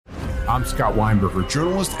I'm Scott Weinberger,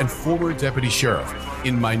 journalist and former deputy sheriff.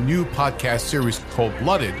 In my new podcast series,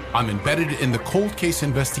 Cold-Blooded, I'm embedded in the cold case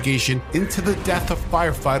investigation into the death of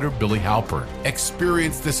firefighter Billy Halpern.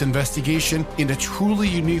 Experience this investigation in a truly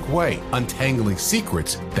unique way, untangling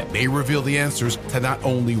secrets that may reveal the answers to not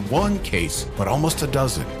only one case, but almost a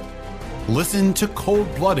dozen. Listen to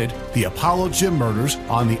Cold-Blooded, the Apollo Gym Murders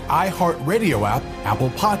on the iHeartRadio app, Apple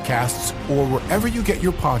Podcasts, or wherever you get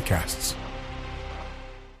your podcasts.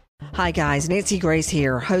 Hi guys, Nancy Grace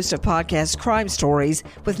here, host of podcast Crime Stories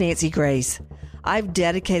with Nancy Grace. I've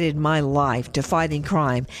dedicated my life to fighting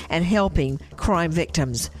crime and helping crime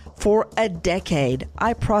victims. For a decade,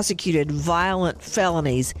 I prosecuted violent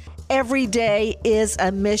felonies. Every day is a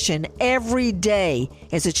mission. Every day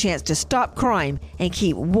is a chance to stop crime and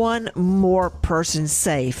keep one more person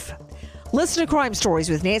safe. Listen to Crime Stories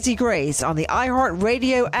with Nancy Grace on the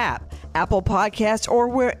iHeartRadio app, Apple Podcasts, or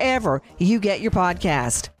wherever you get your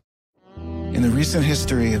podcast. In the recent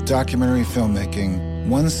history of documentary filmmaking,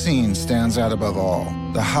 one scene stands out above all: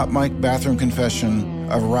 the hot mic bathroom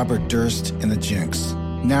confession of Robert Durst in The Jinx.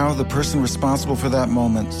 Now, the person responsible for that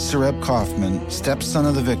moment, Sareb Kaufman, stepson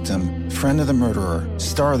of the victim, friend of the murderer,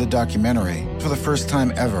 star of the documentary, for the first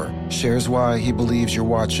time ever, shares why he believes you're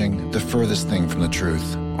watching the furthest thing from the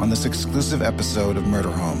truth on this exclusive episode of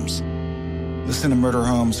Murder Homes. Listen to Murder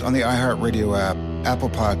Homes on the iHeartRadio app, Apple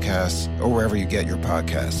Podcasts, or wherever you get your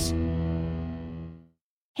podcasts.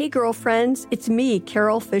 Hey girlfriends, it's me,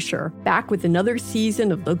 Carol Fisher, back with another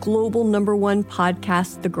season of the global #1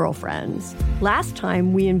 podcast, The Girlfriends. Last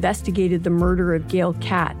time, we investigated the murder of Gail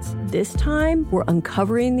Katz. This time, we're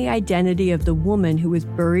uncovering the identity of the woman who was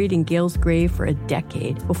buried in Gail's grave for a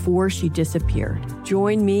decade before she disappeared.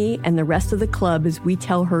 Join me and the rest of the club as we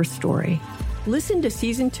tell her story. Listen to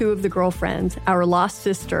Season 2 of The Girlfriends, Our Lost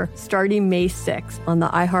Sister, starting May 6th on the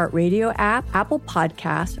iHeartRadio app, Apple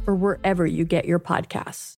Podcasts, or wherever you get your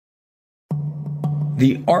podcasts.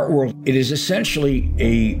 The art world, it is essentially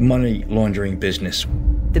a money laundering business.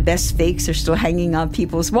 The best fakes are still hanging on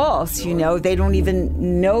people's walls. You know, they don't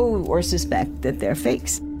even know or suspect that they're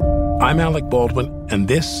fakes. I'm Alec Baldwin, and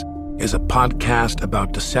this is a podcast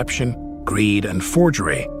about deception, greed, and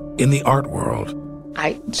forgery in the art world.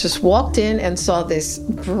 I just walked in and saw this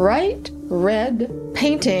bright red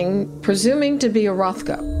painting, presuming to be a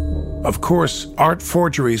Rothko. Of course, art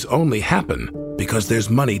forgeries only happen because there's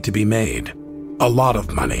money to be made. A lot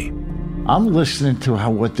of money. I'm listening to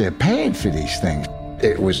what they're paying for these things.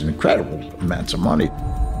 It was incredible amounts of money.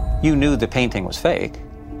 You knew the painting was fake.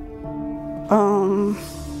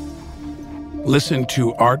 Listen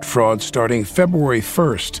to Art Fraud starting February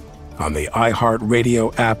 1st on the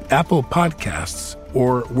iHeartRadio app, Apple Podcasts,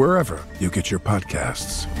 or wherever you get your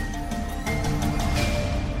podcasts.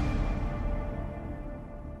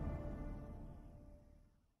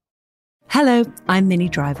 Hello, I'm Minnie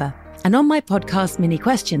Driver. And on my podcast, Mini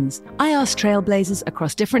Questions, I ask trailblazers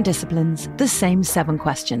across different disciplines the same 7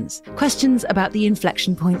 questions. Questions about the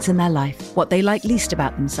inflection points in their life, what they like least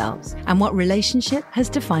about themselves, and what relationship has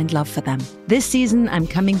defined love for them. This season, I'm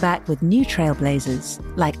coming back with new trailblazers,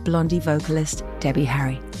 like Blondie vocalist Debbie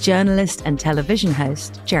Harry, journalist and television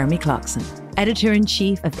host Jeremy Clarkson,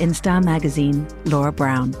 editor-in-chief of InStyle magazine Laura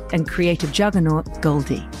Brown, and creative juggernaut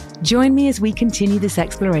Goldie. Join me as we continue this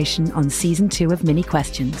exploration on Season 2 of Mini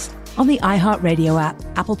Questions, on the iHeartRadio app,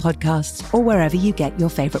 Apple Podcasts, or wherever you get your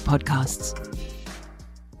favorite podcasts.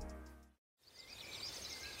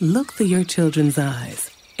 Look through your children's eyes,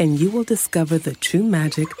 and you will discover the true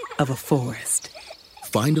magic of a forest.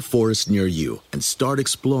 Find a forest near you and start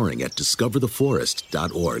exploring at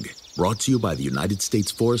discovertheforest.org. Brought to you by the United States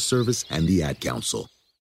Forest Service and the Ad Council.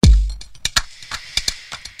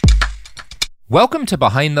 Welcome to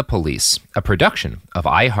Behind the Police, a production of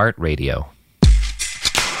iHeartRadio.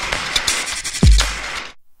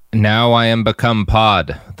 Now I am become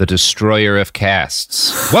Pod, the destroyer of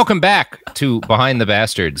casts. Welcome back to Behind the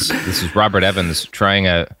Bastards. This is Robert Evans trying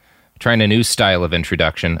a new style of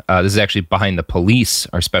introduction. This is actually Behind the Police,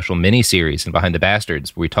 our special mini-series, and Behind the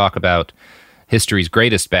Bastards, where we talk about history's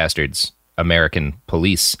greatest bastards, American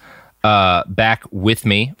police. Back with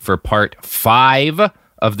me for part 5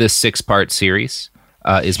 of this 6-part series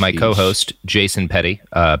is my co-host, Jason Petty,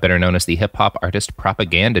 better known as the hip-hop artist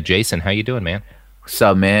Propaganda. Jason, how you doing, man? What's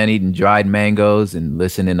up, man? Eating dried mangoes and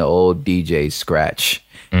listening to old DJs scratch.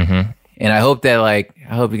 Mm-hmm. And I hope that,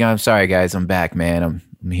 I'm sorry, guys. I'm back, man.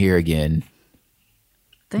 I'm here again.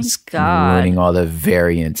 Thank God. Learning all the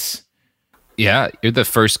variants. Yeah, you're the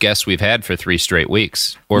first guest we've had for 3 straight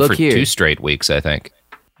weeks. Or Look for here. 2 straight weeks, I think.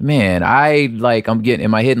 Man,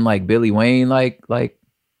 am I hitting like Billy Wayne, like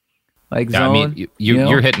like Yeah, zone. I mean,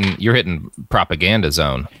 you're hitting propaganda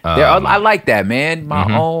zone. I like that, man.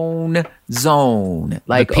 My own zone,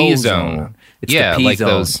 like the P ozone. zone. It's yeah, the P like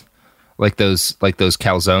zone. those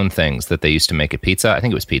calzone things that they used to make at Pizza. I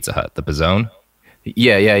think it was Pizza Hut. The Pizzone.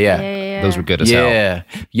 Yeah. Those were good as hell. Yeah.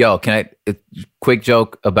 Yo, can I quick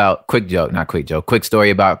story about calzones?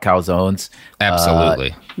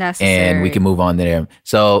 Absolutely. Necessary. And we can move on there.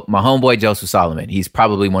 So my homeboy Joseph Solomon, he's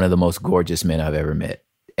probably one of the most gorgeous men I've ever met.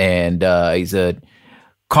 And he's a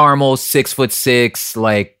caramel 6'6",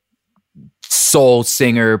 like soul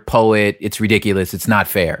singer, poet. It's ridiculous. It's not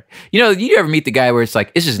fair. You ever meet the guy where it's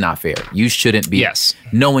like, it's just not fair. You shouldn't be. Yes.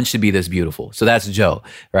 No one should be this beautiful. So that's Joe,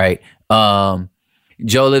 right?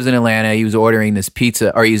 Joe lives in Atlanta. He was ordering this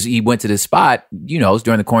pizza, or he went to this spot,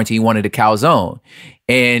 during the quarantine. He wanted a calzone.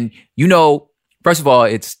 And, first of all,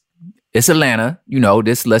 it's Atlanta.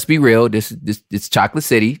 This, let's be real. This Chocolate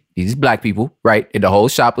City. These black people, right? And the whole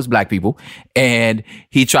shop was black people. And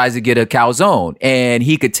he tries to get a calzone. And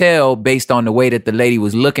he could tell based on the way that the lady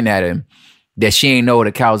was looking at him that she ain't know what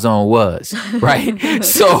a calzone was, right?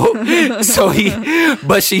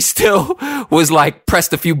 But she still was like,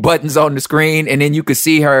 pressed a few buttons on the screen, and then you could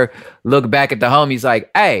see her look back at the homies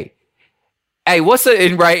like, hey, what's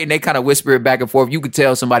it? Right? And they kind of whisper it back and forth. You could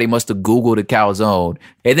tell somebody must have Googled a calzone.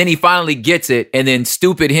 And then he finally gets it, and then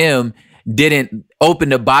stupid him didn't open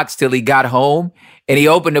the box till he got home, and he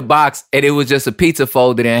opened the box, and it was just a pizza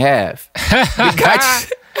folded in half.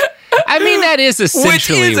 I mean, that is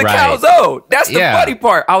essentially which is a right. calzone. That's the funny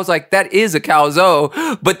part. I was like, that is a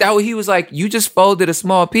calzone. But he was like, you just folded a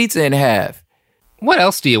small pizza in half. What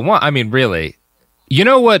else do you want? I mean, really, you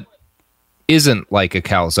know what isn't like a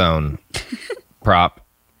calzone prop?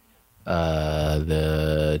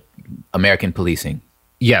 The American policing.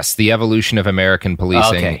 Yes, the evolution of American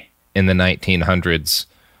policing in the 1900s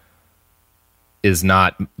is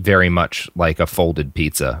not very much like a folded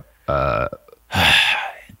pizza.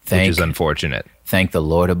 Which is unfortunate. Thank the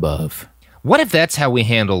Lord above. What if that's how we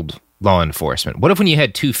handled law enforcement? What if when you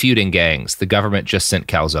had two feuding gangs, the government just sent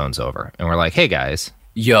calzones over and we're like, hey guys.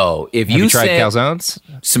 Yo, if have you tried sent calzones?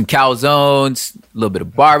 Some calzones, a little bit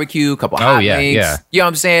of barbecue, a couple hot wings. Yeah. You know what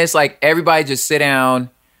I'm saying? It's like everybody just sit down.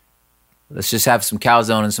 Let's just have some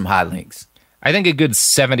calzone and some hot links. I think a good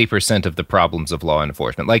 70% of the problems of law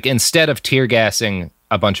enforcement, like instead of tear gassing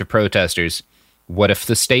a bunch of protesters, what if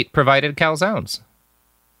the state provided calzones?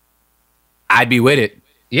 I'd be with it.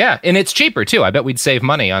 Yeah, and it's cheaper too. I bet we'd save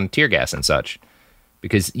money on tear gas and such.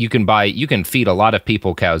 Because you can feed a lot of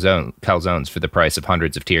people calzones for the price of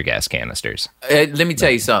hundreds of tear gas canisters. Let me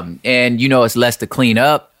tell you something. And it's less to clean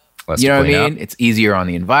up. You know what I mean? It's easier on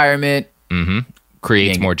the environment. Mm-hmm.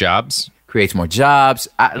 Creates more jobs.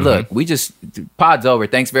 Look, pod's over.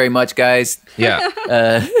 Thanks very much, guys. Yeah.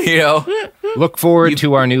 Look forward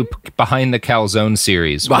to our new Behind the Calzone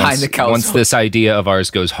series. Once this idea of ours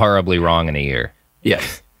goes horribly wrong in a year.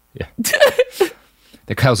 Yes. Yeah.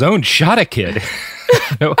 The calzone shot a kid.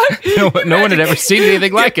 No one had ever seen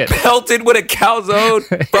anything like it. Pelted with a calzone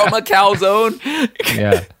from a calzone.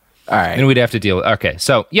 Yeah. All right. And we'd have to deal with... Okay,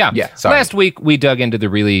 so, yeah. Sorry. Last week, we dug into the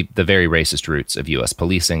very racist roots of U.S.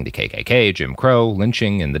 policing, the KKK, Jim Crow,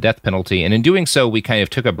 lynching, and the death penalty. And in doing so, we kind of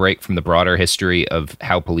took a break from the broader history of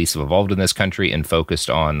how police have evolved in this country and focused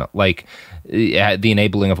on, the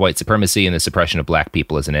enabling of white supremacy and the suppression of black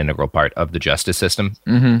people as an integral part of the justice system.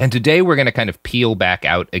 Mm-hmm. And today, we're going to kind of peel back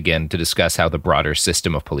out again to discuss how the broader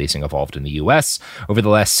system of policing evolved in the U.S. over the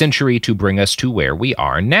last century to bring us to where we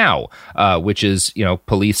are now, which is,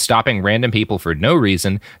 police stopping random people for no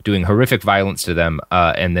reason, doing horrific violence to them,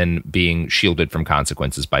 and then being shielded from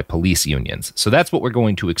consequences by police unions. So that's what we're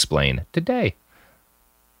going to explain today.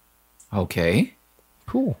 Okay.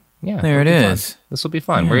 Cool. Yeah. There it is. This will be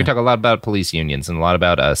fun. We're going to talk a lot about police unions and a lot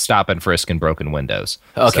about stop and frisk and broken windows.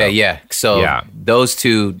 Okay, So those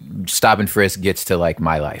two, stop and frisk, gets to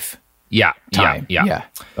my life. Yeah. Time. Yeah.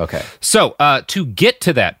 Okay. So to get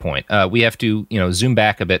to that point, we have to, zoom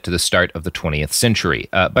back a bit to the start of the 20th century.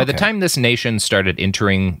 By the time this nation started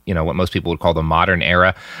entering, what most people would call the modern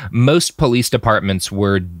era, most police departments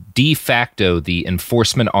were de facto the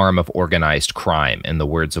enforcement arm of organized crime, in the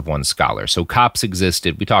words of one scholar. So cops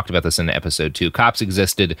existed. We talked about this in episode 2. Cops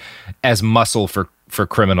existed as muscle for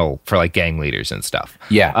gang leaders and stuff.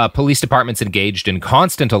 Yeah. Police departments engaged in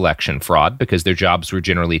constant election fraud because their jobs were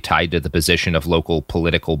generally tied to the position of local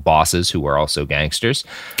political bosses who were also gangsters.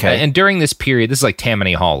 Okay. And during this period, this is like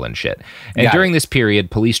Tammany Hall and shit. And during this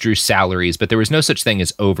period, police drew salaries, but there was no such thing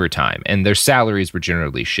as overtime, and their salaries were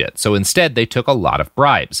generally shit. So instead, they took a lot of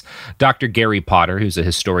bribes. Dr. Gary Potter, who's a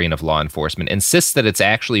historian of law enforcement, insists that it's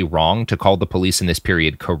actually wrong to call the police in this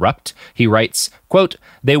period corrupt. He writes, Quote,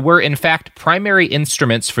 they were in fact primary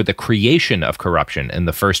instruments for the creation of corruption in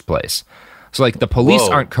the first place. So, like, the police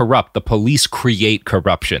aren't corrupt. The police create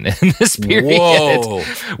corruption in this period,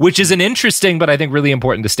 which is an interesting but I think really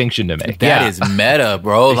important distinction to make. That is meta,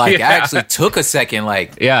 bro. Like, I actually took a second,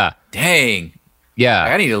 like, dang. Yeah.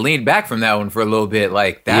 I need to lean back from that one for a little bit.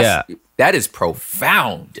 Like, that is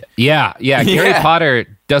profound. Yeah. Gary Potter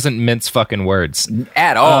doesn't mince fucking words.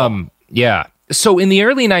 At all. Yeah. So in the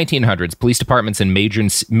early 1900s, police departments in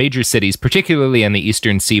major cities, particularly on the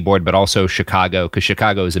eastern seaboard, but also Chicago, because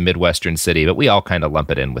Chicago is a Midwestern city, but we all kind of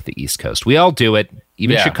lump it in with the East Coast. We all do it.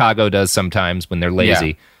 Even Chicago does sometimes when they're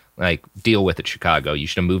lazy. Like, deal with it, Chicago. You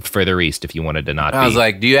should have moved further east if you wanted to not be. I was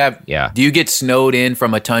like, do you get snowed in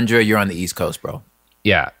from a tundra? You're on the East Coast, bro.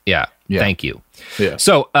 Yeah. Thank you. Yeah.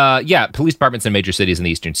 So, police departments in major cities in the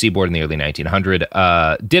eastern seaboard in the early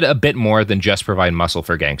 1900s did a bit more than just provide muscle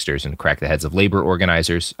for gangsters and crack the heads of labor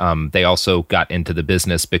organizers. They also got into the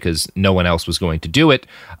business, because no one else was going to do it,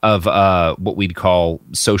 of what we'd call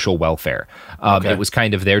social welfare. It was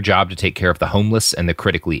kind of their job to take care of the homeless and the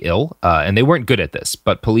critically ill, and they weren't good at this.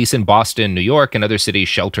 But police in Boston, New York, and other cities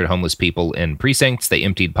sheltered homeless people in precincts. They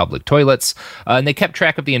emptied public toilets, and they kept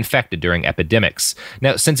track of the infected during epidemics.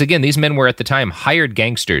 Now, since again, these men were at the time hired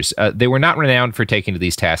gangsters, they were not renowned for taking to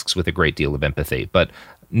these tasks with a great deal of empathy, but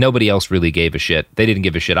nobody else really gave a shit. They didn't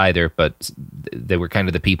give a shit either, but they were kind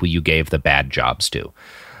of the people you gave the bad jobs to.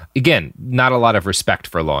 Again, not a lot of respect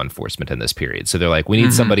for law enforcement in this period. So they're like, we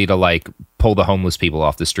need somebody to like pull the homeless people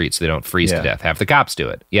off the street so they don't freeze to death. Have the cops do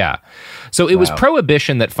it. Yeah. So it was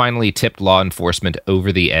prohibition that finally tipped law enforcement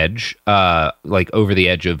over the edge, over the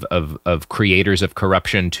edge of creators of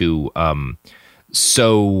corruption to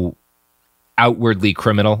so outwardly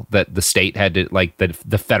criminal that the state had to, like,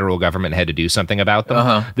 the federal government had to do something about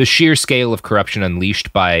them. The sheer scale of corruption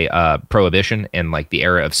unleashed by prohibition and like the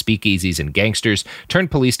era of speakeasies and gangsters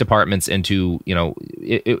turned police departments into,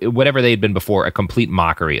 whatever they had been before, a complete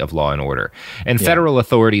mockery of law and order. And federal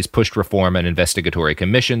authorities pushed reform and investigatory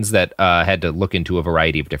commissions that had to look into a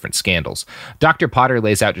variety of different scandals. Dr. Potter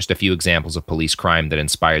lays out just a few examples of police crime that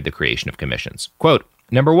inspired the creation of commissions. Quote,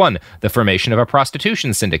 Number 1, the formation of a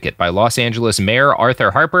prostitution syndicate by Los Angeles Mayor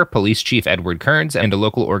Arthur Harper, Police Chief Edward Kearns, and a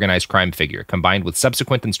local organized crime figure, combined with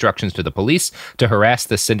subsequent instructions to the police to harass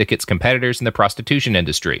the syndicate's competitors in the prostitution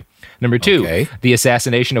industry. Number 2, the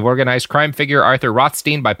assassination of organized crime figure Arthur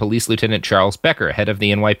Rothstein by Police Lieutenant Charles Becker, head of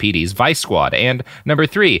the NYPD's Vice Squad. And number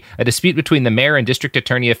 3, a dispute between the mayor and district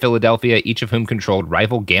attorney of Philadelphia, each of whom controlled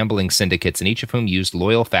rival gambling syndicates and each of whom used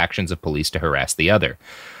loyal factions of police to harass the other.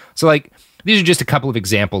 So, like, these are just a couple of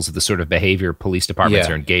examples of the sort of behavior police departments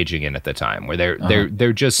are engaging in at the time, where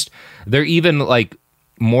they're even like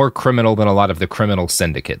more criminal than a lot of the criminal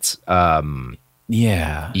syndicates.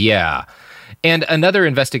 Yeah. And another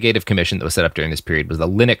investigative commission that was set up during this period was the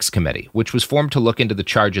Linux Committee, which was formed to look into the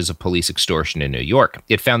charges of police extortion in New York.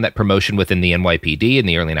 It found that promotion within the NYPD in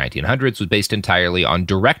the early 1900s was based entirely on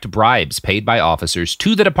direct bribes paid by officers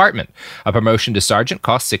to the department. A promotion to sergeant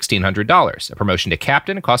cost $1,600. A promotion to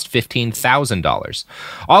captain cost $15,000.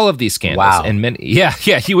 All of these scandals and many,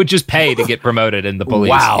 you would just pay to get promoted in the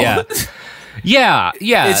police. Wow. Yeah.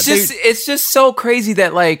 It's just so crazy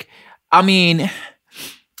that, like, I mean,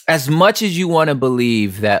 as much as you want to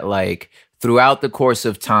believe that, like, throughout the course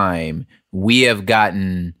of time, we have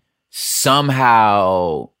gotten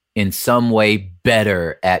somehow in some way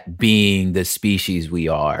better at being the species we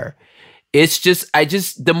are. It's just,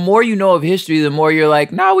 the more you know of history, the more you're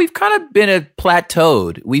like, no, we've kind of been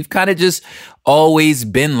plateaued. We've kind of just always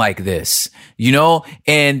been like this, you know?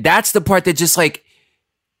 And that's the part that just, like,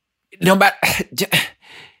 no matter,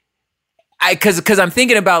 because I'm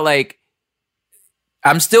thinking about, like,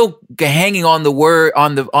 I'm still hanging on the word,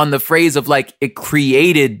 on the phrase of, like, it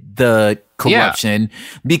created the corruption,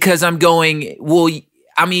 because I'm going, well,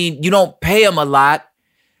 I mean, you don't pay them a lot.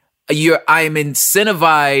 I'm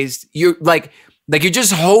incentivized. You're like you're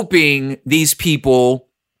just hoping these people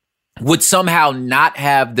would somehow not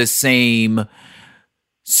have the same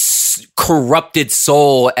corrupted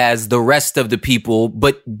soul as the rest of the people,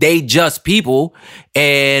 but they just people,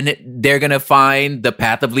 and they're gonna find the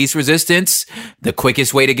path of least resistance, the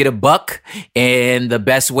quickest way to get a buck, and the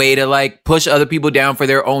best way to, like, push other people down for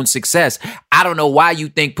their own success. I don't know why you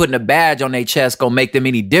think putting a badge on their chest gonna make them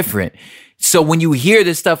any different. So when you hear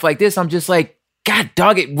this stuff like this, I'm just like, God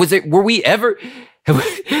dog it,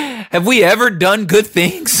 have we ever done good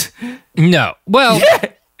things? No. Well,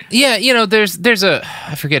 yeah, you know, there's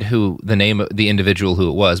I forget who the name of the individual who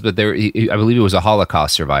it was, but I believe he was a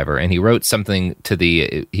Holocaust survivor, and he wrote something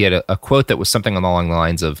he had a quote that was something along the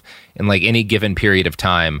lines of, in like any given period of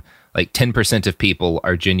time, like 10% of people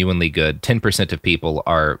are genuinely good, 10% of people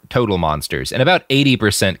are total monsters, and about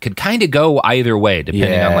 80% could kind of go either way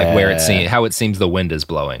depending on like where how it seems the wind is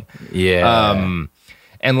blowing.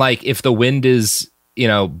 And like if the wind is, you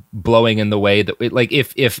know, blowing in the way that, like,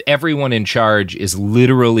 if everyone in charge is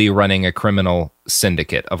literally running a criminal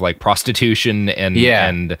syndicate of like prostitution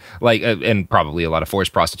and like and probably a lot of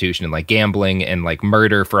forced prostitution and like gambling and like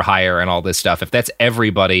murder for hire and all this stuff, if that's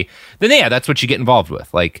everybody, then that's what you get involved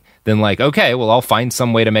with. Like, then like, okay, well, I'll find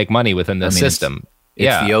some way to make money within the system.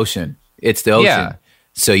 It's the ocean. It's the ocean. Yeah.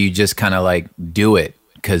 So you just kind of like do it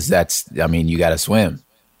because you got to swim.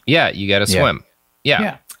 Yeah, you got to swim.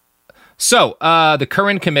 Yeah. So, the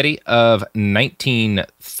Curran Committee of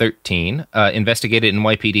 1913 investigated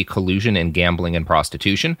NYPD collusion in gambling and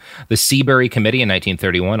prostitution. The Seabury Committee in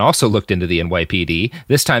 1931 also looked into the NYPD,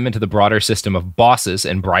 this time into the broader system of bosses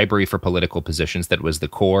and bribery for political positions that was the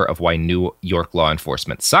core of why New York law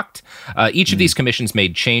enforcement sucked. Each of these commissions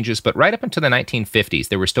made changes, but right up until the 1950s,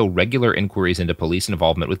 there were still regular inquiries into police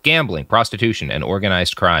involvement with gambling, prostitution, and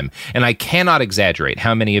organized crime. And I cannot exaggerate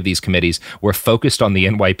how many of these committees were focused on the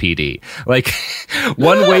NYPD. Like,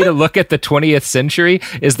 one way to look at the 20th century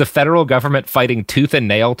is the federal government fighting tooth and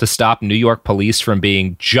nail to stop New York police from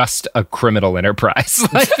being just a criminal enterprise.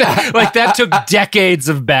 Like that took decades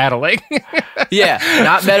of battling.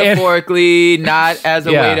 Not metaphorically, not as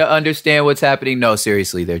a way to understand what's happening. No,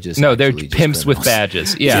 seriously, they're just they're pimps with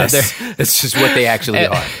badges. That's just what they actually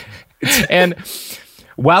are. And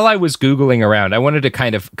while I was Googling around, I wanted to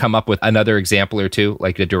kind of come up with another example or two,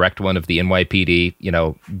 like a direct one of the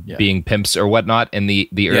NYPD, being pimps or whatnot in the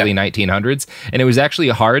early 1900s. And it was actually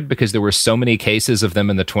hard because there were so many cases of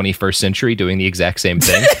them in the 21st century doing the exact same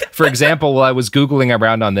thing. For example, while I was Googling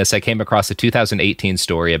around on this, I came across a 2018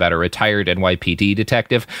 story about a retired NYPD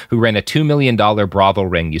detective who ran a $2 million brothel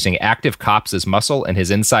ring using active cops as muscle and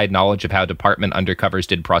his inside knowledge of how department undercovers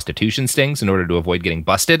did prostitution stings in order to avoid getting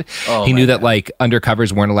busted. He knew that like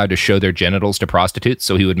undercovers weren't allowed to show their genitals to prostitutes,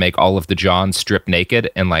 so he would make all of the Johns strip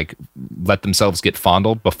naked and like let themselves get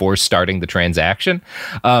fondled before starting the transaction,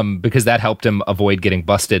 because that helped him avoid getting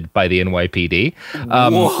busted by the NYPD.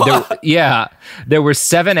 There were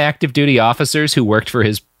 7 active duty officers who worked for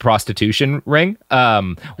his prostitution ring.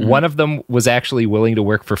 One of them was actually willing to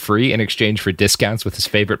work for free in exchange for discounts with his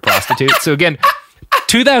favorite prostitute. So again,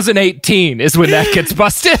 2018 is when that gets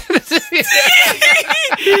busted.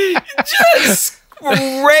 Just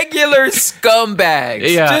regular scumbags.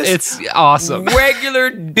 Yeah, it's awesome.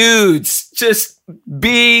 Regular dudes just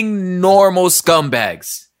being normal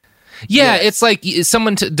scumbags. Yeah, it's like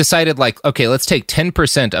someone decided like, okay, let's take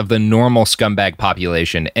 10% of the normal scumbag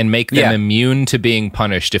population and make them immune to being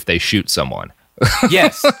punished if they shoot someone.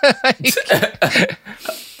 Yes.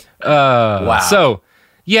 Wow. So,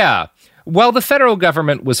 yeah. While the federal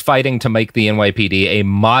government was fighting to make the NYPD a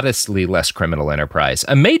modestly less criminal enterprise,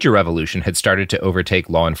 a major revolution had started to overtake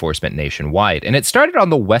law enforcement nationwide, and it started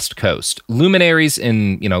on the West Coast. Luminaries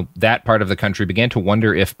in, that part of the country began to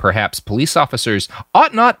wonder if perhaps police officers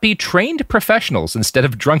ought not be trained professionals instead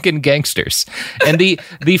of drunken gangsters. And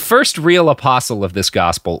the first real apostle of this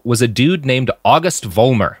gospel was a dude named August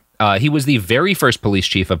Vollmer. He was the very first police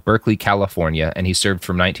chief of Berkeley, California, and he served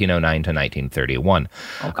from 1909 to 1931.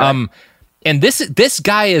 Okay. And this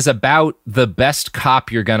guy is about the best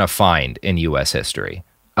cop you're gonna find in U.S. history.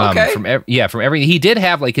 From everything he did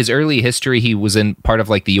have, like his early history, he was in part of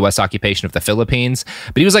like the U.S. occupation of the Philippines,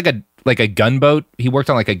 but he was like a gunboat. He worked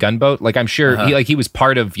on like a gunboat. Like I'm sure he was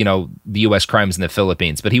part of the U.S. crimes in the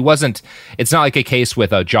Philippines, but he wasn't. It's not like a case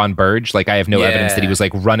with John Burge. Like I have no evidence that he was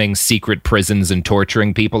like running secret prisons and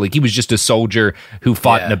torturing people. Like he was just a soldier who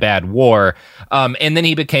fought in a bad war. And then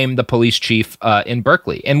he became the police chief in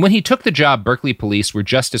Berkeley. And when he took the job, Berkeley police were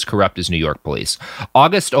just as corrupt as New York police.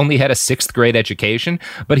 August only had a 6th grade education,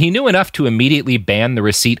 but he knew enough to immediately ban the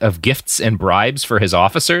receipt of gifts and bribes for his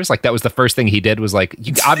officers. Like that was the first thing he did. Was like,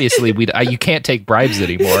 obviously you can't take bribes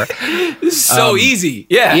anymore. So easy.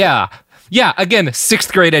 Yeah. Again,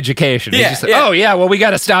 6th grade education. Oh yeah. Well, we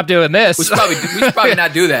got to stop doing this. We should probably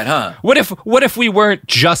not do that, huh? What if we weren't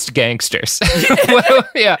just gangsters? What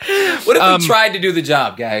if we tried to do the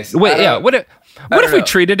job, guys? What if we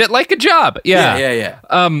treated it like a job? Yeah.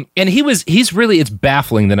 And it's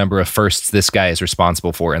baffling the number of firsts this guy is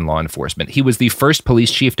responsible for in law enforcement. He was the first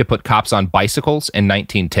police chief to put cops on bicycles in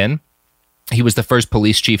 1910. He was the first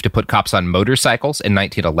police chief to put cops on motorcycles in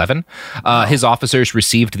 1911. His officers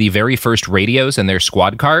received the very first radios in their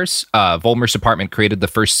squad cars. Vollmer's department created the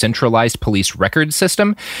first centralized police record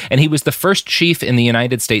system, and he was the first chief in the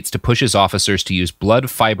United States to push his officers to use blood,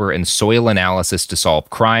 fiber, and soil analysis to solve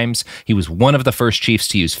crimes. He was one of the first chiefs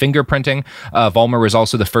to use fingerprinting. Vollmer was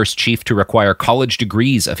also the first chief to require college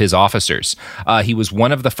degrees of his officers. He was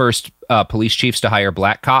one of the first police chiefs to hire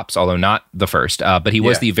black cops, although not the first, but he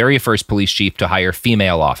was the very first police chief to hire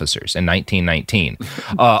female officers in 1919.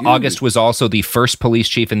 August was also the first police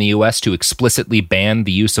chief in the U.S. to explicitly ban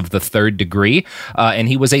the use of the third degree, and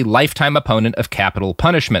he was a lifetime opponent of capital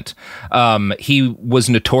punishment. He was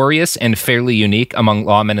notorious and fairly unique among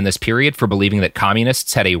lawmen in this period for believing that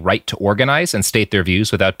communists had a right to organize and state their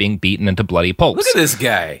views without being beaten into bloody pulps. Look at this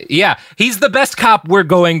guy. Yeah, he's the best cop we're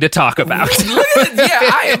going to talk about.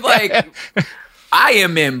 I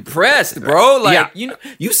am impressed, bro. Like,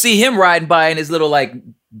 you see him riding by in his little, like,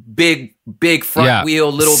 big front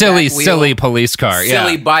wheel, little back wheel. Silly police car.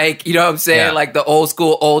 Silly bike. You know what I'm saying? Yeah. Like the old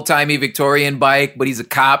school, old timey Victorian bike, but he's a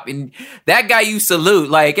cop. And that guy you salute,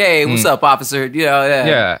 like, hey, what's up, officer? You know,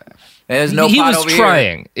 yeah. There's no he pot was over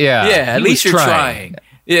trying. here. Yeah. At least you're trying.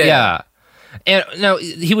 Yeah. And now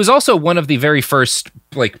he was also one of the very first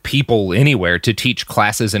people anywhere to teach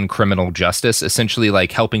classes in criminal justice, essentially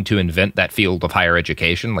like helping to invent that field of higher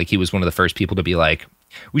education. Like he was one of the first people to be like,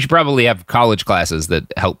 we should probably have college classes that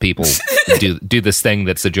help people do this thing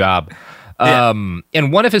that's a job. And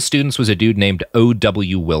one of his students was a dude named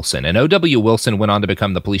O.W. Wilson. And O.W. Wilson went on to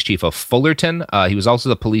become the police chief of Fullerton. He was also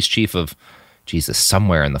the police chief of,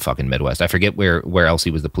 somewhere in the fucking Midwest. I forget where else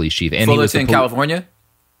he was the police chief. And Fullerton, California?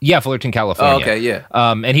 Yeah, Fullerton, California. Oh, okay, yeah.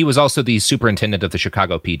 And he was also the superintendent of the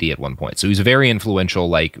Chicago PD at one point. So he was a very influential,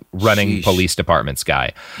 running police departments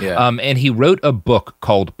guy. Yeah. And he wrote a book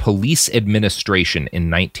called Police Administration in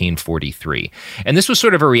 1943. And this was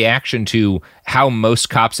sort of a reaction to how most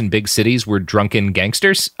cops in big cities were drunken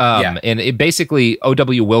gangsters. And it basically,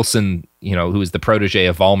 O.W. Wilson, who is the protege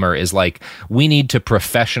of Vollmer, is like, we need to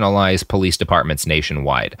professionalize police departments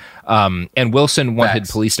nationwide. And Wilson wanted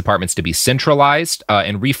police departments to be centralized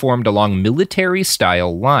and reformed along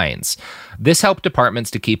military-style lines. This helped departments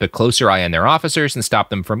to keep a closer eye on their officers and stop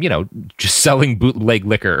them from, just selling bootleg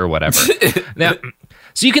liquor or whatever. Now,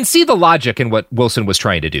 so you can see the logic in what Wilson was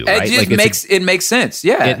trying to do, right? It makes sense,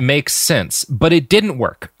 yeah. It makes sense, but it didn't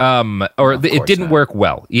work, it didn't work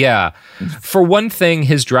well. Yeah. For one thing,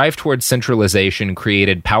 his drive towards centralization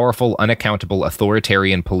created powerful, unaccountable,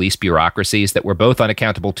 authoritarian police bureaucracies that were both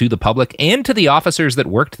unaccountable to the public and to the officers that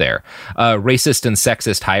worked there. Racist and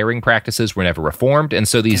sexist hiring practices were never reformed, and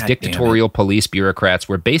so these dictatorial police bureaucrats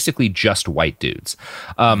were basically just white dudes.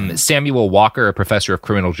 Samuel Walker, a professor of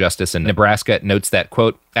criminal justice in Nebraska, notes that,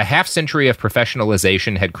 quote, a half-century of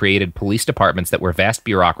professionalization had created police departments that were vast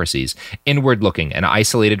bureaucracies, inward-looking and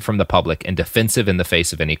isolated from the public and defensive in the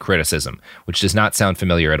face of any criticism, which does not sound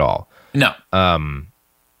familiar at all. No.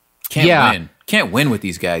 Can't win. Can't win with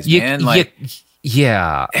these guys, man.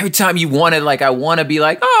 Yeah. Every time you want to, I want to be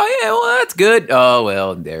like, oh, yeah, well, that's good. Oh,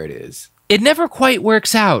 well, there it is. It never quite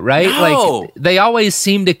works out, right? No. They always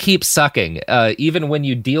seem to keep sucking, even when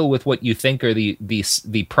you deal with what you think are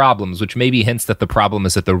the problems, which maybe hints that the problem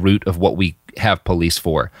is at the root of what we have police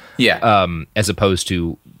for. Yeah. As opposed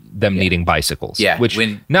to them needing bicycles. Yeah. Which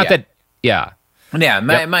Yeah, I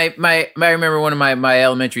remember one of my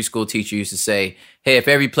elementary school teacher used to say, hey, if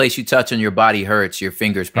every place you touch on your body hurts, your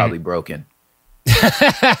finger's probably broken.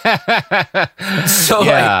 So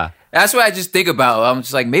that's what I just think about. I'm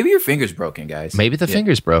just like, maybe your finger's broken, guys. Maybe the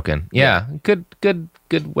finger's broken. Yeah. Good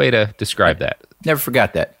way to describe that. Never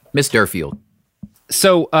forgot that. Miss Durfield.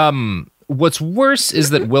 So, what's worse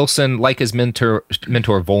is that Wilson, like his mentor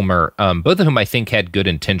Vollmer, both of whom I think had good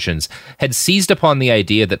intentions, had seized upon the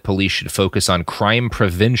idea that police should focus on crime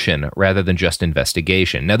prevention rather than just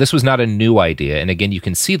investigation. Now, this was not a new idea, and again, you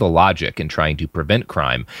can see the logic in trying to prevent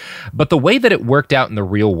crime. But the way that it worked out in the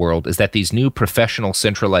real world is that these new professional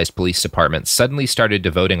centralized police departments suddenly started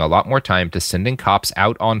devoting a lot more time to sending cops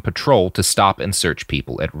out on patrol to stop and search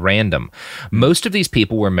people at random. Most of these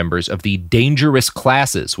people were members of the dangerous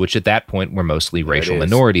classes, which at that point were mostly racial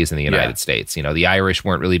minorities in the United States. The Irish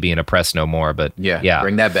weren't really being oppressed no more, but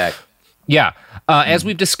bring that back. Yeah. As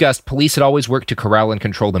we've discussed, police had always worked to corral and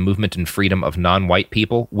control the movement and freedom of non-white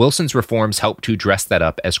people. Wilson's reforms helped to dress that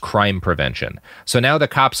up as crime prevention. So now the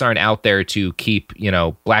cops aren't out there to keep,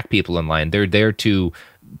 black people in line. They're there to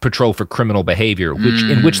patrol for criminal behavior,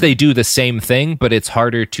 in which they do the same thing, but it's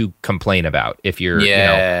harder to complain about if you're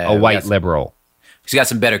a white liberal. He's got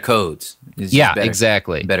some better codes.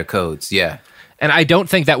 Exactly. Better codes, yeah. And I don't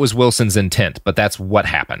think that was Wilson's intent, but that's what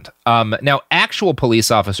happened. Now, actual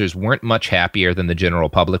police officers weren't much happier than the general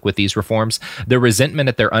public with these reforms. The resentment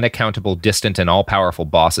at their unaccountable, distant, and all-powerful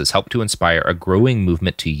bosses helped to inspire a growing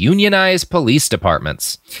movement to unionize police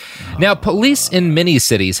departments. Now, police in many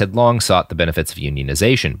cities had long sought the benefits of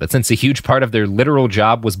unionization, but since a huge part of their literal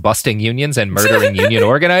job was busting unions and murdering union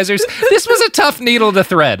organizers, this was a tough needle to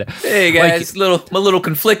thread. Hey, guys, I'm a little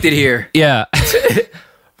conflicted here. Yeah.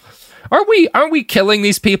 Aren't we killing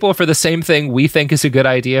these people for the same thing we think is a good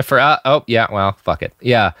idea for fuck it.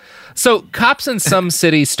 Yeah. So cops in some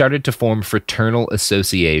cities started to form fraternal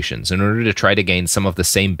associations in order to try to gain some of the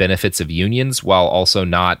same benefits of unions while also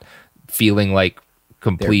not feeling like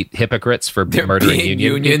complete hypocrites for murdering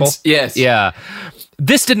union people. Yes. Yeah.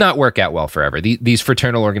 This did not work out well forever. These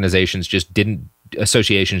fraternal associations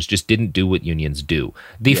just didn't do what unions do.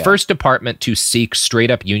 The first department to seek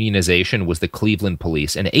straight-up unionization was the Cleveland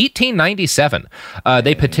Police. In 1897,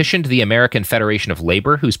 they petitioned the American Federation of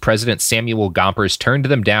Labor, whose president Samuel Gompers turned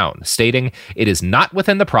them down, stating, "It is not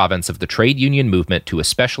within the province of the trade union movement to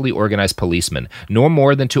especially organize policemen, nor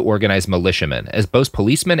more than to organize militiamen, as both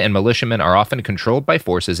policemen and militiamen are often controlled by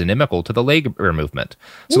forces inimical to the labor movement."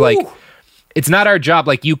 So, it's not our job.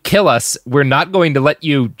 Like, you kill us, we're not going to let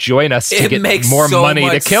you join us to get more money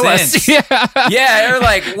to kill us. Yeah, they're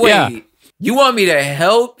like, wait, you want me to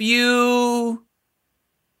help you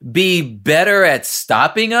be better at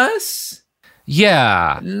stopping us?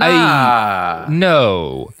 Yeah.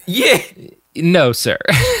 No. Yeah. No, sir.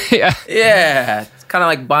 Yeah. Yeah. It's kind of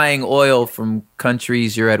like buying oil from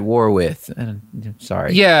countries you're at war with. I'm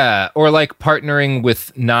sorry. Yeah. Or like partnering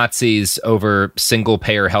with Nazis over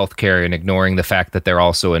single-payer healthcare and ignoring the fact that they're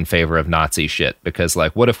also in favor of Nazi shit. Because,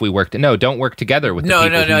 like, what if we work... No, don't work together with the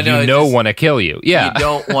people who want to kill you. Yeah. You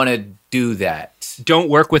don't want to do that. Don't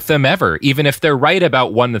work with them ever, even if they're right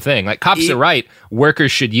about one thing. Like, cops are right,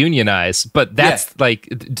 workers should unionize, but that's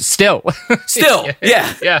still.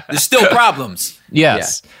 Yeah. There's still problems.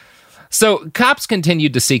 Yes. Yeah. So cops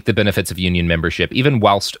continued to seek the benefits of union membership, even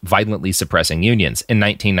whilst violently suppressing unions. In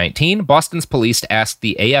 1919, Boston's police asked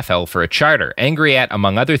the AFL for a charter, angry at,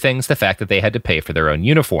 among other things, the fact that they had to pay for their own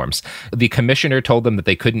uniforms. The commissioner told them that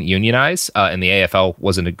they couldn't unionize, and the AFL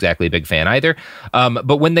wasn't exactly a big fan either.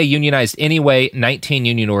 But when they unionized anyway, 19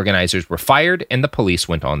 union organizers were fired, and the police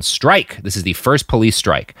went on strike. This is the first police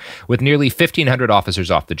strike. With nearly 1,500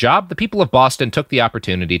 officers off the job, the people of Boston took the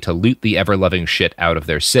opportunity to loot the ever-loving shit out of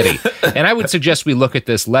their city. And I would suggest we look at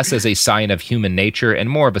this less as a sign of human nature and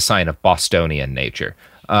more of a sign of Bostonian nature.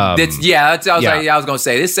 I was going to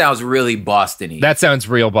say, this sounds really Boston-y. That sounds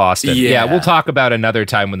real Boston. Yeah, we'll talk about another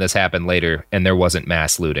time when this happened later and there wasn't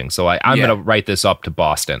mass looting. So I'm going to write this up to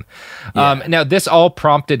Boston. Yeah. Now, this all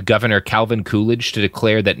prompted Governor Calvin Coolidge to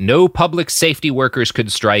declare that no public safety workers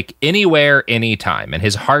could strike anywhere, anytime. And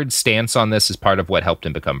his hard stance on this is part of what helped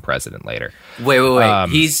him become president later. Wait.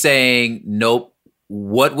 He's saying nope.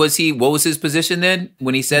 What was his position then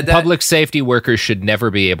when he said that? Public safety workers should never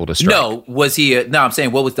be able to strike. I'm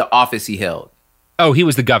saying, what was the office he held? Oh, he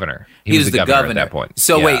was the governor. He was the governor at that point.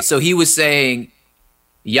 So he was saying,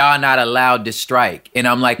 y'all not allowed to strike. And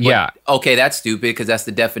I'm like, okay, that's stupid because that's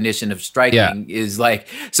the definition of striking is like,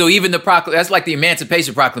 so even that's like the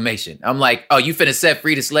Emancipation Proclamation. I'm like, oh, you finna set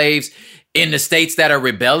free the slaves in the states that are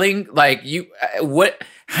rebelling? Like what?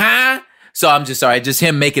 Huh? So I'm just sorry. Just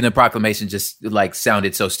him making the proclamation just like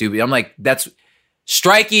sounded so stupid. I'm like, that's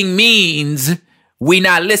striking means we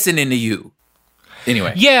not listening to you.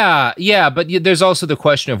 Anyway. Yeah. But there's also the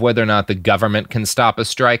question of whether or not the government can stop a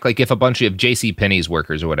strike. Like if a bunch of JCPenney's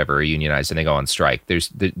workers or whatever are unionized and they go on strike, there's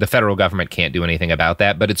the federal government can't do anything about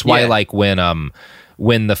that. But it's why like when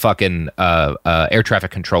the fucking air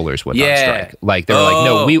traffic controllers went on strike. Like, they're like,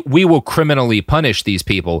 no, we will criminally punish these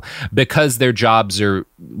people because their jobs are,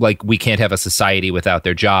 like, we can't have a society without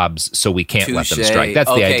their jobs, so we can't let them strike. That's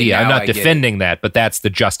the idea. I'm not defending that, but that's the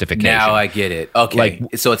justification. Now I get it. Okay.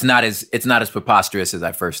 So it's not as preposterous as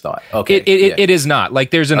I first thought. Okay. It is not. Like,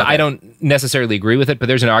 there's I don't necessarily agree with it, but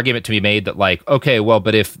there's an argument to be made that, like, okay, well,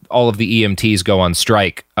 but if all of the EMTs go on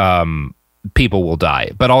strike, people will die.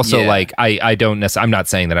 But also, like, I'm not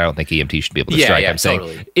saying that I don't think EMT should be able to strike. I'm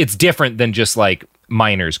saying it's different than just like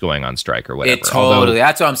miners going on strike or whatever.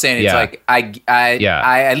 That's what I'm saying. It's like I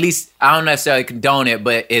at least I don't necessarily condone it,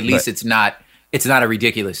 but at least it's not a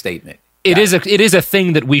ridiculous statement. It is a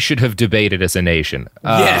thing that we should have debated as a nation.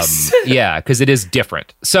 Yes. Yeah, because it is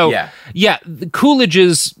different. So,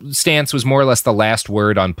 Coolidge's stance was more or less the last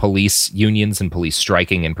word on police unions and police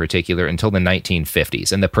striking in particular until the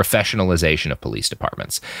 1950s and the professionalization of police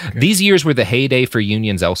departments. Okay. These years were the heyday for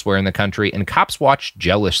unions elsewhere in the country, and cops watched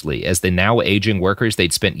jealously as the now aging workers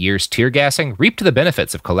they'd spent years tear gassing reaped the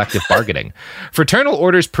benefits of collective bargaining. Fraternal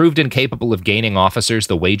orders proved incapable of gaining officers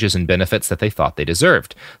the wages and benefits that they thought they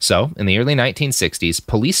deserved. So, in the early 1960s,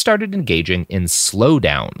 police started engaging in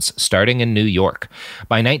slowdowns, starting in New York.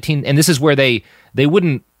 And this is where they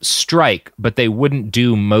wouldn't strike, but they wouldn't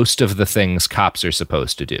do most of the things cops are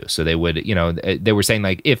supposed to do. So they would, they were saying,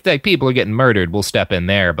 like, if people are getting murdered, we'll step in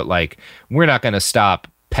there, but, like, we're not going to stop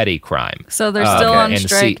petty crime. So they're still on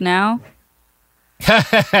strike now? Touche.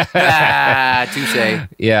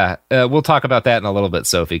 Yeah, we'll talk about that in a little bit,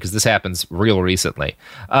 Sophie, because this happens real recently.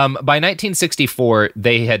 By 1964,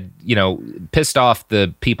 they had, pissed off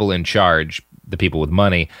the people in charge, the people with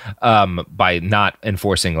money, by not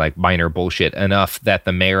enforcing like minor bullshit enough that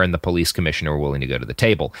the mayor and the police commissioner were willing to go to the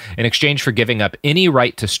table. In exchange for giving up any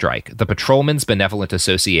right to strike, the Patrolmen's Benevolent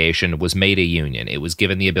Association was made a union. It was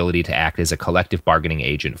given the ability to act as a collective bargaining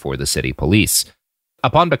agent for the city police.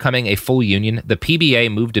 Upon becoming a full union, the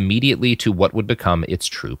PBA moved immediately to what would become its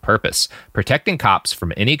true purpose, protecting cops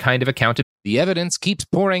from any kind of accountability. The evidence keeps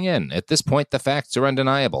pouring in. At this point, the facts are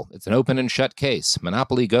undeniable. It's an open and shut case.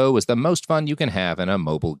 Monopoly Go is the most fun you can have in a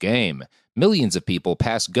mobile game. Millions of people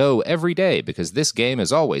pass Go every day because this game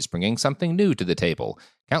is always bringing something new to the table.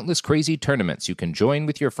 Countless crazy tournaments you can join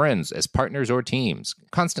with your friends as partners or teams.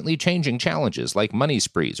 Constantly changing challenges like money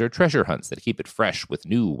sprees or treasure hunts that keep it fresh with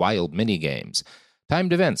new wild mini-games.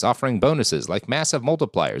 Timed events offering bonuses like massive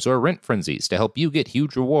multipliers or rent frenzies to help you get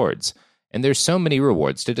huge rewards. And there's so many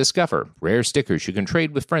rewards to discover. Rare stickers you can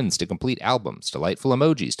trade with friends to complete albums, delightful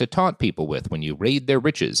emojis to taunt people with when you raid their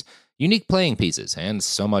riches, unique playing pieces, and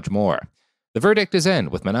so much more. The verdict is in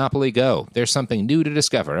with Monopoly Go. There's something new to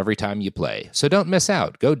discover every time you play. So don't miss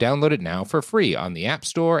out. Go download it now for free on the App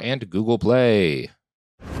Store and Google Play.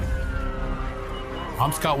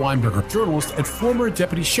 I'm Scott Weinberger, journalist and former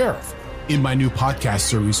deputy sheriff. In my new podcast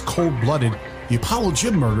series, Cold Blooded, The Apollo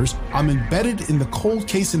Gym Murders, I'm embedded in the cold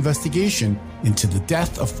case investigation into the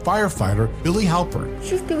death of firefighter Billy Halpern.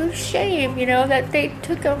 It's just a shame, that they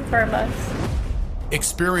took him from us.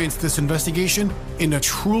 Experience this investigation in a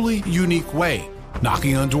truly unique way,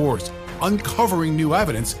 knocking on doors, uncovering new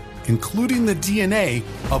evidence, including the DNA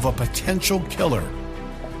of a potential killer.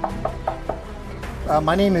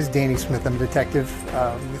 My name is Danny Smith. I'm a detective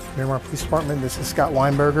with Miramar Police Department. This is Scott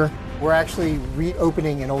Weinberger. We're actually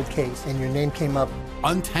reopening an old case, and your name came up.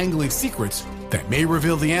 Untangling secrets that may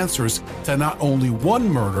reveal the answers to not only one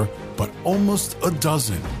murder, but almost a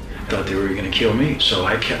dozen. I thought they were going to kill me, so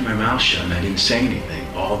I kept my mouth shut and I didn't say anything.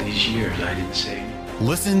 All these years, I didn't say anything.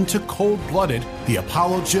 Listen to Cold Blooded, The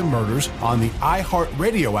Apollo Gym Murders on the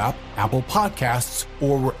iHeartRadio app, Apple Podcasts,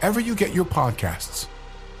 or wherever you get your podcasts.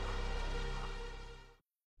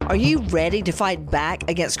 Are you ready to fight back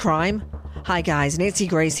against crime? Hi guys, Nancy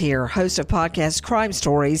Grace here, host of podcast Crime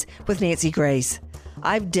Stories with Nancy Grace.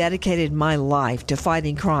 I've dedicated my life to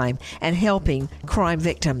fighting crime and helping crime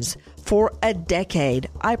victims. For a decade,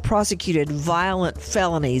 I prosecuted violent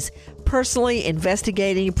felonies, personally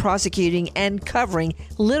investigating, prosecuting, and covering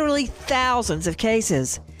literally thousands of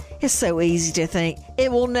cases. It's so easy to think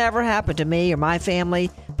it will never happen to me or my family,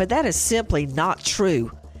 but that is simply not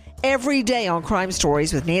true. Every day on Crime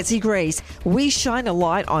Stories with Nancy Grace, we shine a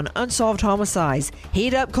light on unsolved homicides,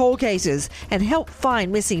 heat up cold cases, and help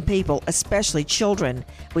find missing people, especially children.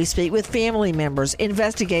 We speak with family members,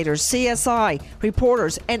 investigators, CSI,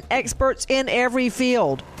 reporters, and experts in every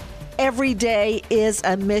field. Every day is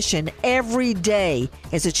a mission. Every day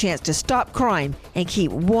is a chance to stop crime and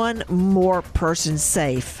keep one more person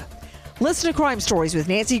safe. Listen to Crime Stories with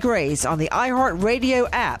Nancy Grace on the iHeartRadio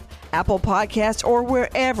app, Apple Podcasts, or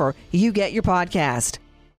wherever you get your podcast.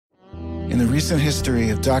 In the recent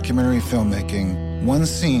history of documentary filmmaking, one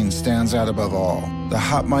scene stands out above all. The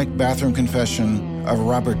hot mic bathroom confession of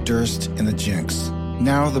Robert Durst in The Jinx.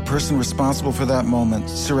 Now the person responsible for that moment,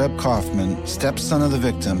 Sareb Kaufman, stepson of the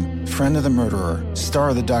victim, friend of the murderer, star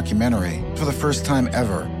of the documentary, for the first time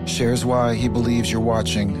ever, shares why he believes you're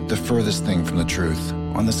watching the furthest thing from the truth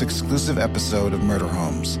on this exclusive episode of Murder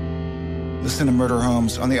Homes. Listen to Murder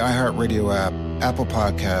Homes on the iHeartRadio app, Apple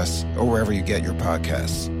Podcasts, or wherever you get your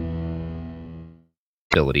podcasts.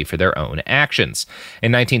 for their own actions.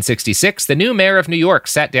 In 1966, the new mayor of New York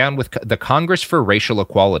sat down with the Congress for Racial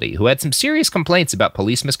Equality, who had some serious complaints about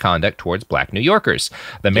police misconduct towards black New Yorkers.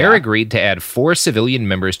 The mayor agreed to add 4 civilian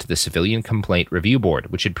members to the Civilian Complaint Review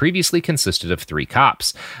Board, which had previously consisted of 3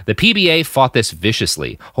 cops. The PBA fought this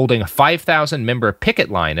viciously, holding a 5,000-member picket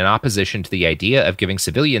line in opposition to the idea of giving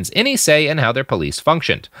civilians any say in how their police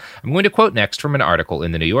functioned. I'm going to quote next from an article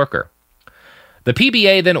in The New Yorker. The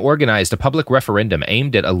PBA then organized a public referendum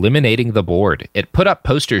aimed at eliminating the board. It put up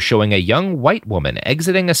posters showing a young white woman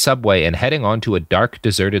exiting a subway and heading onto a dark,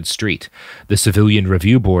 deserted street. The Civilian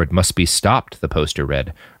Review Board must be stopped, the poster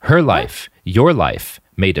read. Her life, your life,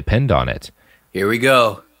 may depend on it. Here we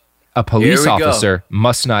go. A police officer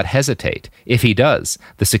must not hesitate. If he does,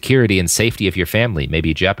 the security and safety of your family may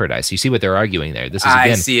be jeopardized. You see what they're arguing there? This is again,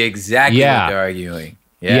 I see exactly what they're arguing.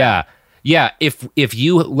 Yeah, if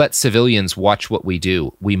you let civilians watch what we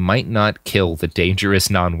do, we might not kill the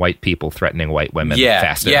dangerous non-white people threatening white women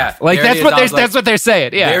fast enough. Like that's what they're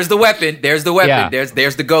saying. Yeah. There's the weapon. There's the weapon. Yeah.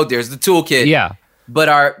 There's the goat. There's the toolkit. Yeah.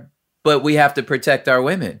 But we have to protect our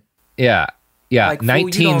women. Yeah. Yeah. Like,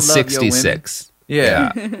 1966.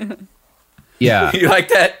 Yeah. Yeah. You like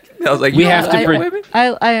that? I was like,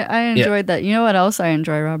 I enjoyed that. You know what else I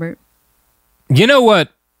enjoy, Robert? You know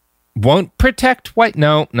what? Won't protect white?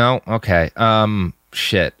 No. Okay.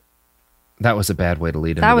 Shit. That was a bad way to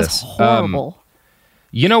lead into this. That was horrible.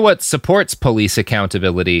 You know what supports police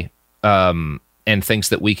accountability and thinks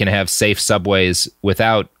that we can have safe subways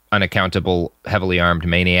without unaccountable, heavily armed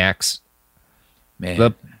maniacs? Man,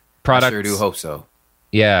 the products, I sure do hope so.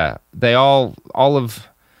 Yeah. They all of...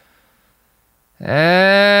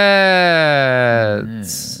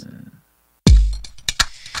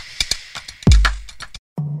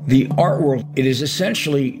 The art world, it is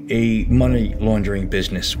essentially a money laundering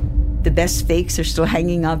business. The best fakes are still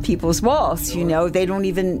hanging on people's walls. You know, they don't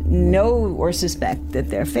even know or suspect that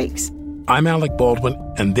they're fakes. I'm Alec Baldwin,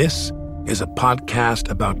 and this is a podcast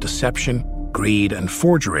about deception, greed, and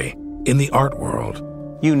forgery in the art world.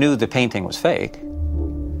 You knew the painting was fake.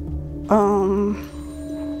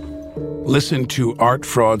 Listen to Art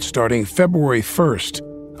Fraud starting February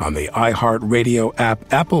 1st on the iHeartRadio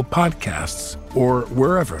app, Apple Podcasts, or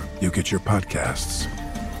wherever you get your podcasts.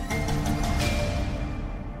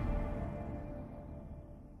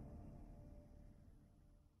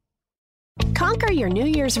 Conquer your New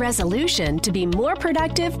Year's resolution to be more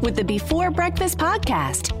productive with the Before Breakfast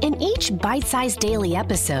podcast. In each bite-sized daily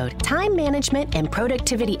episode, time management and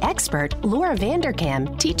productivity expert Laura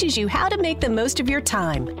Vanderkam teaches you how to make the most of your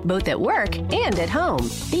time, both at work and at home.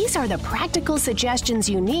 These are the practical suggestions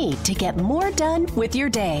you need to get more done with your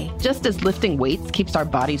day. Just as lifting weights keeps our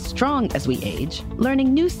bodies strong as we age,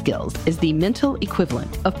 learning new skills is the mental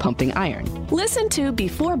equivalent of pumping iron. Listen to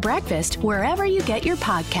Before Breakfast wherever you get your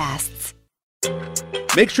podcasts.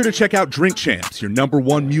 Make sure to check out Drink Champs, your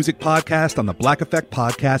 #1 music podcast on the Black Effect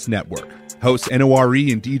Podcast Network. Hosts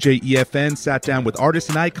NORE and DJ EFN sat down with artist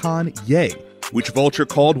and icon Ye, which Vulture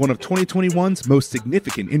called one of 2021's most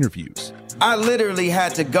significant interviews. I literally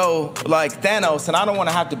had to go like Thanos, and I don't want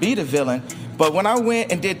to have to be the villain, but when I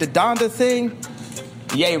went and did the Donda thing,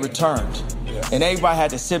 Ye returned. And everybody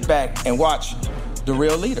had to sit back and watch the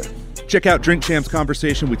real leader. Check out Drink Champs'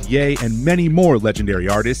 conversation with Ye and many more legendary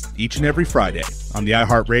artists each and every Friday on the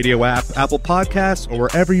iHeartRadio app, Apple Podcasts, or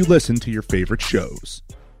wherever you listen to your favorite shows.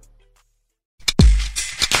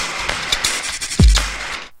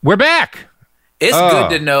 We're back! It's good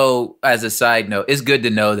to know, as a side note, it's good to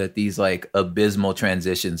know that these like abysmal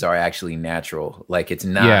transitions are actually natural. Like it's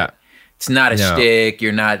not a shtick.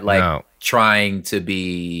 You're not like trying to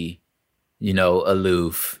be,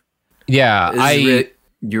 aloof. Yeah,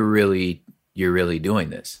 you're really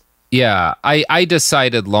doing this. Yeah, I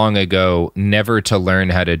decided long ago never to learn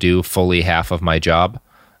how to do fully half of my job.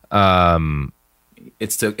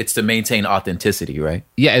 It's to maintain authenticity, right?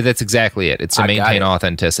 Yeah, that's exactly it. It's to maintain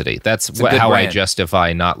authenticity. That's how I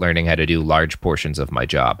justify not learning how to do large portions of my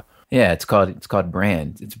job. Yeah, it's called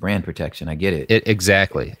brand. It's brand protection. I get it.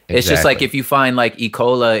 Exactly. It's just like if you find like E.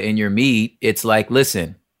 coli in your meat, it's like,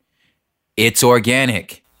 listen, it's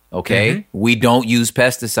organic. Okay, mm-hmm. We don't use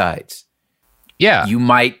pesticides. Yeah, you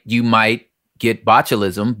might get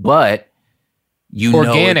botulism, but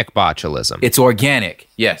organic botulism. It's organic.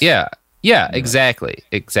 Yes. Yeah. Exactly.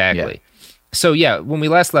 Yeah. So when we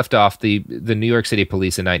last left off, the New York City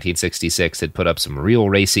Police in 1966 had put up some real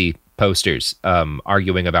racy posters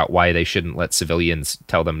arguing about why they shouldn't let civilians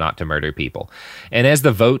tell them not to murder people. And as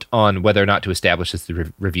the vote on whether or not to establish this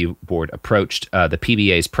review board approached, the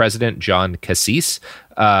PBA's president, John Cassis,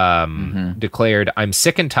 declared, "I'm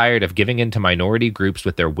sick and tired of giving in to minority groups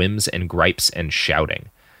with their whims and gripes and shouting."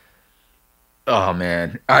 Oh,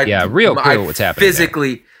 man. Real clear what's happening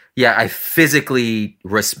I physically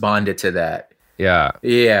responded to that. Yeah.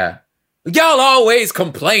 Yeah. Y'all always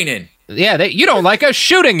complaining. Yeah, you don't like us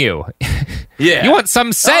shooting you. Yeah. You want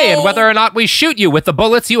some say in whether or not we shoot you with the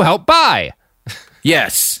bullets you help buy.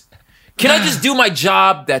 Yes. Can I just do my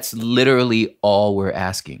job? That's literally all we're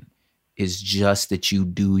asking, is just that you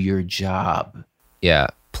do your job. Yeah,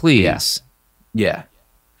 please. Yeah.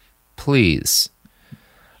 Please.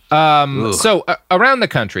 So around the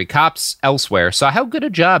country, cops elsewhere saw how good a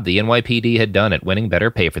job the NYPD had done at winning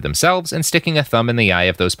better pay for themselves and sticking a thumb in the eye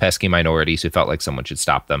of those pesky minorities who felt like someone should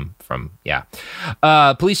stop them from,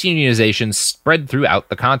 police unionization spread throughout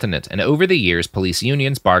the continent, and over the years, police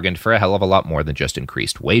unions bargained for a hell of a lot more than just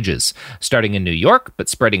increased wages. Starting in New York, but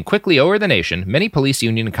spreading quickly over the nation, many police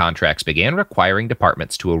union contracts began requiring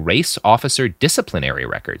departments to erase officer disciplinary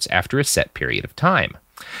records after a set period of time.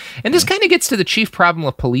 And this kind of gets to the chief problem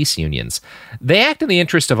of police unions. They act in the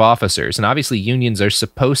interest of officers, and obviously unions are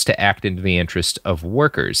supposed to act in the interest of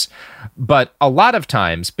workers. But a lot of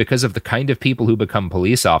times, because of the kind of people who become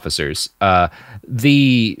police officers,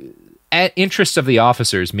 the interest of the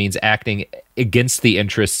officers means acting against the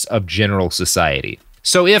interests of general society.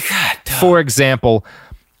 So if, for example,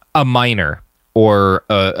 a miner or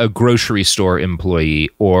a grocery store employee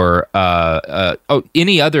or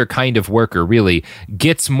any other kind of worker really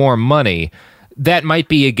gets more money, that might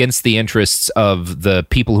be against the interests of the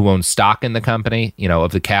people who own stock in the company,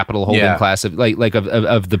 of the capital holding class, of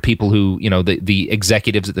of the people who, the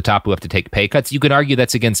executives at the top who have to take pay cuts. You can argue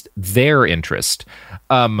that's against their interest.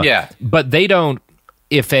 But they don't.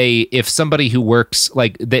 If somebody who works,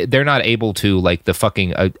 they're not able to,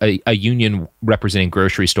 a union representing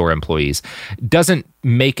grocery store employees doesn't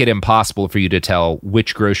make it impossible for you to tell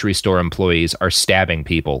which grocery store employees are stabbing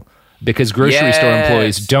people, because grocery store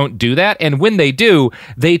employees don't do that. And when they do,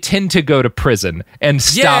 they tend to go to prison and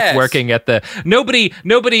stop working at the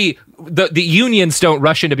unions don't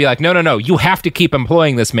rush in to be like, no, you have to keep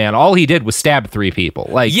employing this man. All he did was stab 3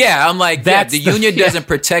 people. I'm like, the union doesn't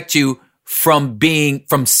protect you from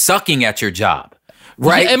sucking at your job,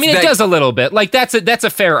 right? I mean, it does a little bit. That's a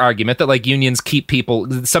fair argument that unions keep people.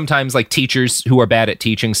 Sometimes teachers who are bad at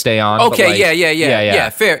teaching stay on. Okay, yeah.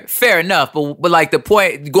 Fair enough. But the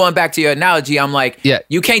point, going back to your analogy, I'm like,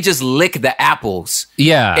 you can't just lick the apples,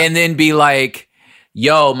 and then be like,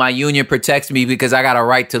 yo, my union protects me because I got a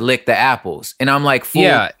right to lick the apples, and I'm like,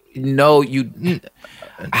 fool, no, you.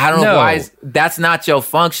 I don't know why that's not your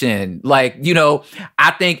function. I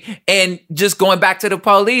think, and just going back to the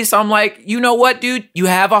police, I'm like, you know what, dude? You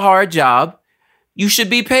have a hard job. You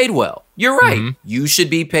should be paid well. You're right. Mm-hmm. You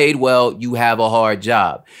should be paid well. You have a hard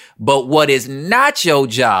job. But what is not your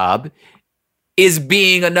job is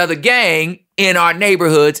being another gang in our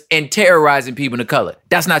neighborhoods and terrorizing people of color.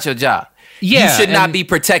 That's not your job. You should not be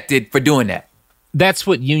protected for doing that. That's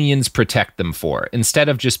what unions protect them for. Instead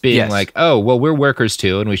of just being like, oh, well, we're workers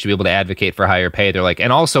too, and we should be able to advocate for higher pay. They're like,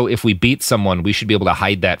 and also if we beat someone, we should be able to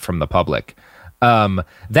hide that from the public.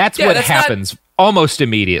 That's what happens almost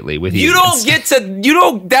immediately with unions.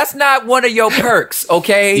 That's not one of your perks,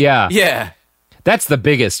 okay? Yeah. That's the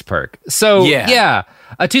biggest perk. So,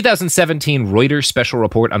 a 2017 Reuters special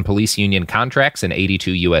report on police union contracts in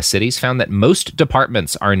 82 U.S. cities found that most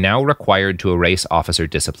departments are now required to erase officer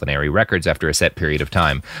disciplinary records after a set period of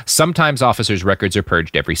time. Sometimes officers' records are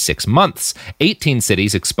purged every 6 months. 18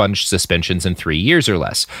 cities expunged suspensions in 3 years or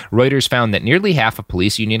less. Reuters found that nearly half of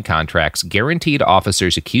police union contracts guaranteed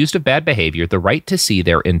officers accused of bad behavior the right to see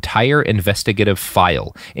their entire investigative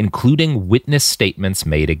file, including witness statements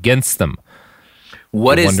made against them. I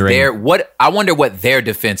wonder what their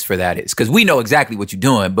defense for that is, because we know exactly what you're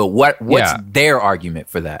doing, but what's their argument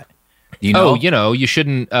for that? You know? You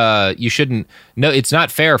shouldn't. No, it's not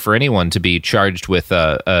fair for anyone to be charged with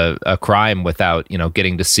a crime without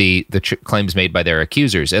getting to see the claims made by their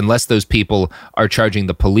accusers, unless those people are charging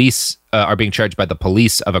the police. Are being charged by the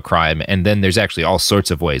police of a crime, and then there's actually all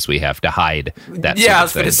sorts of ways we have to hide that.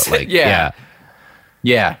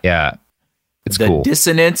 It's the cool.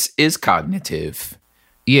 Dissonance is cognitive.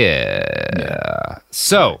 Yeah.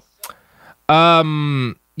 So,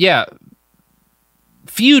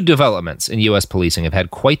 few Few developments in U.S. policing have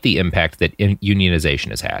had quite the impact that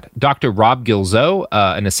unionization has had. Dr. Rob Gilzo,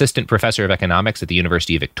 an assistant professor of economics at the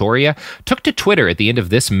University of Victoria, took to Twitter at the end of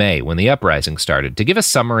this May when the uprising started to give a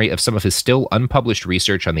summary of some of his still unpublished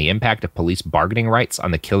research on the impact of police bargaining rights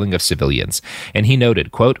on the killing of civilians. And he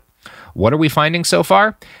noted, quote, "What are we finding so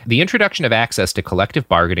far? The introduction of access to collective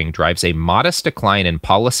bargaining drives a modest decline in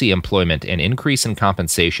policy employment and increase in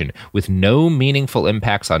compensation with no meaningful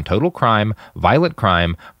impacts on total crime, violent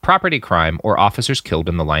crime, property crime, or officers killed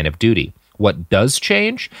in the line of duty. What does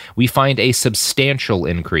change? We find a substantial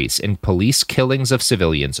increase in police killings of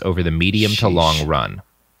civilians over the medium to long run."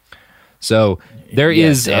 So there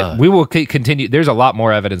is, we will continue. There's a lot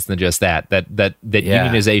more evidence than just that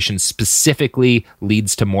unionization specifically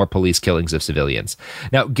leads to more police killings of civilians.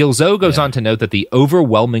 Now, Gilzo goes on to note that the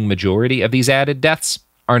overwhelming majority of these added deaths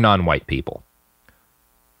are non-white people.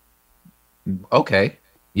 Okay.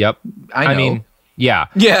 Yep. I mean, yeah.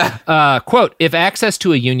 Yeah. Quote, "If access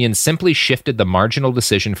to a union simply shifted the marginal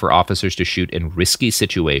decision for officers to shoot in risky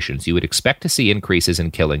situations, you would expect to see increases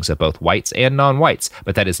in killings of both whites and non-whites,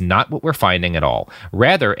 but that is not what we're finding at all.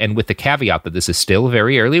 Rather, and with the caveat that this is still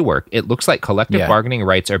very early work, it looks like collective bargaining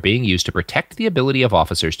rights are being used to protect the ability of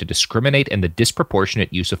officers to discriminate and the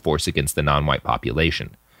disproportionate use of force against the non-white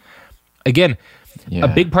population." Again, a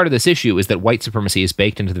big part of this issue is that white supremacy is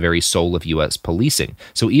baked into the very soul of U.S. policing.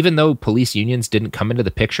 So even though police unions didn't come into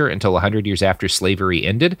the picture until 100 years after slavery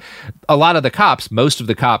ended, a lot of the cops, most of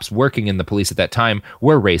the cops working in the police at that time,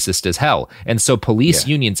 were racist as hell. And so police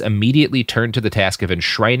unions immediately turned to the task of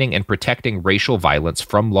enshrining and protecting racial violence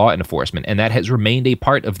from law enforcement, and that has remained a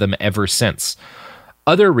part of them ever since.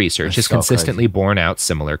 Other research has consistently borne out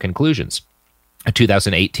similar conclusions. A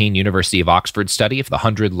 2018 University of Oxford study of the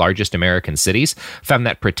 100 largest American cities found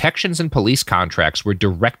that protections in police contracts were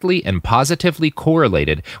directly and positively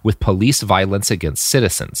correlated with police violence against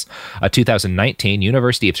citizens. A 2019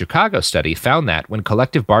 University of Chicago study found that when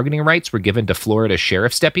collective bargaining rights were given to Florida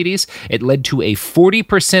sheriff's deputies, it led to a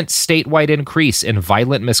 40% statewide increase in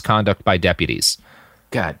violent misconduct by deputies.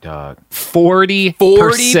 God, dog. 40%.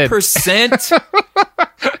 40%?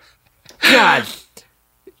 God.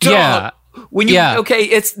 Dog. Yeah. When you okay,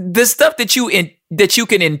 it's the stuff that you can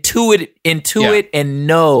intuit and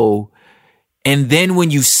know, and then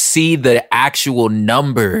when you see the actual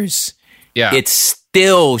numbers, it's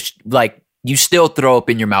still like you still throw up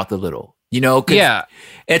in your mouth a little, you know?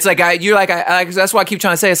 It's like that's why I keep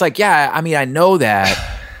trying to say it's like I mean I know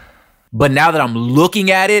that, but now that I'm looking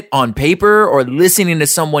at it on paper or listening to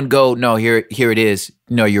someone go, no, here it is,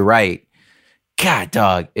 no, you're right. God,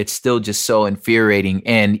 dog, it's still just so infuriating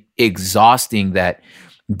and exhausting that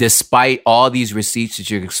despite all these receipts that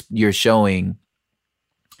you're showing,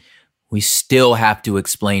 we still have to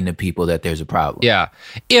explain to people that there's a problem. Yeah.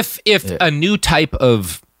 If a new type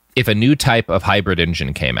of hybrid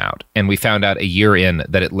engine came out and we found out a year in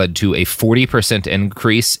that it led to a 40%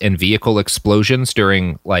 increase in vehicle explosions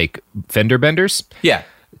during like fender benders. Yeah.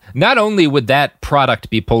 Not only would that product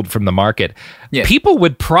be pulled from the market, people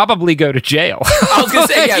would probably go to jail. I was going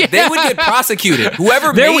to say, they would get prosecuted.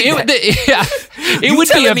 Whoever made it would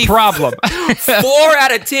be a problem. 4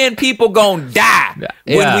 out of 10 people gonna die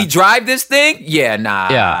when we drive this thing.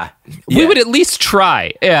 We would at least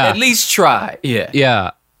try. At least try.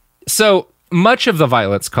 Yeah. So much of the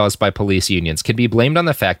violence caused by police unions can be blamed on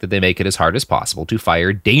the fact that they make it as hard as possible to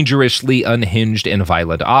fire dangerously unhinged and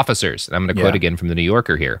violent officers. And I'm going to quote again from the New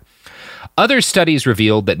Yorker here. Other studies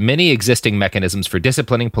revealed that many existing mechanisms for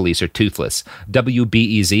disciplining police are toothless.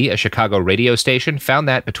 WBEZ, a Chicago radio station, found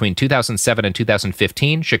that between 2007 and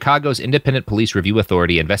 2015, Chicago's Independent Police Review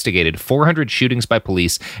Authority investigated 400 shootings by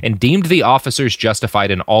police and deemed the officers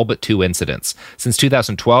justified in all but 2 incidents. Since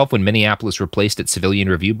 2012, when Minneapolis replaced its Civilian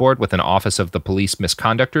Review Board with an Office of the Police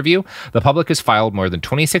Misconduct Review, the public has filed more than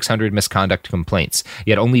 2,600 misconduct complaints,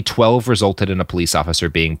 yet only 12 resulted in a police officer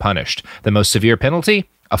being punished. The most severe penalty?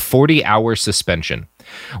 A 40-hour suspension.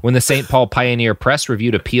 When the St. Paul Pioneer Press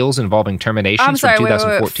reviewed appeals involving terminations from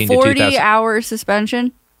 2014 to 2000. 40-hour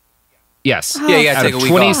suspension? Yes. Out take of a week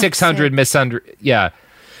 2,600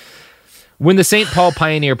 When the St. Paul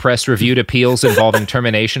Pioneer Press reviewed appeals involving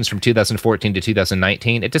terminations from 2014 to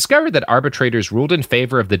 2019, it discovered that arbitrators ruled in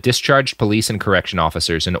favor of the discharged police and correction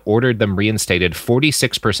officers and ordered them reinstated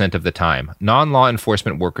 46% of the time. Non-law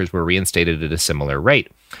enforcement workers were reinstated at a similar rate.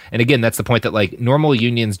 And again, that's the point that like normal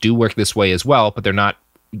unions do work this way as well, but they're not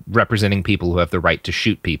representing people who have the right to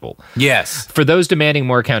shoot people. Yes. For those demanding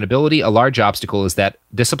more accountability, a large obstacle is that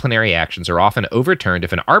disciplinary actions are often overturned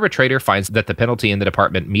if an arbitrator finds that the penalty in the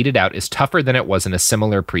department meted out is tougher than it was in a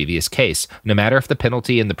similar previous case, no matter if the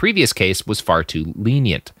penalty in the previous case was far too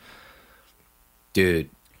lenient. Dude.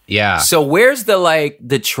 Yeah. So where's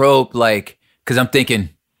the trope, because I'm thinking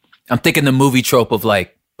the movie trope of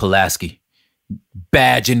Pulaski,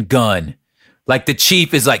 badge and gun. Like the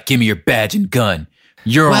chief is like, give me your badge and gun.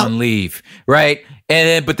 You're on leave, right?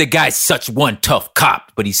 But the guy's such one tough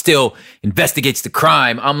cop, but he still investigates the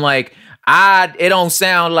crime. I'm like, it don't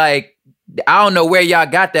sound like, I don't know where y'all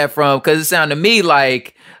got that from, because it sounded to me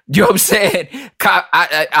like, you know what I'm saying? Cop,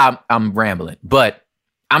 I'm rambling, but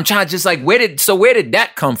I'm trying to just where did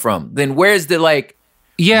that come from? Then where's the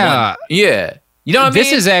Yeah. Yeah. You know what I mean?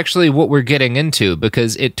 This is actually what we're getting into,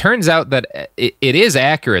 because it turns out that it is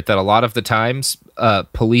accurate that a lot of the times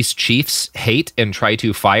police chiefs hate and try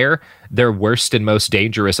to fire their worst and most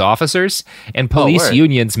dangerous officers, and police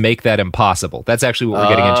unions make that impossible. That's actually what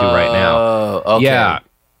we're getting into right now. Okay. Yeah.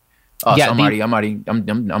 Oh, yeah, so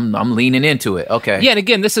I'm leaning into it. Okay. Yeah, and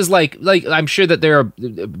again, this is like I'm sure that there are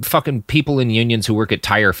fucking people in unions who work at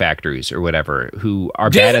tire factories or whatever who are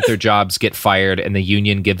bad at their jobs, get fired, and the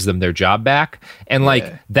union gives them their job back. And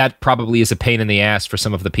that probably is a pain in the ass for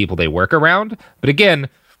some of the people they work around. But again,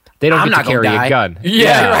 they don't get to carry a gun.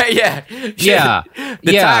 Yeah, right. Yeah. Yeah.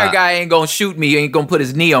 The tire guy ain't gonna shoot me. He ain't gonna put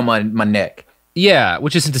his knee on my neck. Yeah,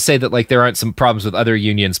 which isn't to say that there aren't some problems with other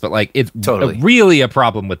unions, but it's totally really a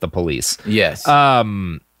problem with the police. Yes.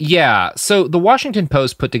 Yeah, so the Washington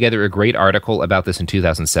Post put together a great article about this in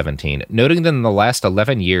 2017, noting that in the last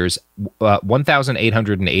 11 years,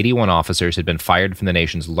 1,881 officers had been fired from the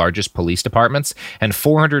nation's largest police departments, and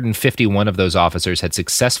 451 of those officers had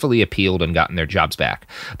successfully appealed and gotten their jobs back.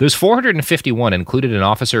 Those 451 included an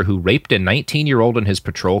officer who raped a 19-year-old in his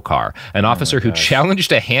patrol car, an officer who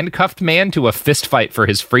challenged a handcuffed man to a fist fight for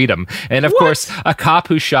his freedom, and of course, a cop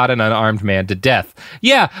who shot an unarmed man to death.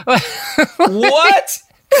 Yeah. What?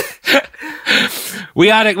 We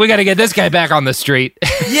gotta get this guy back on the street.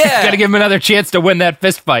 Yeah. Gotta give him another chance to win that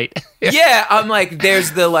fist fight. Yeah, I'm like,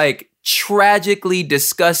 there's the tragically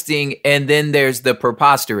disgusting, and then there's the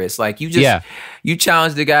preposterous. You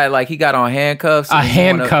challenge the guy he got on handcuffs. A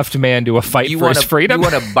handcuffed man to a fight for his freedom. You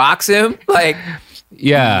want to box him?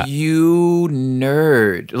 Yeah. You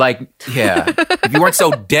nerd. If you weren't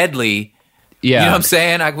so deadly. Yeah. You know what I'm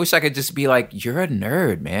saying? I wish I could just be you're a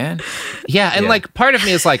nerd, man. Yeah, and part of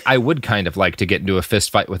me is I would kind of like to get into a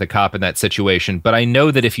fist fight with a cop in that situation, but I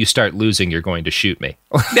know that if you start losing, you're going to shoot me.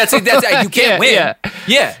 That's you can't win.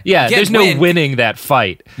 Yeah. There's no winning that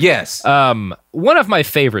fight. Yes. One of my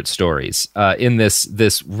favorite stories in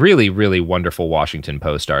this really, really wonderful Washington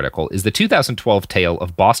Post article is the 2012 tale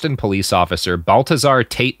of Boston police officer Baltazar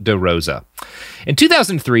Tate DeRosa. In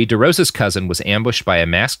 2003, DeRosa's cousin was ambushed by a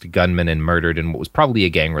masked gunman and murdered in what was probably a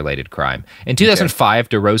gang-related crime. In 2005,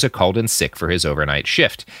 DeRosa called in sick for his overnight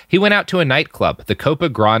shift. He went out to a nightclub, the Copa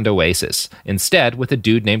Grande Oasis, instead with a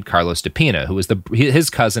dude named Carlos DePina, who was his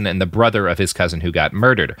cousin and the brother of his cousin who got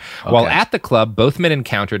murdered. Okay. While at the club, both men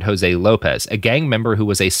encountered Jose Lopez, a gang member who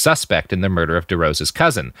was a suspect in the murder of DeRosa's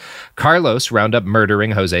cousin. Carlos wound up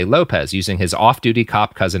murdering Jose Lopez, using his off-duty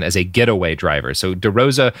cop cousin as a getaway driver. So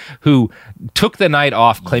DeRosa, who took the night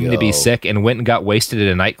off claiming to be sick and went and got wasted at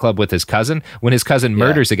a nightclub with his cousin, when his cousin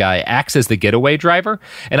murders a guy, acts as the getaway driver.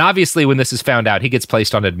 And obviously when this is found out, he gets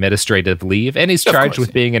placed on administrative leave and he's charged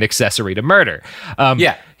with being an accessory to murder.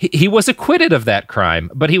 He was acquitted of that crime,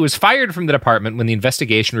 but he was fired from the department when the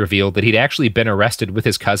investigation revealed that he'd actually been arrested with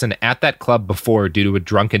his cousin at that club before due to a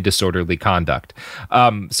drunken disorderly conduct.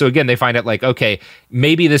 So again, they find out okay,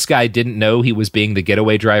 maybe this guy didn't know he was being the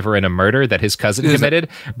getaway driver in a murder that his cousin committed,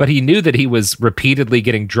 but he knew that he was repeatedly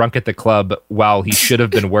getting drunk at the club while he should have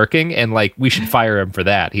been working, and we should fire him for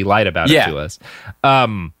that. He lied about it to us.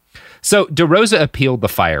 So DeRosa appealed the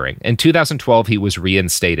firing. In 2012, he was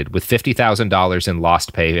reinstated with $50,000 in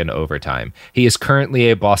lost pay and overtime. He is currently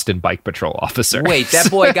a Boston Bike Patrol officer. Wait, that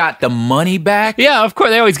boy got the money back? Yeah, of course.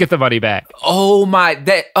 They always get the money back.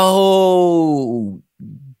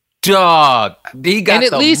 Dog. He got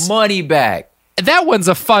the money back. That one's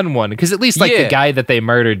a fun one, because at least the guy that they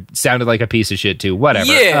murdered sounded like a piece of shit too.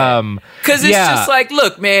 Whatever. Yeah. Because it's just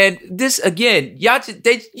look, man, this again, you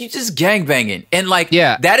just gangbanging, and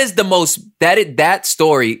that is the most that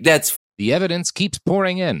story. That's the evidence keeps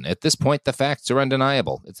pouring in. At this point, the facts are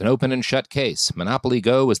undeniable. It's an open and shut case. Monopoly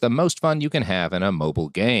Go is the most fun you can have in a mobile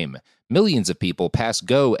game. Millions of people pass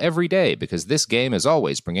Go every day because this game is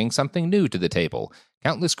always bringing something new to the table.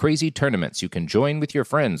 Countless crazy tournaments you can join with your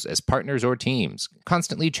friends as partners or teams.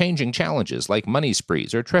 Constantly changing challenges like money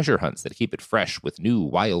sprees or treasure hunts that keep it fresh with new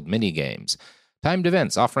wild mini-games. Timed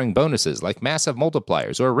events offering bonuses like massive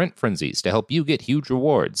multipliers or rent frenzies to help you get huge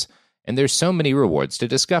rewards. And there's so many rewards to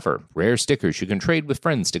discover. Rare stickers you can trade with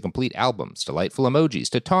friends to complete albums, delightful emojis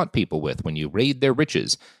to taunt people with when you raid their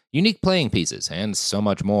riches, unique playing pieces, and so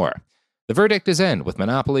much more. The verdict is in with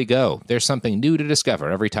Monopoly Go. There's something new to discover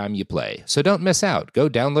every time you play. So don't miss out. Go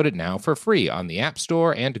download it now for free on the App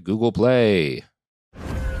Store and Google Play.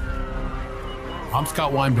 I'm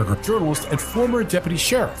Scott Weinberger, journalist and former deputy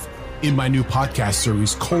sheriff. In my new podcast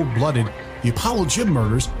series, Cold Blooded, The Apollo Gym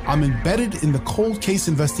Murders, I'm embedded in the cold case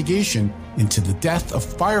investigation into the death of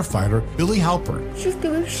firefighter Billy Halpern. It's just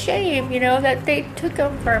a shame, that they took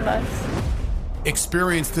him from us.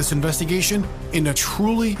 Experience this investigation in a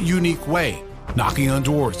truly unique way, knocking on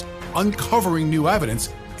doors, uncovering new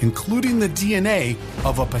evidence, including the DNA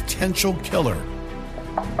of a potential killer.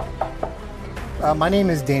 My name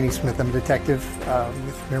is Danny Smith. I'm a detective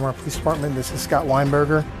with Miramar Police Department. This is Scott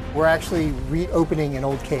Weinberger. We're actually reopening an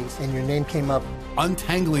old case, and your name came up.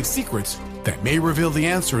 Untangling secrets that may reveal the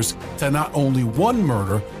answers to not only one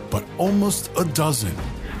murder, but almost a dozen.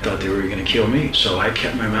 I thought they were going to kill me, so I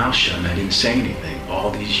kept my mouth shut and I didn't say anything.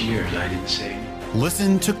 All these years, I didn't say anything.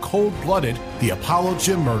 Listen to Cold Blooded, The Apollo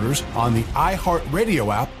Gym Murders on the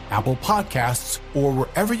iHeartRadio app, Apple Podcasts, or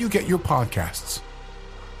wherever you get your podcasts.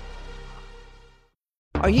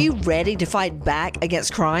 Are you ready to fight back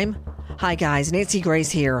against crime? Hi guys, Nancy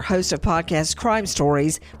Grace here, host of podcast Crime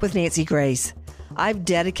Stories with Nancy Grace. I've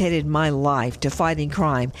dedicated my life to fighting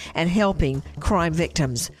crime and helping crime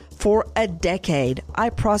victims. For a decade,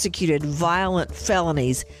 I prosecuted violent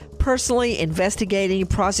felonies, personally investigating,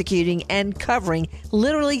 prosecuting, and covering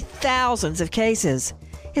literally thousands of cases.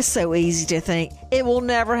 It's so easy to think it will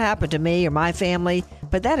never happen to me or my family,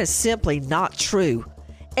 but that is simply not true.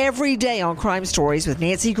 Every day on Crime Stories with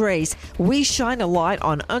Nancy Grace, we shine a light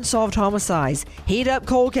on unsolved homicides, heat up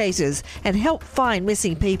cold cases, and help find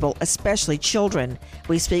missing people, especially children.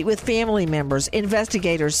 We speak with family members,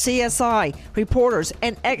 investigators, CSI, reporters,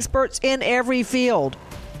 and experts in every field.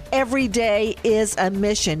 Every day is a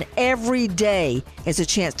mission. Every day is a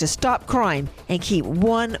chance to stop crime and keep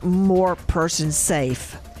one more person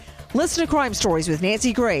safe. Listen to Crime Stories with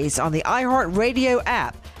Nancy Grace on the iHeartRadio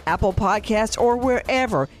app, Apple Podcasts, or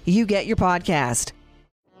wherever you get your podcast.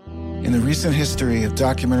 In the recent history of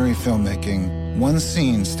documentary filmmaking, one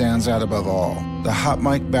scene stands out above all: the hot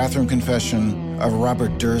mic bathroom confession of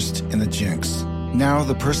Robert Durst in The Jinx. Now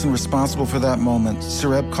the person responsible for that moment,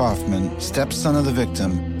 Sareb Kaufman, stepson of the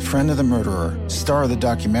victim, friend of the murderer, star of the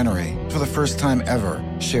documentary, for the first time ever,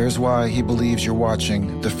 shares why he believes you're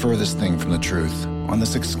watching the furthest thing from the truth on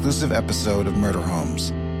this exclusive episode of Murder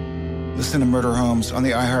Homes. Listen to Murder Homes on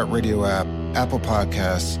the iHeartRadio app, Apple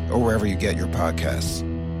Podcasts, or wherever you get your podcasts.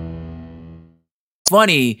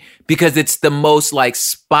 Funny because it's the most like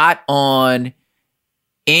spot on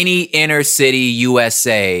any inner city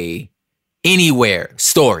USA anywhere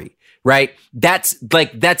story, right? That's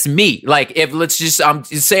me. Like, if let's just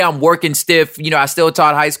say I'm working stiff, I still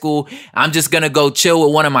taught high school. I'm just going to go chill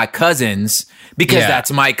with one of my cousins because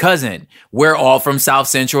that's my cousin. We're all from South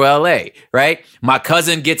Central LA, right? My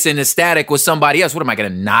cousin gets into static with somebody else. What am I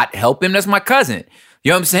going to not help him? That's my cousin. You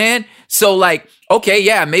know what I'm saying? So like, okay,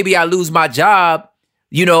 yeah, maybe I lose my job,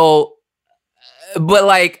 but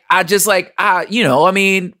like, I just like,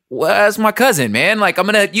 well, that's my cousin, man. Like, I'm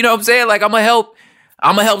going to, you know what I'm saying? Like, I'm going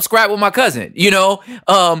to help scrap with my cousin,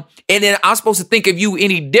 and then I'm supposed to think of you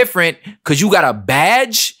any different because you got a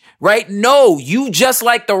badge, right? No, you just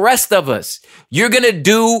like the rest of us. You're going to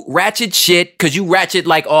do ratchet shit because you ratchet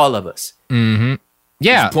like all of us. Mm-hmm.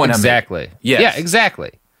 Yeah, exactly. Yes. Yeah,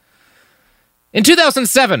 exactly. In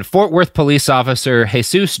 2007, Fort Worth police officer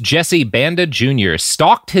Jesus Jesse Banda Jr.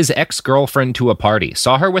 stalked his ex-girlfriend to a party,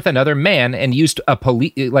 saw her with another man, and used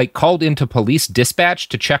called into police dispatch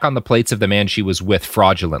to check on the plates of the man she was with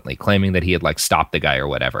fraudulently, claiming that he had stopped the guy or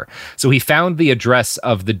whatever. So he found the address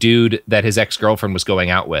of the dude that his ex-girlfriend was going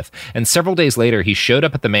out with, and several days later, he showed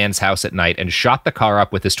up at the man's house at night and shot the car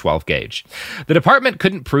up with his 12 gauge. The department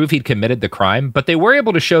couldn't prove he'd committed the crime, but they were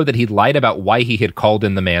able to show that he'd lied about why he had called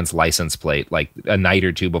in the man's license plate, a night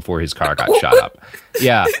or two before his car got shot up.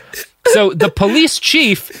 Yeah. So the police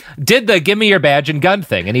chief did the give me your badge and gun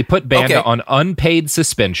thing, and he put Banda on unpaid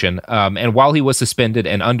suspension. And while he was suspended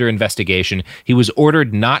and under investigation, he was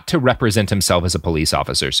ordered not to represent himself as a police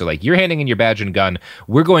officer. So you're handing in your badge and gun,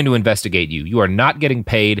 we're going to investigate you. You are not getting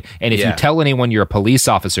paid. And if you tell anyone you're a police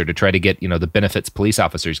officer to try to get, the benefits police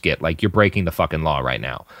officers get, you're breaking the fucking law right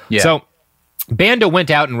now. Yeah. So Banda went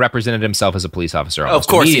out and represented himself as a police officer almost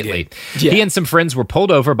Of course immediately. he did. Yeah. He and some friends were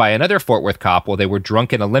pulled over by another Fort Worth cop while they were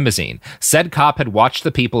drunk in a limousine. Said cop had watched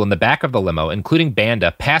the people in the back of the limo, including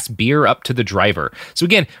Banda, pass beer up to the driver. So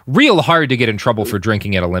again, real hard to get in trouble for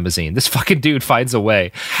drinking at a limousine. This fucking dude finds a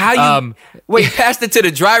way. How you... Wait, passed it to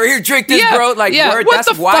the driver. Here, drink this, bro. Like, word, what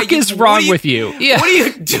that's the why fuck is wrong with you? Yeah. What are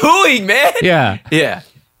you doing, man? Yeah. Yeah.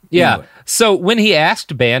 Yeah. Anyway. So when he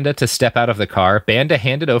asked Banda to step out of the car, Banda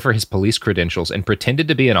handed over his police credentials and pretended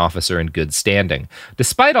to be an officer in good standing.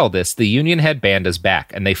 Despite all this, the union had Banda's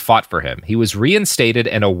back, and they fought for him. He was reinstated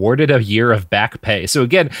and awarded a year of back pay. So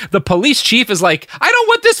again, the police chief is like, I don't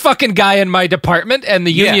want this fucking guy in my department. And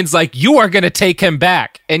the union's like, you are going to take him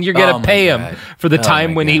back, and you're going to pay him for the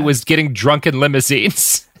time when he was getting drunk in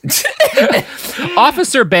limousines.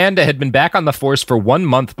 Officer Banda had been back on the force for 1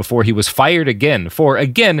 month before he was fired again for,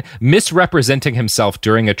 again, misrepresenting himself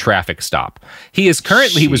during a traffic stop. He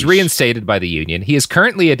was reinstated by the union. He is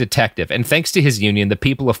currently a detective, and thanks to his union, the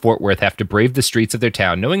people of Fort Worth have to brave the streets of their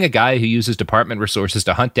town, knowing a guy who uses department resources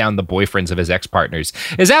to hunt down the boyfriends of his ex-partners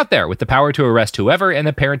is out there with the power to arrest whoever and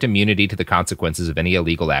apparent immunity to the consequences of any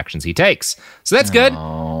illegal actions he takes. So that's good.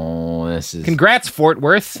 Oh, this is... Congrats, Fort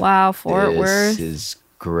Worth. Wow, Fort Worth. This is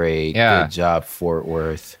great. Yeah. Good job, Fort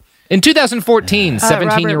Worth. In 2014,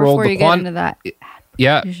 17-year-old Robert, before you get into that,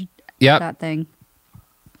 that thing.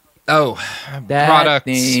 Oh, that products.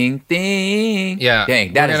 thing. Yeah.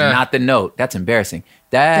 Dang, that is not the note. That's embarrassing.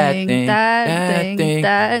 That thing.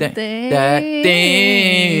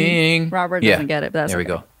 Robert doesn't get it, but that's there we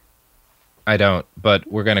go. I don't, but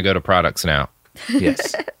we're going to go to products now.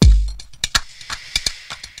 Yes.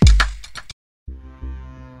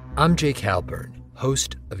 I'm Jake Halpern,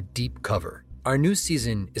 host of Deep Cover. Our new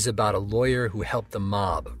season is about a lawyer who helped the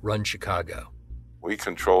mob run Chicago. We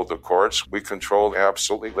controlled the courts. We controlled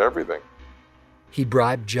absolutely everything. He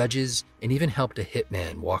bribed judges and even helped a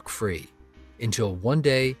hitman walk free, until one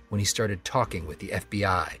day when he started talking with the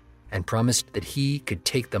FBI and promised that he could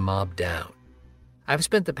take the mob down. I've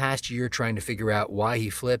spent the past year trying to figure out why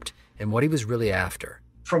he flipped and what he was really after.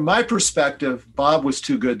 From my perspective, Bob was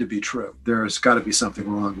too good to be true. There's got to be something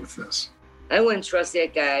wrong with this. I wouldn't trust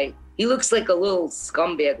that guy. He looks like a little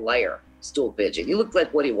scumbag liar, stool pigeon. He looked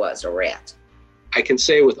like what he was, a rat. I can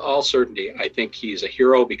say with all certainty, I think he's a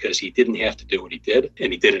hero because he didn't have to do what he did,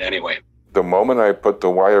 and he did it anyway. The moment I put the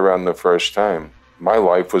wire on the first time, my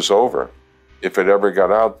life was over. If it ever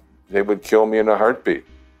got out, they would kill me in a heartbeat.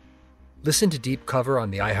 Listen to Deep Cover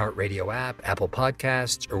on the iHeartRadio app, Apple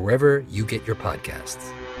Podcasts, or wherever you get your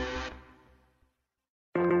podcasts.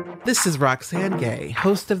 This is Roxane Gay,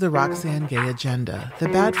 host of the Roxane Gay Agenda, the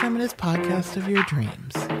bad feminist podcast of your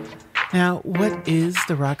dreams. Now, what is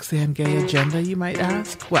the Roxane Gay Agenda, you might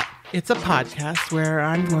ask? Well, it's a podcast where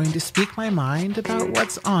I'm going to speak my mind about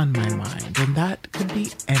what's on my mind, and that could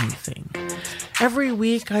be anything. Every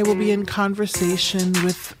week, I will be in conversation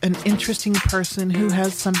with an interesting person who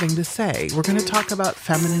has something to say. We're going to talk about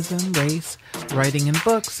feminism, race, writing in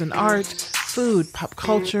books and art, food, pop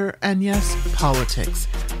culture, and yes, politics.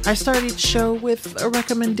 I start each show with a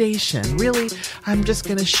recommendation. Really, I'm just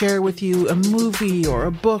going to share with you a movie or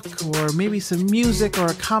a book or maybe some music or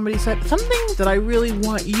a comedy set, something that I really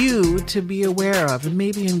want you to be aware of and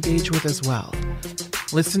maybe engage with as well.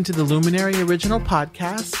 Listen to the Luminary original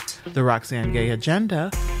podcast, The Roxane Gay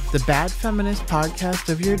Agenda, the bad feminist podcast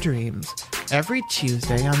of your dreams, every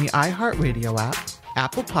Tuesday on the iHeartRadio app,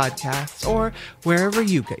 Apple Podcasts, or wherever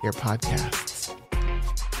you get your podcasts.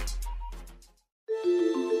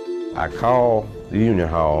 I called the Union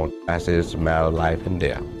Hall. I said it's a matter of life and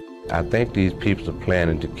death. I think these people are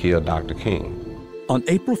planning to kill Dr. King. On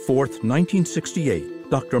April 4th, 1968,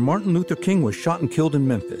 Dr. Martin Luther King was shot and killed in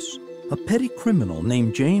Memphis. A petty criminal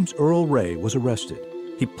named James Earl Ray was arrested.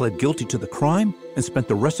 He pled guilty to the crime and spent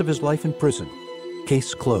the rest of his life in prison.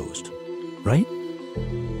 Case closed. Right?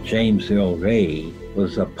 James Earl Ray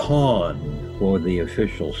was a pawn for the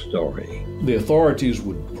official story. The authorities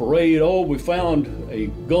would parade, oh, we found a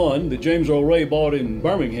gun that James Earl Ray bought in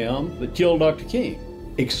Birmingham that killed Dr. King.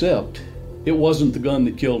 Except it wasn't the gun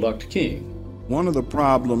that killed Dr. King. One of the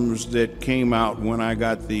problems that came out when I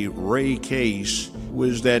got the Ray case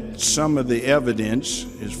was that some of the evidence,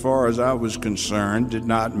 as far as I was concerned, did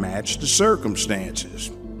not match the circumstances.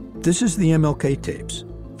 This is the MLK tapes.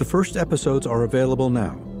 The first episodes are available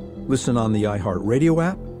now. Listen on the iHeartRadio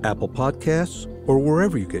app, Apple Podcasts, or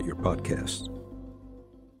wherever you get your podcasts.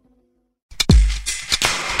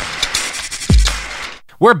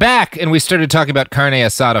 We're back, and we started talking about carne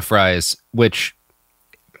asada fries, which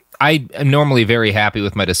I am normally very happy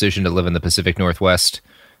with my decision to live in the Pacific Northwest.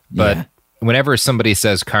 But whenever somebody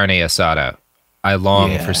says carne asada, I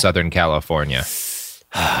long for Southern California.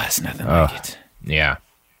 It's nothing like it. Yeah.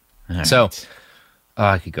 All So right.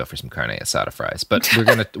 I could go for some carne asada fries, but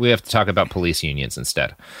we have to talk about police unions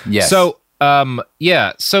instead. Yes. So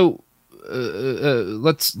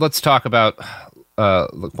let's talk about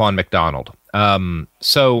Laquan McDonald. In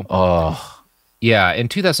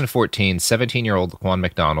 2014, 17-year-old Laquan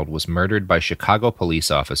McDonald was murdered by Chicago police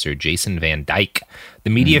officer Jason Van Dyke. The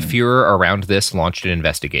media furor around this launched an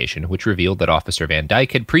investigation, which revealed that Officer Van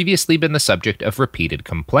Dyke had previously been the subject of repeated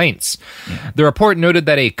complaints. The report noted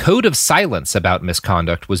that a code of silence about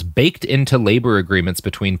misconduct was baked into labor agreements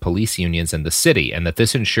between police unions and the city, and that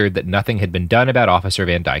this ensured that nothing had been done about Officer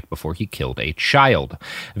Van Dyke before he killed a child.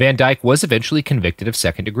 Van Dyke was eventually convicted of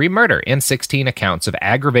second-degree murder and 16 accounts of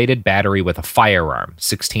aggravated battery with a firearm.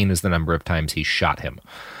 16 is the number of times he shot him.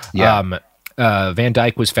 Yeah. Van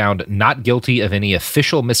Dyke was found not guilty of any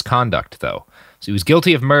official misconduct, though. So he was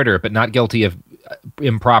guilty of murder, but not guilty of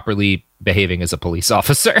improperly behaving as a police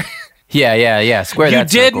officer. Yeah. Square you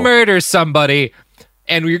that did circle. murder somebody,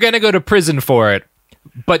 and you're going to go to prison for it,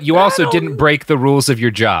 but you also didn't break the rules of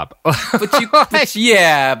your job. but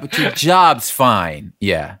your job's fine.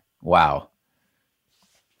 Yeah. Wow.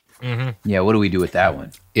 Yeah, what do we do with that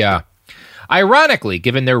one? Yeah. Ironically,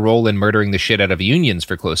 given their role in murdering the shit out of unions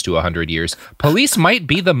for close to 100 years, police might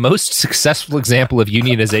be the most successful example of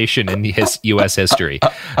unionization in U.S. history.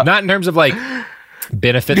 Not in terms of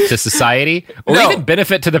benefit to society or even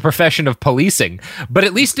benefit to the profession of policing, but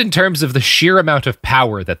at least in terms of the sheer amount of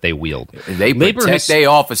power that they wield. They protect their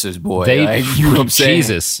officers, boy. You know what I'm saying?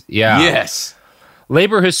 Jesus. Yeah. Yes.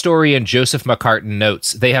 Labor historian Joseph McCartan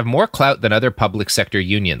notes they have more clout than other public sector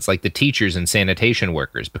unions, like the teachers and sanitation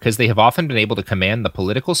workers, because they have often been able to command the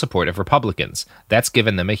political support of Republicans. That's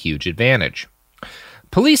given them a huge advantage.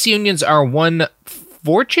 Police unions are one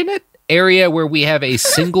fortunate area where we have a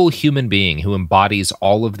single human being who embodies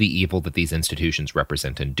all of the evil that these institutions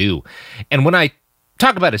represent and do. And when I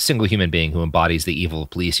talk about a single human being who embodies the evil of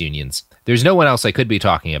police unions, there's no one else I could be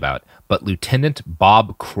talking about but Lieutenant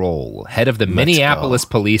Bob Kroll, head of the Minneapolis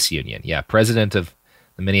Police Union. Yeah, president of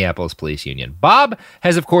the Minneapolis Police Union. Bob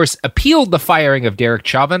has, of course, appealed the firing of Derek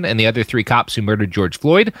Chauvin and the other 3 cops who murdered George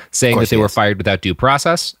Floyd, saying that they were fired without due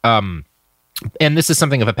process. And this is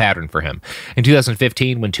something of a pattern for him. In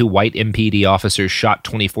 2015, when 2 white MPD officers shot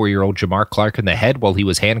 24-year-old Jamar Clark in the head while he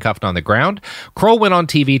was handcuffed on the ground, Kroll went on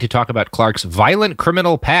TV to talk about Clark's violent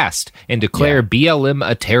criminal past and declare BLM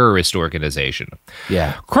a terrorist organization.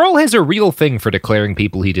 Yeah. Kroll has a real thing for declaring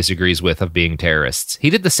people he disagrees with of being terrorists.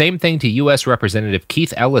 He did the same thing to U.S. Representative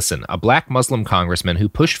Keith Ellison, a black Muslim congressman who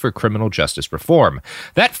pushed for criminal justice reform.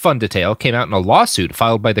 That fun detail came out in a lawsuit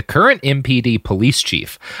filed by the current MPD police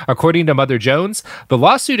chief. According to Mother Jones, the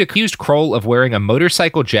lawsuit accused Kroll of wearing a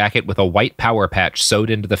motorcycle jacket with a white power patch sewed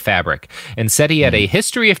into the fabric and said he had a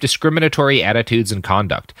history of discriminatory attitudes and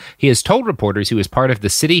conduct. He has told reporters he was part of the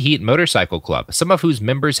City Heat Motorcycle Club, some of whose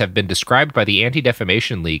members have been described by the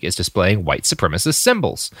Anti-Defamation League as displaying white supremacist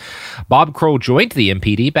symbols. Bob Kroll joined the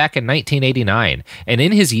MPD back in 1989, and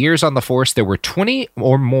in his years on the force, there were 20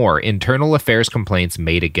 or more internal affairs complaints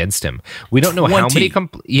made against him. We don't know how many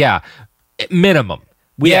minimum.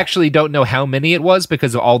 We actually don't know how many it was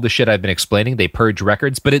because of all the shit I've been explaining. They purge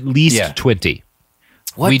records, but at least 20.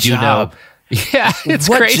 What we job? Do know. Yeah, it's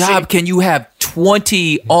what crazy. What job can you have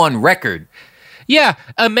 20 on record? Yeah,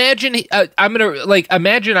 imagine. I'm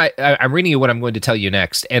reading you what I'm going to tell you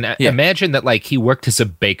next, and imagine that he worked as a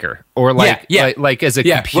baker or as a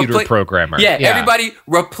computer programmer. Everybody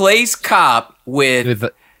replace cop with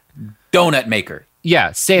donut maker.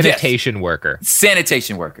 Yeah, sanitation worker.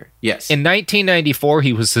 Sanitation worker, yes. In 1994,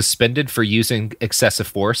 he was suspended for using excessive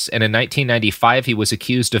force, and in 1995, he was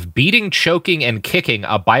accused of beating, choking, and kicking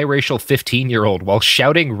a biracial 15-year-old while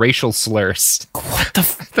shouting racial slurs. What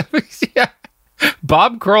the yeah.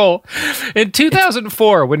 Bob Kroll. In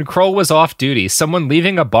 2004, when Kroll was off duty, someone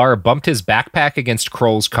leaving a bar bumped his backpack against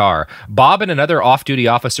Kroll's car. Bob and another off-duty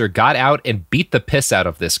officer got out and beat the piss out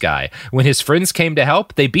of this guy. When his friends came to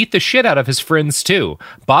help, they beat the shit out of his friends too.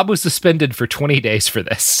 Bob was suspended for 20 days for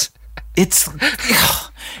this. It's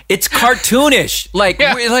cartoonish.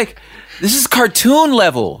 This is cartoon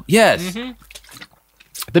level. Yes. Mm-hmm.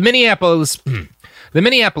 The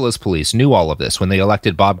Minneapolis police knew all of this when they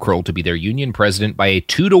elected Bob Kroll to be their union president by a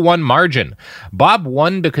 2-1 margin. Bob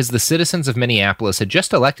won because the citizens of Minneapolis had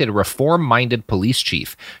just elected a reform-minded police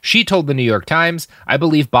chief. She told the New York Times, "I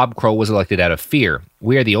believe Bob Kroll was elected out of fear.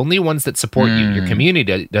 We are the only ones that support you. Your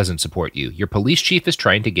community doesn't support you. Your police chief is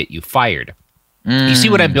trying to get you fired." You see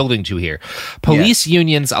what I'm building to here? Police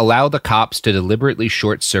unions allow the cops to deliberately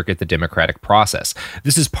short-circuit the democratic process.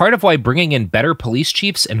 This is part of why bringing in better police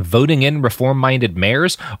chiefs and voting in reform-minded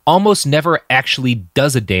mayors almost never actually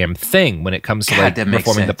does a damn thing when it comes to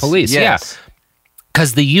reforming the police. Yes. Yeah.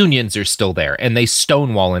 Because the unions are still there, and they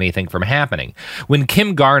stonewall anything from happening. When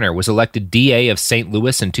Kim Garner was elected DA of St.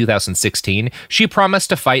 Louis in 2016, she promised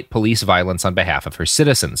to fight police violence on behalf of her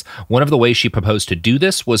citizens. One of the ways she proposed to do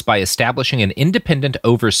this was by establishing an independent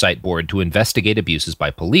oversight board to investigate abuses by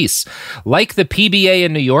police. Like the PBA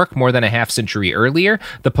in New York more than a half-century earlier,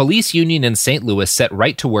 the police union in St. Louis set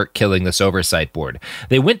right to work killing this oversight board.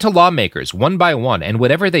 They went to lawmakers one by one, and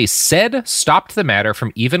whatever they said stopped the matter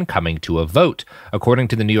from even coming to a vote. According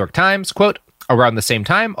to the New York Times, quote, around the same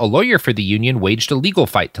time, a lawyer for the union waged a legal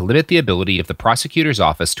fight to limit the ability of the prosecutor's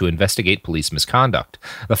office to investigate police misconduct.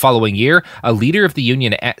 The following year, a leader of the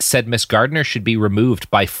union said Miss Gardner should be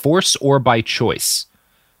removed by force or by choice.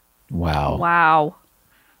 Wow.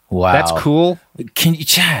 Wow. That's cool. Can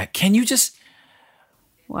you just...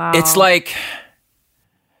 Wow. It's like...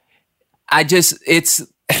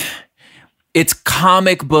 It's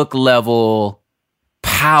comic book level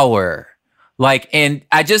power. Like, and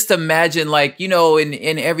I just imagine, like, you know,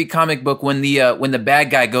 in every comic book when the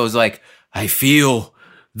bad guy goes like, I feel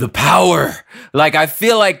the power. Like, I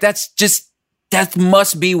feel like that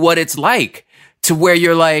must be what it's like, to where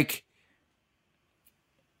you're like,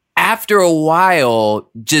 after a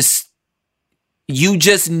while, you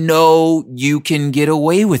just know you can get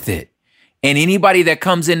away with it. And anybody that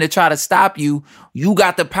comes in to try to stop you, you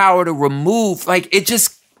got the power to remove. Like, it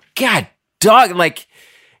just, God, dog, like,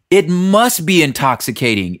 it must be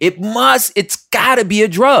intoxicating. It's gotta be a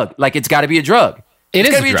drug. Like, it's gotta be a drug. It's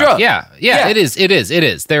gotta be a drug. Yeah, it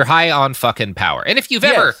is. They're high on fucking power. And if you've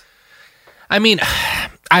ever, I mean,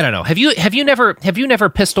 I don't know. Have you never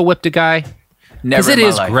pistol whipped a guy? Never. Because it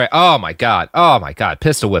is great. Oh my god,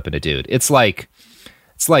 pistol whipping a dude. It's like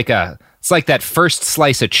that first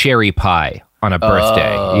slice of cherry pie on a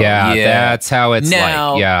birthday. Yeah, that's how it's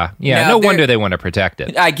like. Yeah. No wonder they want to protect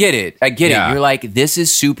it. I get it. You're like, this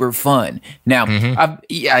is super fun. Now,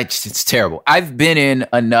 it's terrible. I've been in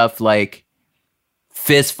enough like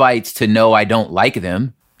fist fights to know I don't like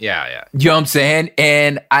them. Yeah. You know what I'm saying?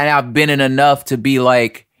 And I've been in enough to be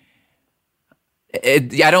like, I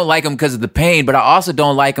don't like them because of the pain, but I also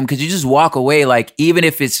don't like them because you just walk away. Like, even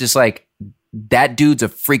if it's just like, that dude's a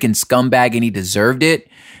freaking scumbag and he deserved it,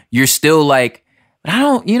 you're still like, I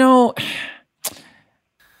don't feel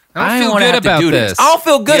good about this. I don't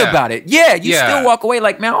feel good about it. Yeah, you still walk away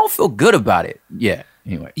like, man, I don't feel good about it. Yeah.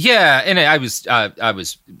 Anyway. Yeah, and I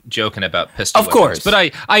was joking about pistol of course, but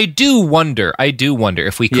I do wonder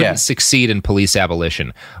if we couldn't succeed in police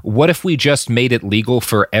abolition, what if we just made it legal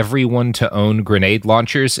for everyone to own grenade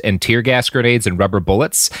launchers and tear gas grenades and rubber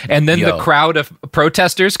bullets, and then the crowd of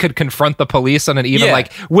protesters could confront the police on an even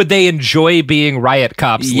like, would they enjoy being riot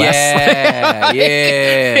cops less?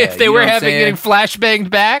 If they were getting flashbanged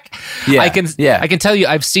back. I can tell you,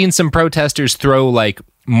 I've seen some protesters throw like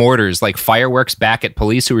mortars, like fireworks, back at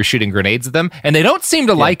police who were shooting grenades at them, and they don't seem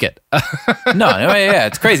to like it. No,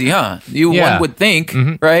 it's crazy, huh? One would think,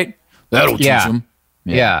 right? That'll teach them.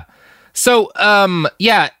 Yeah. So,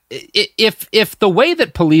 if the way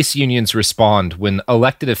that police unions respond when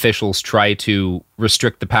elected officials try to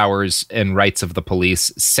restrict the powers and rights of the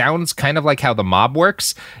police sounds kind of like how the mob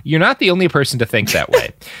works, you're not the only person to think that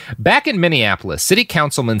way. Back in Minneapolis, City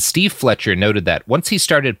Councilman Steve Fletcher noted that once he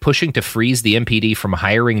started pushing to freeze the MPD from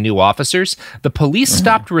hiring new officers, the police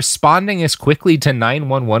stopped responding as quickly to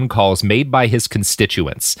 911 calls made by his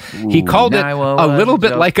constituents. He called it a little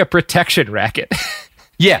bit like a protection racket.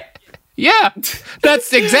 Yeah,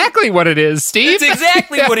 that's exactly what it is, Steve. That's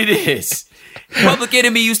exactly what it is. Public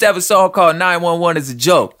Enemy used to have a song called 911 as a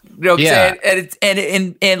joke. You know what I'm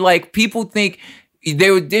saying? And like, people think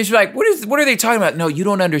they're like, what are they talking about? No, you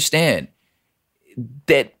don't understand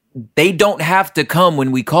that they don't have to come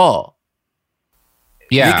when we call.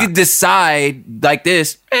 Yeah. You could decide like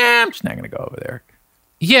this, I'm just not going to go over there.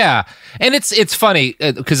 Yeah, and it's funny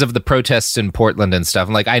because of the protests in Portland and stuff.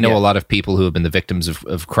 Like, I know a lot of people who have been the victims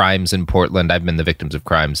of crimes in Portland. I've been the victims of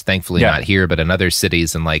crimes, thankfully not here, but in other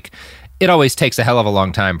cities. And like, it always takes a hell of a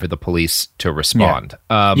long time for the police to respond.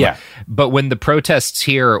 But when the protests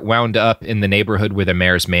here wound up in the neighborhood where the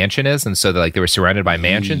mayor's mansion is, and so they were surrounded by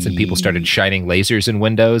mansions, and people started shining lasers in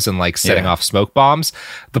windows and like setting off smoke bombs,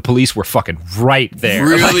 the police were fucking right there.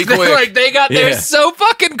 Really quick. They got there so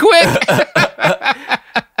fucking quick.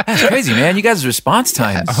 That's crazy, man. You guys' response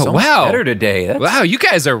time is so much better today. Wow, you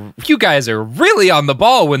guys are really on the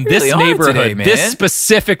ball when this neighborhood, today, this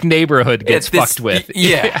specific neighborhood gets fucked with.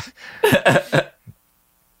 Yeah.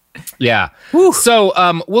 Yeah.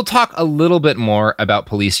 So we'll talk a little bit more about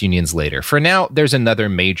police unions later. For now, there's another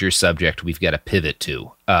major subject we've got to pivot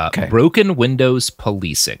to. Broken windows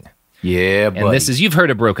policing. Yeah, buddy. And this is, you've heard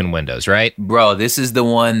of broken windows, right? Bro, this is the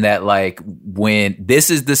one that this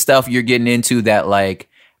is the stuff you're getting into that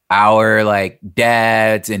our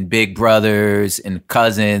dads and big brothers and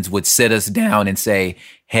cousins would sit us down and say,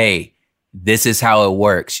 hey, this is how it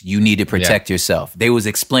works. You need to protect yourself. They was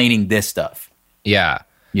explaining this stuff. Yeah.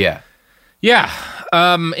 Yeah. Yeah.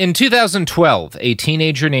 In 2012, a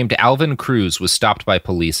teenager named Alvin Cruz was stopped by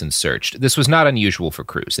police and searched. This was not unusual for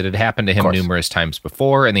Cruz. It had happened to him numerous times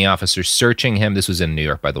before, and the officer searching him, this was in New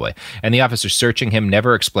York, by the way, and the officer searching him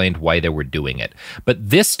never explained why they were doing it. But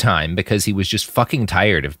this time, because he was just fucking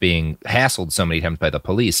tired of being hassled so many times by the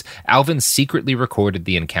police, Alvin secretly recorded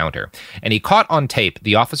the encounter, and he caught on tape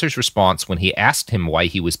the officer's response when he asked him why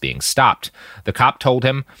he was being stopped. The cop told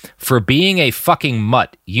him, "For being a fucking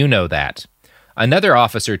mutt, you know that." Another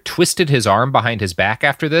officer twisted his arm behind his back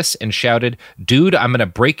after this and shouted, "Dude, I'm going to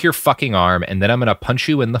break your fucking arm and then I'm going to punch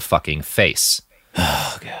you in the fucking face."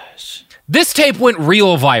 Oh, gosh. This tape went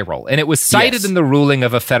real viral, and it was cited in the ruling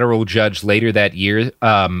of a federal judge later that year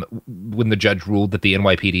when the judge ruled that the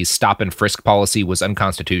NYPD's stop and frisk policy was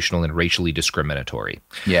unconstitutional and racially discriminatory.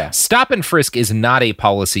 Yeah. Stop and frisk is not a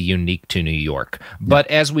policy unique to New York, but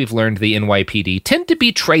as we've learned, the NYPD tend to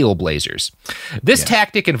be trailblazers. This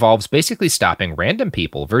tactic involves basically stopping random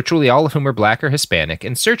people, virtually all of whom are black or Hispanic,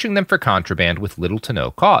 and searching them for contraband with little to no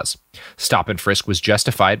cause. Stop and frisk was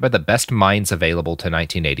justified by the best minds available to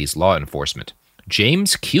 1980s law enforcement: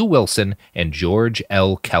 James Q. Wilson and George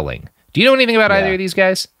L. Kelling. Do you know anything about either of these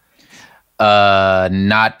guys?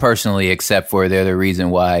 Not personally, except for they're the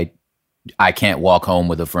reason why I can't walk home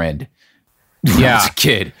with a friend. Yeah. As a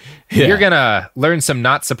kid. You're going to learn some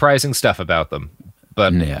not surprising stuff about them.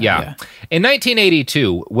 But yeah. In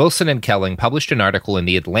 1982, Wilson and Kelling published an article in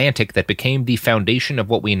The Atlantic that became the foundation of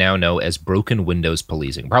what we now know as broken windows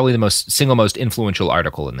policing, probably the single most influential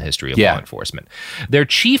article in the history of law enforcement. Their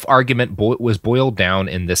chief argument was boiled down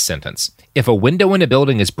in this sentence: if a window in a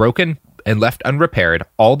building is broken and left unrepaired,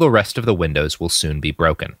 all the rest of the windows will soon be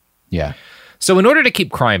broken. Yeah. So in order to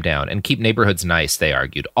keep crime down and keep neighborhoods nice, they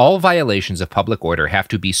argued, all violations of public order have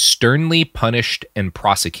to be sternly punished and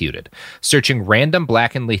prosecuted. Searching random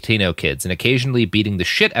black and Latino kids and occasionally beating the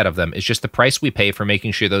shit out of them is just the price we pay for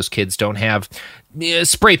making sure those kids don't have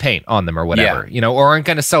spray paint on them or whatever, or aren't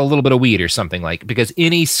going to sell a little bit of weed or something, because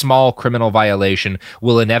any small criminal violation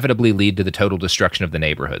will inevitably lead to the total destruction of the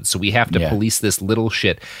neighborhood. So we have to police this little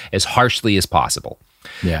shit as harshly as possible.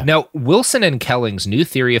 Yeah. Now, Wilson and Kelling's new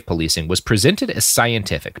theory of policing was presented as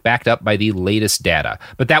scientific, backed up by the latest data,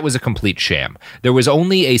 but that was a complete sham. There was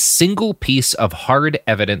only a single piece of hard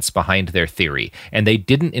evidence behind their theory, and they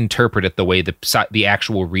didn't interpret it the way the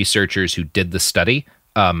actual researchers who did the study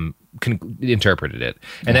interpreted it.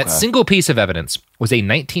 And that single piece of evidence was a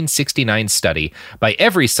 1969 study by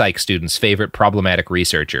every psych student's favorite problematic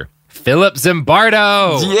researcher, Philip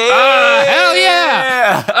Zimbardo. Yeah! Hell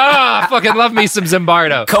yeah! I fucking love me some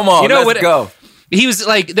Zimbardo. Come on, let's go. He was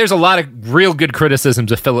there's a lot of real good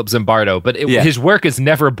criticisms of Philip Zimbardo, but his work is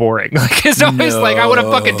never boring. It's always I want to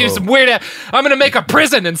fucking do some weird, I'm going to make a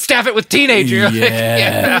prison and staff it with teenagers.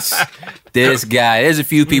 Yes. This guy, there's a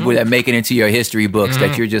few people that make it into your history books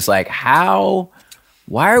that you're just how?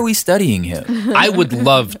 Why are we studying him? I would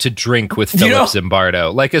love to drink with Philip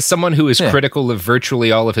Zimbardo. As someone who is critical of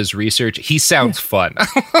virtually all of his research, he sounds fun.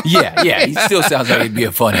 Yeah. He still sounds like he'd be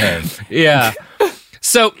a fun hang. Yeah.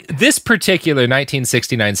 So this particular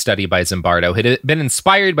 1969 study by Zimbardo had been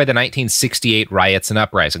inspired by the 1968 riots and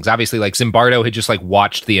uprisings. Obviously, Zimbardo had just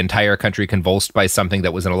watched the entire country convulsed by something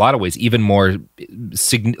that was in a lot of ways even more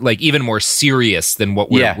serious than what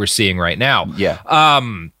we're seeing right now. Yeah.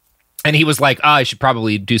 And he was I should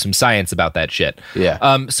probably do some science about that shit.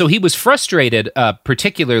 Yeah. So he was frustrated,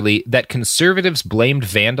 particularly that conservatives blamed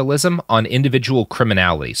vandalism on individual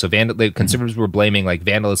criminality. So the conservatives were blaming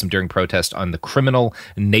vandalism during protest on the criminal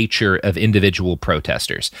nature of individual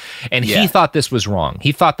protesters. And he thought this was wrong.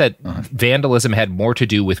 He thought that vandalism had more to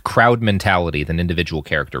do with crowd mentality than individual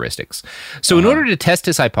characteristics. So in order to test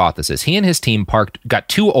his hypothesis, he and his team got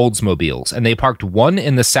two Oldsmobiles, and they parked one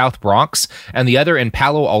in the South Bronx and the other in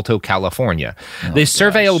Palo Alto, California. They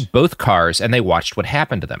surveilled both cars and they watched what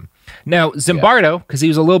happened to them. Now, Zimbardo, because he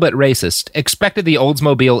was a little bit racist, expected the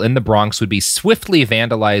Oldsmobile in the Bronx would be swiftly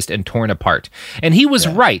vandalized and torn apart. And he was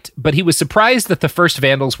right, but he was surprised that the first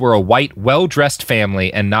vandals were a white, well-dressed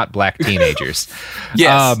family and not black teenagers.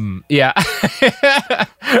 Yes. Yeah.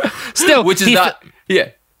 Still, which is not...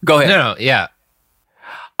 Yeah. Go ahead. No, yeah.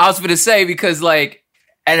 I was going to say, because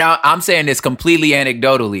And I'm saying this completely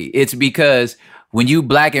anecdotally. It's because when you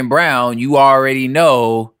black and brown, you already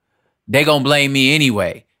know they gonna blame me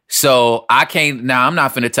anyway. So I can't, I'm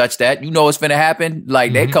not finna touch that. You know what's finna happen?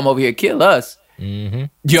 Like, they come over here and kill us. You know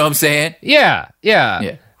what I'm saying? Yeah.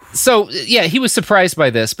 So, he was surprised by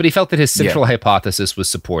this, but he felt that his central hypothesis was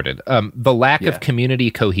supported. The lack of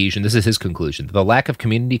community cohesion, this is his conclusion, the lack of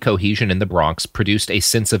community cohesion in the Bronx produced a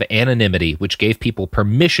sense of anonymity, which gave people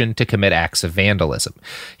permission to commit acts of vandalism.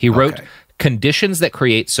 He wrote, conditions that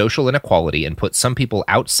create social inequality and put some people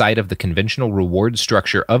outside of the conventional reward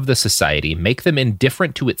structure of the society make them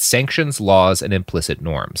indifferent to its sanctions, laws, and implicit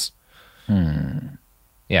norms.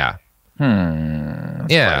 Yeah. That's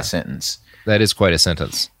quite a sentence. That is quite a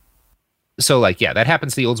sentence. So, that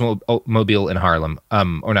happens to the Oldsmobile in Harlem,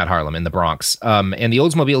 or not Harlem, in the Bronx. And the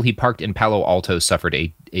Oldsmobile he parked in Palo Alto suffered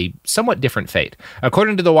a somewhat different fate.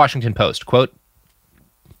 According to the Washington Post, quote,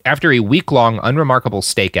 after a week-long unremarkable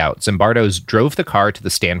stakeout, Zimbardo drove the car to the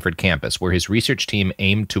Stanford campus, where his research team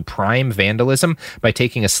aimed to prime vandalism by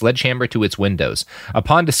taking a sledgehammer to its windows.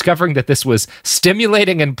 Upon discovering that this was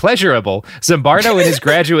stimulating and pleasurable, Zimbardo and his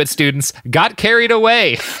graduate students got carried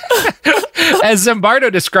away. As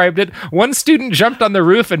Zimbardo described it, one student jumped on the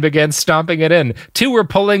roof and began stomping it in. Two were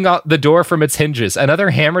pulling out the door from its hinges. Another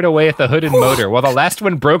hammered away at the hood and motor, while the last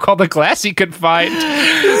one broke all the glass he could find.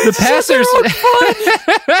 The passers...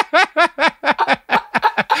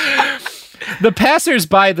 The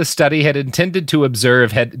passers-by the study had intended to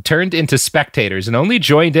observe had turned into spectators and only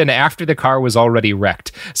joined in after the car was already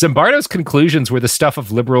wrecked. Zimbardo's conclusions were the stuff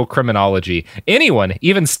of liberal criminology. Anyone,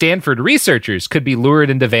 even Stanford researchers, could be lured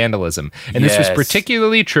into vandalism. And this was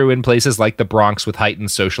particularly true in places like the Bronx with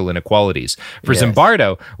heightened social inequalities. For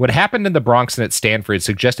Zimbardo, what happened in the Bronx and at Stanford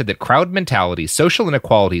suggested that crowd mentality, social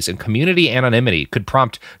inequalities, and community anonymity could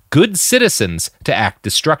prompt good citizens to act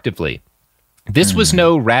destructively. This was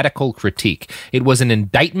no radical critique. It was an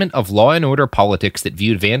indictment of law and order politics that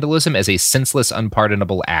viewed vandalism as a senseless,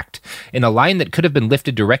 unpardonable act. In a line that could have been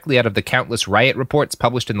lifted directly out of the countless riot reports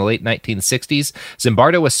published in the late 1960s,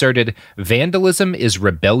 Zimbardo asserted, vandalism is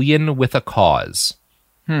rebellion with a cause.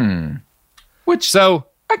 Which I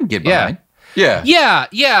can get behind.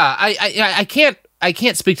 I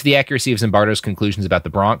can't speak to the accuracy of Zimbardo's conclusions about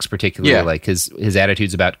the Bronx, particularly like his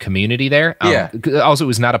attitudes about community there. Also, it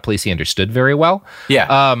was not a place he understood very well.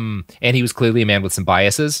 And he was clearly a man with some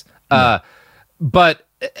biases. But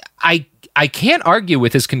I can't argue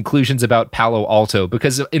with his conclusions about Palo Alto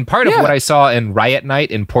because in part of what I saw in Riot Night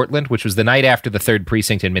in Portland, which was the night after the 3rd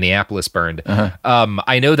precinct in Minneapolis burned,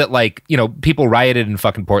 I know that people rioted in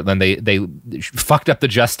fucking Portland. They fucked up the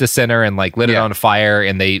Justice Center and lit it on fire,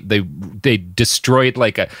 and they destroyed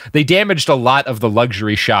they damaged a lot of the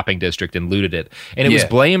luxury shopping district and looted it. And it was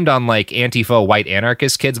blamed on Antifa white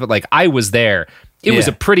anarchist kids, but I was there. It was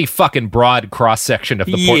a pretty fucking broad cross-section of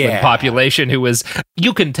the Portland population who was,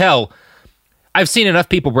 you can tell, I've seen enough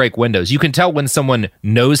people break windows. You can tell when someone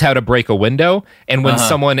knows how to break a window and when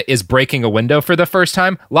someone is breaking a window for the first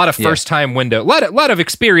time. A lot of first-time window, a lot of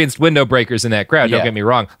experienced window breakers in that crowd, don't get me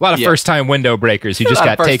wrong. A lot of first-time window breakers who just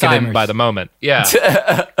got taken in by the moment. Yeah.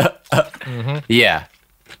 Yeah.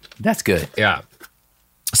 That's good. Yeah.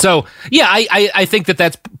 So, I think that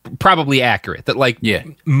that's probably accurate.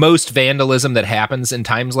 That, most vandalism that happens in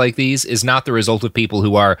times like these is not the result of people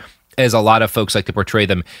who are, as a lot of folks like to portray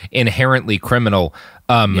them, inherently criminal.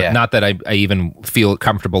 Not that I even feel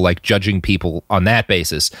comfortable judging people on that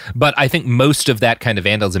basis. But I think most of that kind of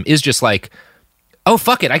vandalism is just oh,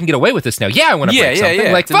 fuck it, I can get away with this now. Yeah, I want to break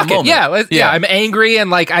something. Fuck it, I'm angry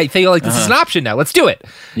and I feel like this is an option now. Let's do it.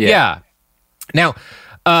 Yeah. Now...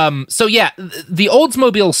 the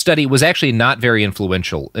Oldsmobile study was actually not very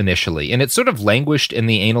influential initially, and it sort of languished in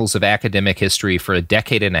the annals of academic history for a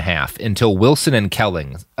decade and a half until Wilson and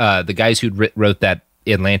Kelling, the guys who wrote that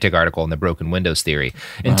Atlantic article on the broken windows theory,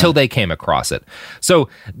 until they came across it. So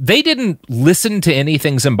they didn't listen to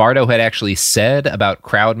anything Zimbardo had actually said about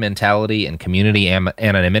crowd mentality and community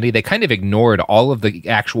anonymity. They kind of ignored all of the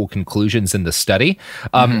actual conclusions in the study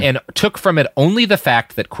and took from it only the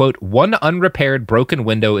fact that, quote, one unrepaired broken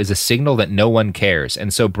window is a signal that no one cares,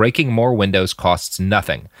 and so breaking more windows costs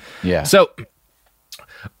nothing. Yeah. So...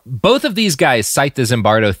 both of these guys cite the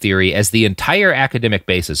Zimbardo theory as the entire academic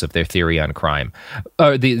basis of their theory on crime,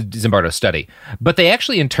 or the Zimbardo study, but they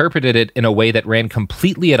actually interpreted it in a way that ran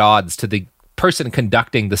completely at odds to the person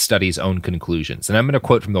conducting the study's own conclusions. And I'm going to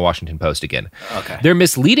quote from the Washington Post again. Okay. Their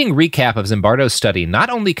misleading recap of Zimbardo's study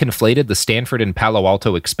not only conflated the Stanford and Palo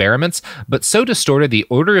Alto experiments, but so distorted the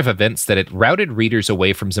order of events that it routed readers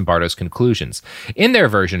away from Zimbardo's conclusions. In their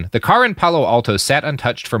version, the car in Palo Alto sat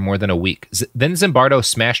untouched for more than a week. Then Zimbardo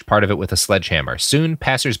smashed part of it with a sledgehammer. Soon,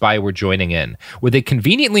 passersby were joining in. What they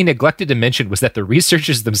conveniently neglected to mention was that the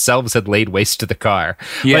researchers themselves had laid waste to the car.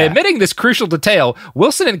 Yeah. By omitting this crucial detail,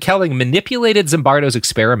 Wilson and Kelling manipulated Zimbardo's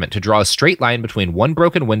experiment to draw a straight line between one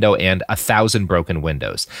broken window and 1,000 broken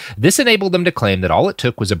windows. This enabled them to claim that all it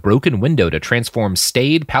took was a broken window to transform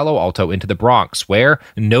staid Palo Alto into the Bronx, where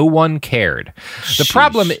no one cared. The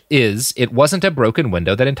problem is, it wasn't a broken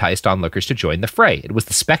window that enticed onlookers to join the fray. It was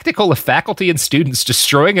the spectacle of faculty and students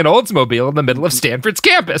destroying an Oldsmobile in the middle of Stanford's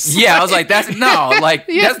campus. Yeah, I was like, that's not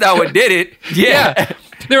what did it. Yeah.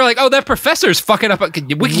 They were like, oh, that professor's fucking up.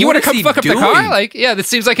 You want to come fuck up the car? Like, yeah, this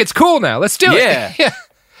seems like it's cool now. Let's do it. Yeah.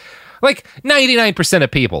 Like 99%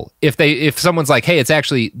 of people, if someone's like, hey, it's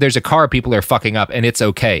actually, there's a car people are fucking up and it's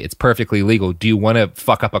okay. It's perfectly legal. Do you want to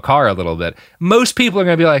fuck up a car a little bit? Most people are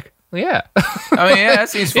going to be like, well, yeah. I mean, yeah, that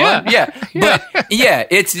seems fun. Yeah. But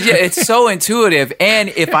it's so intuitive. And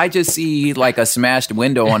if I just see like a smashed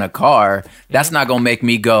window on a car, that's not going to make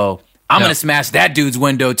me go, I'm going to smash that dude's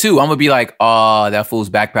window too. I'm going to be like, oh, that fool's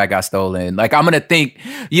backpack got stolen. Like, I'm going to think,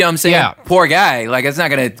 you know what I'm saying? Yeah. Poor guy. Like, it's not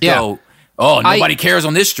going to go, oh, nobody cares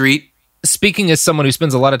on this street. Speaking as someone who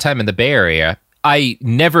spends a lot of time in the Bay Area, I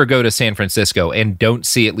never go to San Francisco and don't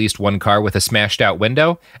see at least one car with a smashed out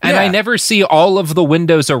window. And I never see all of the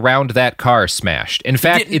windows around that car smashed. In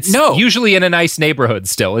fact, it's usually in a nice neighborhood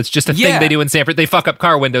still. It's just a thing they do in San Francisco. They fuck up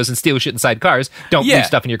car windows and steal shit inside cars. Don't leave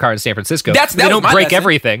stuff in your car in San Francisco. They don't break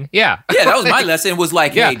everything. Yeah. Yeah, that was my lesson. It was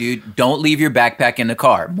like, hey, dude, don't leave your backpack in the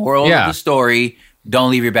car. Moral of the story, don't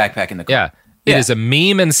leave your backpack in the car. Yeah. It is a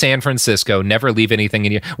meme in San Francisco. Never leave anything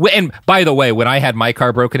in your... And by the way, when I had my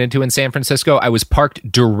car broken into in San Francisco, I was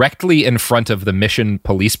parked directly in front of the Mission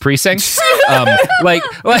Police Precinct. And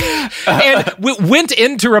we went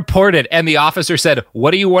in to report it, and the officer said,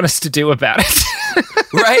 what do you want us to do about it?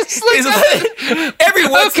 Right? Every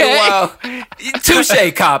once in a while,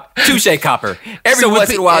 touche copper. Every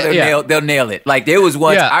once in a while, they'll nail it. Like, there was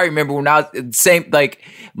once, I remember when I was...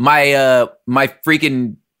 my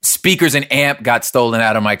freaking... speakers and amp got stolen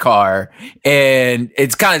out of my car, and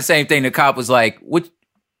it's kind of the same thing. The cop was like, what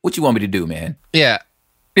you want me to do, man? Yeah.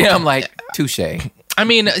 I'm like, touche. I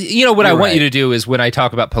mean, you know what I want you to do is when I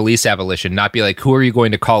talk about police abolition, not be like, who are you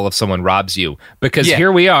going to call if someone robs you? Because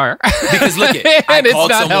here we are. Because look, I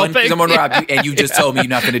called someone robbed you, and you just told me you're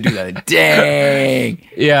not going to do that. Dang.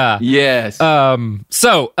 Yeah. Yes.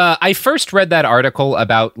 So I first read that article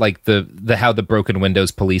about like the how the broken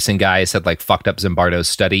windows policing guys had like fucked up Zimbardo's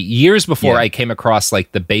study years before I came across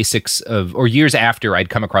like the basics of, or years after I'd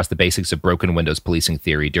come across the basics of broken windows policing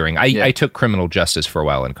theory during, I took criminal justice for a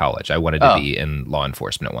while in college. I wanted to be in law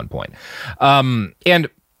enforcement at one point. And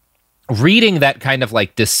reading that kind of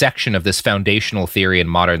like dissection of this foundational theory in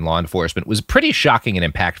modern law enforcement was pretty shocking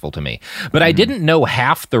and impactful to me. But I didn't know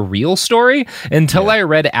half the real story until I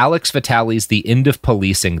read Alex Vitale's The End of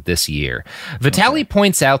Policing this year. Vitale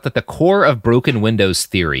points out that the core of broken windows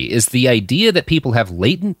theory is the idea that people have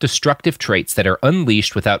latent destructive traits that are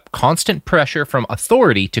unleashed without constant pressure from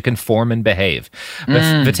authority to conform and behave.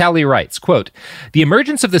 Vitale writes, quote, the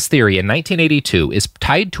emergence of this theory in 1982 is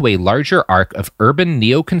tied to a larger arc of urban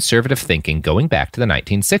neoconservative thinking going back to the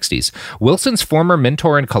 1960s. Wilson's former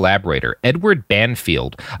mentor and collaborator, Edward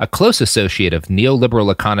Banfield, a close associate of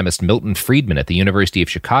neoliberal economist Milton Friedman at the University of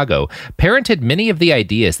Chicago, parented many of the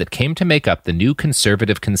ideas that came to make up the new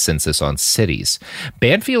conservative consensus on cities.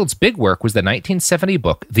 Banfield's big work was the 1970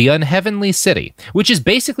 book, The Unheavenly City, which is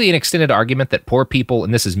basically an extended argument that poor people,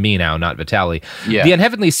 and this is me now, not Vitale, The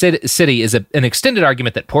Unheavenly City is an extended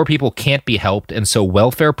argument that poor people can't be helped, and so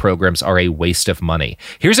welfare programs are a waste of money.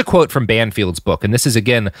 Here's a quote from Banfield's book, and this is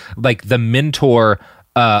again like the mentor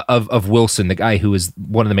of Wilson, the guy who is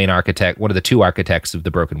one of the two architects of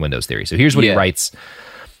the broken windows theory. So here's what he writes.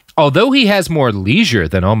 Although he has more leisure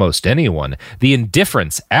than almost anyone, the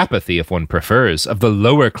indifference, apathy, if one prefers, of the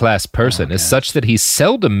lower-class person is such that he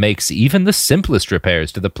seldom makes even the simplest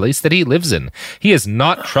repairs to the place that he lives in. He is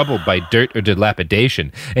not troubled by dirt or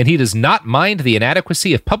dilapidation, and he does not mind the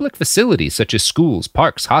inadequacy of public facilities such as schools,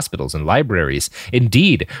 parks, hospitals, and libraries.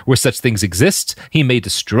 Indeed, where such things exist, he may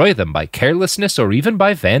destroy them by carelessness or even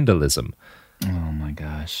by vandalism. Oh my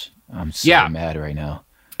gosh. I'm so mad right now.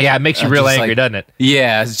 Yeah, it makes you real angry, doesn't it?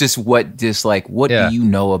 Yeah, it's just what do you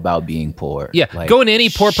know about being poor? Yeah, like, go into any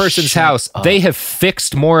poor person's house. They have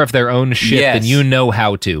fixed more of their own shit than you know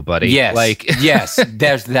how to, buddy. Yes, yes,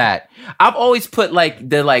 there's that. I've always put like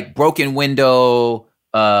the like broken window,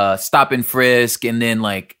 stop and frisk, and then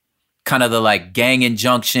like kind of the like gang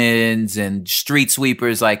injunctions and street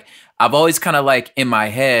sweepers. Like I've always kind of like in my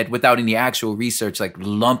head, without any actual research, like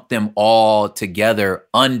lumped them all together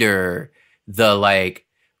under the like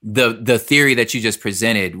the theory that you just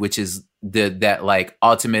presented, which is that like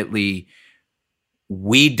ultimately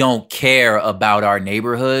we don't care about our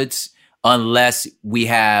neighborhoods unless we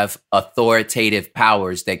have authoritative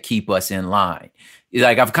powers that keep us in line.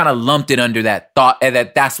 Like I've kind of lumped it under that thought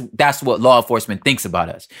that that's what law enforcement thinks about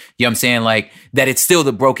us. You know what I'm saying? Like that it's still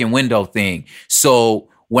the broken window thing. So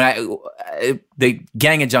when the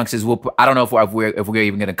gang injunctions, I don't know if we're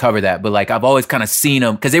even going to cover that, but like I've always kind of seen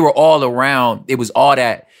them because they were all around. It was all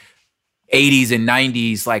that 80s and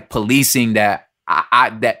 90s like policing that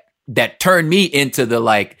that turned me into the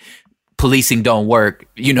like policing don't work,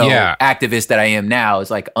 activist that I am now. Is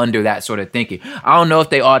like under that sort of thinking. I don't know if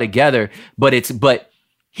they all together, but the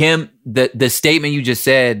statement you just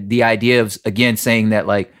said, the idea of again saying that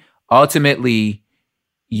like ultimately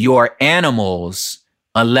you're animals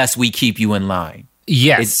unless we keep you in line.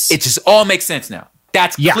 Yes. It just all makes sense now.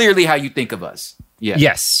 That's clearly how you think of us. Yeah.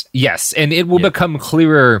 Yes. And it will become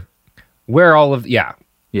clearer where all of yeah.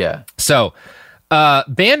 So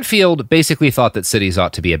Banfield basically thought that cities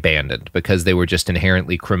ought to be abandoned because they were just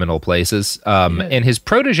inherently criminal places. And his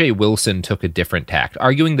protege Wilson took a different tact,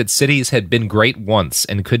 arguing that cities had been great once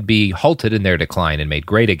and could be halted in their decline and made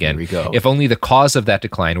great again if only the cause of that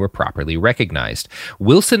decline were properly recognized.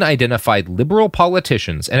 Wilson identified liberal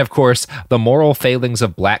politicians and, of course, the moral failings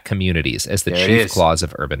of black communities as the chief cause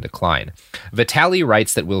of urban decline. Vitale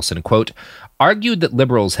writes that Wilson, quote, argued that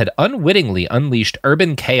liberals had unwittingly unleashed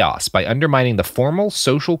urban chaos by undermining the formal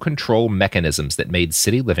social control mechanisms that made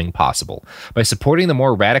city living possible. By supporting the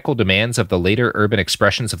more radical demands of the later urban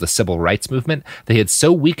expressions of the civil rights movement, they had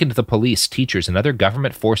so weakened the police, teachers, and other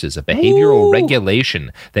government forces of behavioral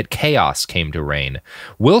regulation that chaos came to reign.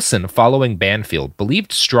 Wilson, following Banfield,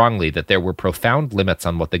 believed strongly that there were profound limits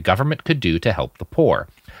on what the government could do to help the poor.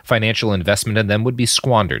 Financial investment in them would be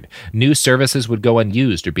squandered. New services would go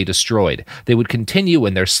unused or be destroyed. They would continue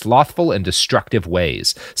in their slothful and destructive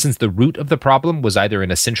ways. Since the root of the problem was either an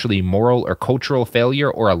essentially moral or cultural failure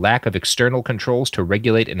or a lack of external controls to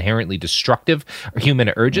regulate inherently destructive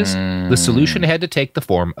human urges, the solution had to take the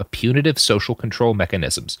form of punitive social control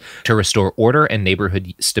mechanisms to restore order and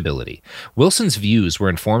neighborhood stability. Wilson's views were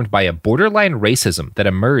informed by a borderline racism that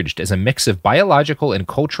emerged as a mix of biological and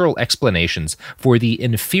cultural explanations for the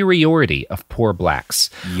inferiority of poor blacks.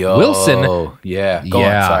 Wilson, Go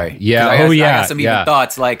on, sorry. I got some even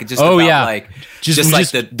thoughts like just about like just like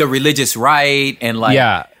the religious right and like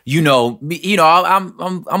I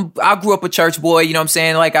grew up a church boy. You know what I'm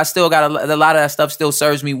saying? Like I still got a lot of that stuff still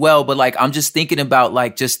serves me well, but like I'm just thinking about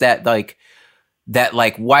like just that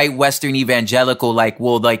white Western evangelical, like,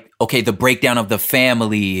 well, like, okay, the breakdown of the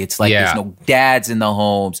family. It's like there's no dads in the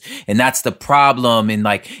homes, and that's the problem. And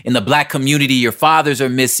like in the black community, your fathers are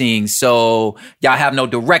missing, so y'all have no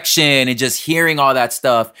direction. And just hearing all that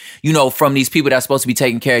stuff, from these people that's supposed to be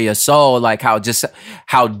taking care of your soul, like how,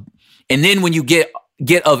 and then when you get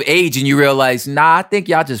of age and you realize, I think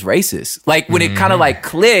y'all just racist. Like when it kind of like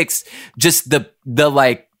clicks, just the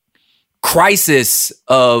like crisis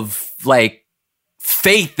of like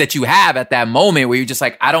faith that you have at that moment where you're just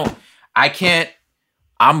like, I'm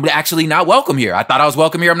actually not welcome here. I thought I was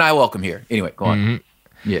welcome here. I'm not welcome here. Anyway, go on.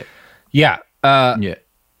 Yeah.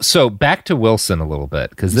 So back to Wilson a little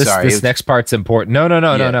bit, because this next part's important.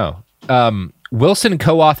 No. Wilson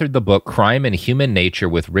co-authored the book Crime and Human Nature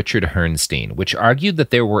with Richard Herrnstein, which argued that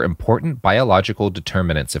there were important biological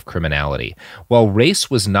determinants of criminality. While race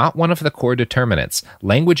was not one of the core determinants,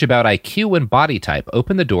 language about IQ and body type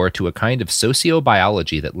opened the door to a kind of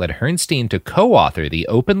sociobiology that led Herrnstein to co-author the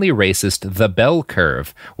openly racist The Bell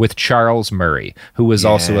Curve with Charles Murray, who was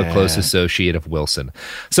also a close associate of Wilson.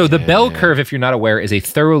 So The Bell Curve, if you're not aware, is a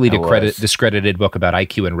thoroughly discredited book about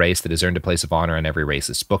IQ and race that has earned a place of honor on every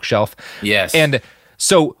racist bookshelf. Yes. And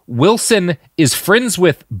so Wilson is friends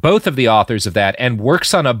with both of the authors of that and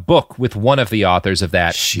works on a book with one of the authors of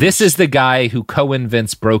that. Sheesh. This is the guy who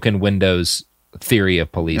co-invents broken windows theory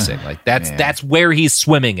of policing. Like that's where he's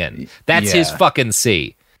swimming in. That's his fucking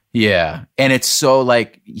sea. Yeah. And it's so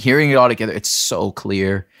like hearing it all together, it's so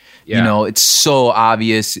clear. Yeah. It's so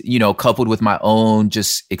obvious, coupled with my own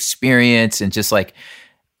just experience and just like,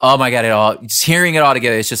 oh my God, just hearing it all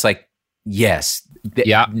together, it's just like, yes,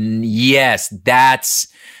 Yes, that's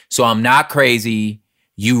so I'm not crazy.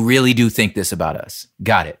 You really do think this about us.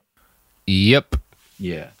 Got it. Yep.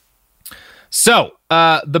 Yeah. So,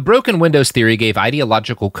 the broken windows theory gave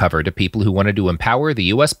ideological cover to people who wanted to empower the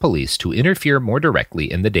U.S. police to interfere more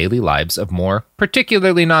directly in the daily lives of more,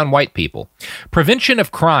 particularly non-white people. Prevention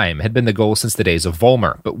of crime had been the goal since the days of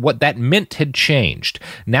Vollmer, but what that meant had changed.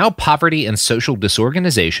 Now poverty and social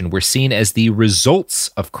disorganization were seen as the results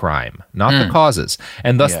of crime, not the causes,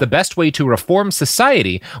 and thus the best way to reform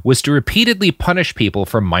society was to repeatedly punish people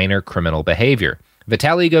for minor criminal behavior.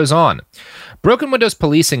 Vitale goes on. Broken windows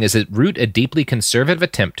policing is at root a deeply conservative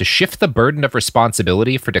attempt to shift the burden of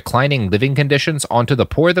responsibility for declining living conditions onto the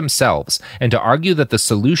poor themselves, and to argue that the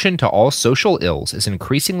solution to all social ills is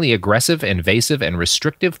increasingly aggressive, invasive, and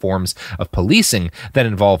restrictive forms of policing that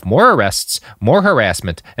involve more arrests, more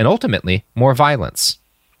harassment, and ultimately more violence.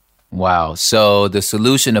 Wow. So the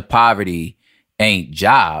solution to poverty ain't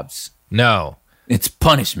jobs. No. It's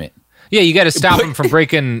punishment. Yeah, you got to stop them from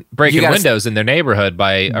breaking windows in their neighborhood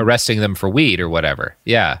by arresting them for weed or whatever.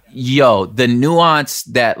 Yeah. Yo, the nuance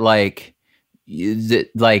that like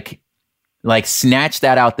snatch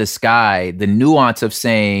that out the sky. The nuance of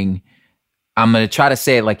saying, I'm gonna try to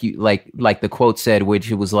say it like you like the quote said,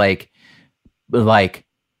 which it was like the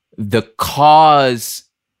cause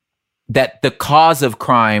of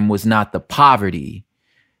crime was not the poverty.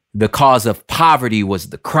 The cause of poverty was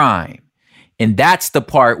the crime. And that's the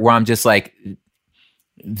part where I'm just like,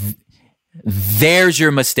 there's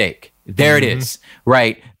your mistake. There it is,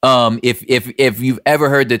 right? If you've ever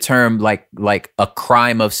heard the term like a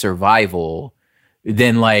crime of survival,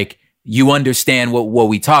 then like you understand what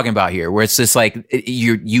we talking about here. Where it's just like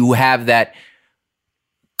you have that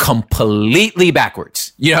completely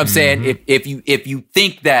backwards. You know what I'm saying? If you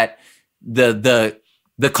think that the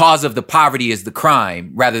cause of the poverty is the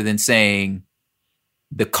crime, rather than saying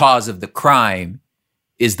the cause of the crime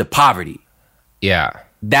is the poverty. Yeah.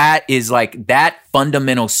 That is like that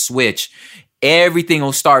fundamental switch. Everything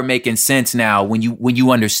will start making sense now when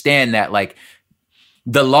you understand that like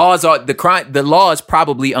the law is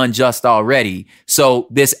probably unjust already. So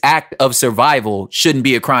this act of survival shouldn't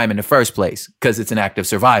be a crime in the first place because it's an act of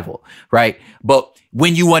survival, right? But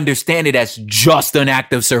when you understand it as just an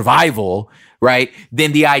act of survival, right,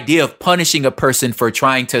 then the idea of punishing a person for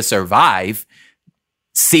trying to survive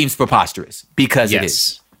seems preposterous because it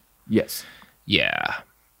is. Yes. Yeah.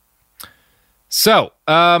 So,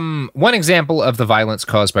 one example of the violence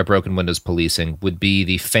caused by broken windows policing would be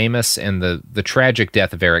the famous and the tragic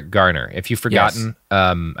death of Eric Garner. If you've forgotten,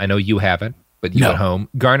 I know you haven't, but you at home,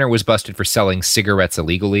 Garner was busted for selling cigarettes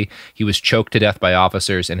illegally. He was choked to death by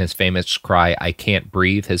officers, and his famous cry, "I can't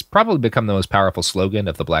breathe," has probably become the most powerful slogan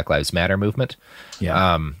of the Black Lives Matter movement.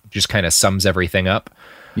 Yeah. Just kind of sums everything up.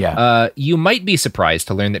 Yeah. You might be surprised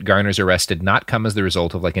to learn that Garner's arrest did not come as the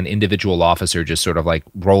result of like an individual officer just sort of like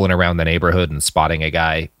rolling around the neighborhood and spotting a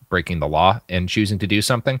guy breaking the law and choosing to do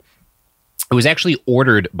something. It was actually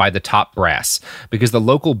ordered by the top brass because the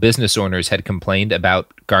local business owners had complained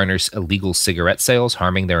about Garner's illegal cigarette sales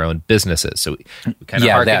harming their own businesses. So we kind of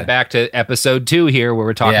harken back to episode 2 here where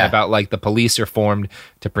we're talking about like the police are formed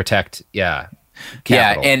to protect,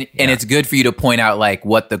 capital. And it's good for you to point out like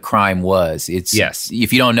what the crime was. It's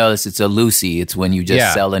if you don't know this, it's a Lucy. It's when you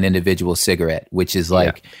just sell an individual cigarette, which is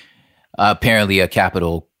like apparently a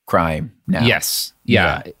capital crime now. Yes.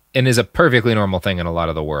 Yeah. And is a perfectly normal thing in a lot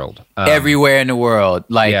of the world. Everywhere in the world.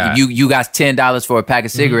 Like you got $10 for a pack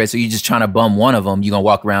of cigarettes, so you're just trying to bum one of them. You're going to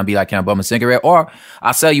walk around and be like, can I bum a cigarette? Or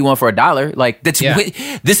I'll sell you one for $1. Like this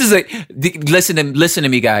is listen to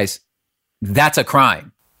me guys. That's a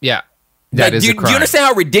crime. Yeah. That is a crime. Do you understand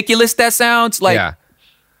how ridiculous that sounds? Like, Now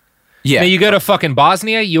you go to fucking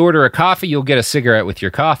Bosnia, you order a coffee, you'll get a cigarette with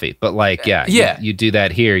your coffee. But like, you do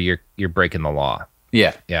that here, you're breaking the law.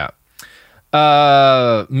 Yeah. Yeah.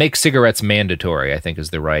 Make cigarettes mandatory, I think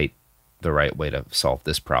is the right way to solve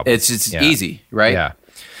this problem. It's easy, right? Yeah.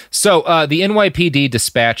 So the NYPD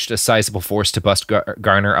dispatched a sizable force to bust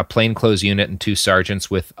Garner, a plainclothes unit and 2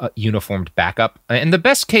 sergeants with uniformed backup. And the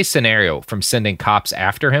best case scenario from sending cops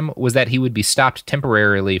after him was that he would be stopped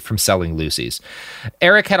temporarily from selling Lucy's.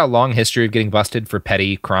 Eric had a long history of getting busted for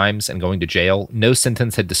petty crimes and going to jail. No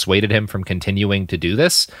sentence had dissuaded him from continuing to do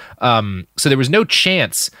this. So there was no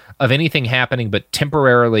chance of anything happening but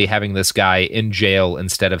temporarily having this guy in jail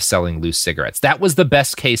instead of selling loose cigarettes. That was the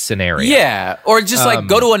best case scenario. Yeah, or just like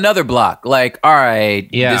go to another block. Like, all right,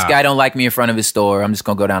 this guy don't like me in front of his store. I'm just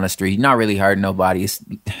going to go down the street. Not really hurting nobody.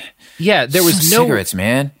 There was no cigarettes,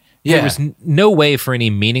 man. Yeah. There was no way for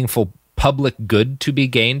any meaningful public good to be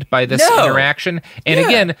gained by this interaction. And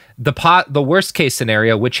again, the worst case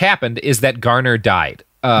scenario, which happened, is that Garner died,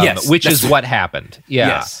 which is what happened. Yeah.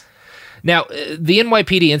 Yes. Now, the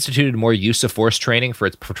NYPD instituted more use of force training for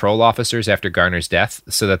its patrol officers after Garner's death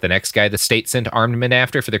so that the next guy the state sent armed men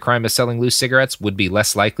after for the crime of selling loose cigarettes would be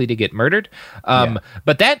less likely to get murdered.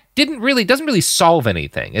 But that doesn't really solve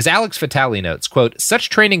anything. As Alex Vitale notes, quote, such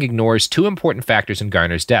training ignores two important factors in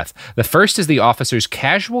Garner's death. The first is the officer's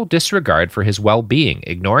casual disregard for his well-being,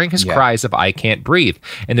 ignoring his cries of "I can't breathe,"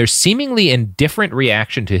 and their seemingly indifferent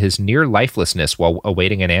reaction to his near lifelessness while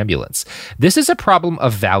awaiting an ambulance. This is a problem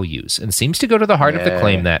of values and seems to go to the heart of the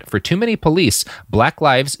claim that, for too many police, black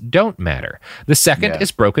lives don't matter. The second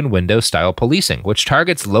is broken window-style policing, which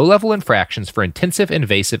targets low-level infractions for intensive,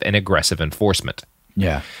 invasive, and aggressive enforcement.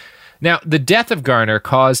 Yeah. Now, the death of Garner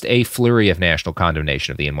caused a flurry of national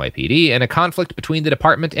condemnation of the NYPD and a conflict between the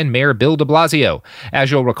department and Mayor Bill de Blasio. As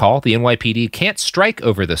you'll recall, the NYPD can't strike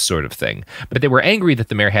over this sort of thing, but they were angry that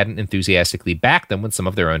the mayor hadn't enthusiastically backed them when some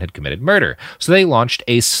of their own had committed murder. So they launched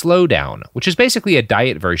a slowdown, which is basically a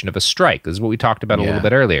diet version of a strike. This is what we talked about a little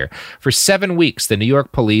bit earlier. For 7 weeks, the New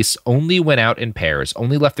York police only went out in pairs,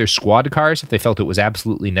 only left their squad cars if they felt it was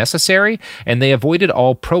absolutely necessary, and they avoided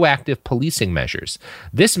all proactive policing measures.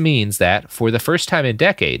 This means that, for the first time in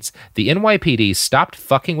decades, the NYPD stopped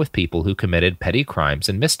fucking with people who committed petty crimes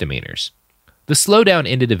and misdemeanors. The slowdown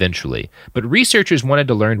ended eventually, but researchers wanted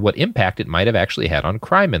to learn what impact it might have actually had on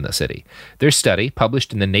crime in the city. Their study,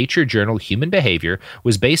 published in the Nature journal Human Behavior,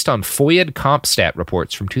 was based on FOIA'd CompStat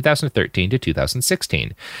reports from 2013 to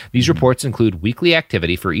 2016. These reports include weekly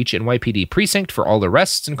activity for each NYPD precinct for all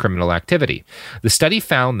arrests and criminal activity. The study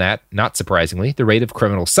found that, not surprisingly, the rate of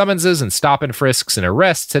criminal summonses and stop and frisks and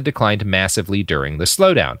arrests had declined massively during the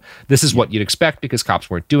slowdown. This is what you'd expect because cops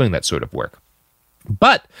weren't doing that sort of work.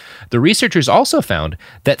 But the researchers also found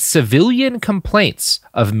that civilian complaints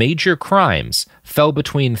of major crimes fell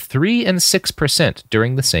between 3 and 6%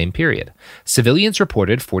 during the same period. Civilians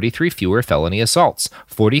reported 43 fewer felony assaults,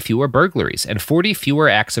 40 fewer burglaries, and 40 fewer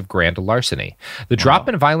acts of grand larceny. The drop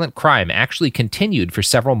in violent crime actually continued for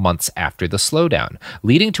several months after the slowdown,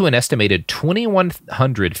 leading to an estimated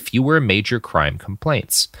 2,100 fewer major crime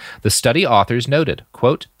complaints. The study authors noted,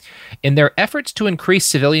 quote, in their efforts to increase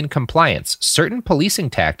civilian compliance, certain policing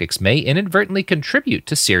tactics may inadvertently contribute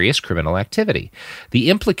to serious criminal activity. The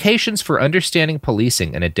implications for understanding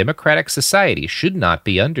policing in a democratic society should not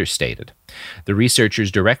be understated. The researchers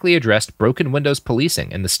directly addressed broken windows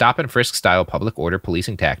policing and the stop and frisk style public order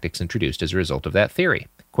policing tactics introduced as a result of that theory.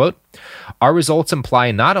 Quote, our results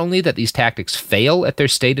imply not only that these tactics fail at their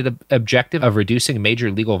stated objective of reducing major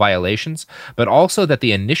legal violations, but also that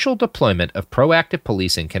the initial deployment of proactive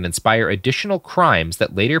policing can inspire additional crimes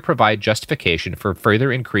that later provide justification for further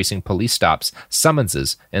increasing police stops,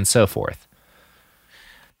 summonses, and so forth.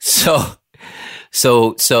 So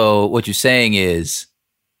what you're saying is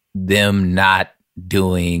them not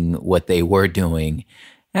doing what they were doing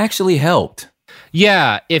actually helped.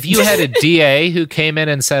 Yeah, if you had a DA who came in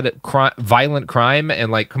and said violent crime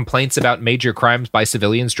and like complaints about major crimes by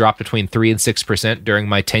civilians dropped between 3 and 6% during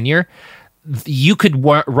my tenure, you could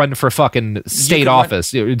run for fucking state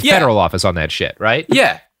office, federal office on that shit, right?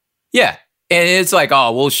 Yeah. Yeah. And it's like,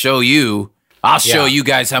 oh, we'll show you. I'll show you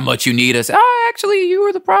guys how much you need us. Oh, actually, you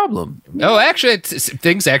were the problem. Oh, actually,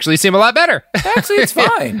 things actually seem a lot better. Actually, it's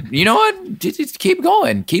fine. You know what? Just keep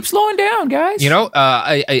going. Keep slowing down, guys. You know,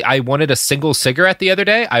 I wanted a single cigarette the other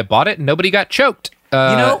day. I bought it and nobody got choked.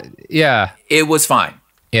 Yeah. It was fine.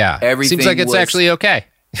 Yeah. Everything seems like it's actually okay.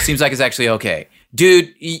 Seems like it's actually okay.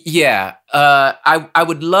 Dude, yeah. I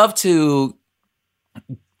would love to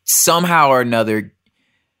somehow or another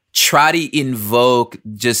try to invoke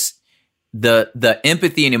just the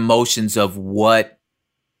empathy and emotions of what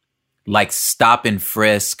like stop and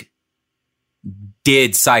frisk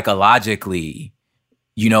did psychologically,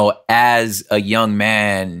 you know, as a young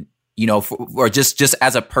man, you know, or just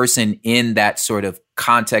as a person in that sort of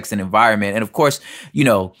context and environment. And of course, you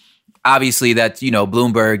know, obviously that, you know,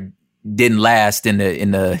 Bloomberg didn't last in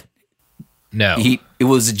the no, it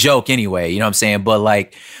was a joke anyway, you know what I'm saying? But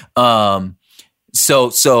like,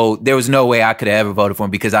 So there was no way I could have ever voted for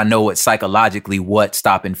him because I know psychologically what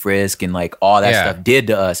stop and frisk and like all that stuff did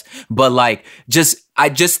to us. But like, I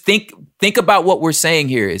just think about what we're saying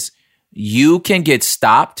here is you can get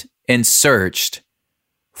stopped and searched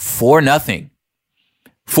for nothing,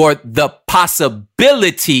 for the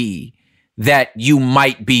possibility that you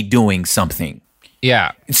might be doing something.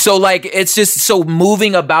 Yeah. So like, it's just so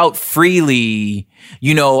moving about freely,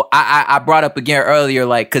 you know, I brought up again earlier,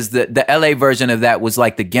 like, cause the LA version of that was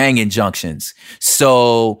like the gang injunctions.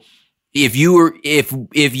 So if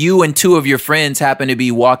you and two of your friends happen to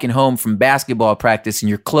be walking home from basketball practice and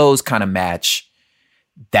your clothes kind of match,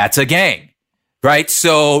 that's a gang, right?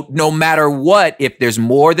 So no matter what, if there's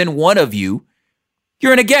more than one of you,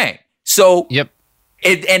 you're in a gang. So yep.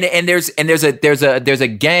 And there's a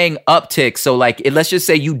gang uptick. So like, let's just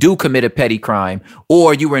say you do commit a petty crime,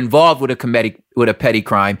 or you were involved with a petty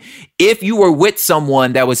crime. If you were with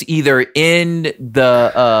someone that was either in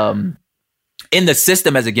the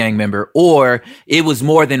system as a gang member, or it was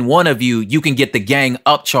more than one of you, you can get the gang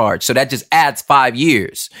upcharge. So that just adds 5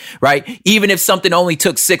 years, right? Even if something only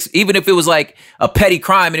took 6, even if it was like a petty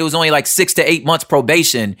crime and it was only like 6 to 8 months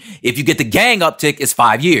probation, if you get the gang uptick, it's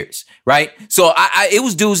 5 years, right? So it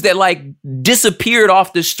was dudes that like disappeared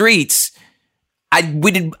off the streets.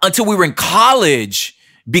 We did until we were in college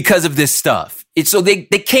because of this stuff. So they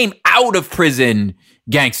came out of prison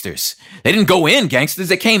gangsters. They didn't go in gangsters.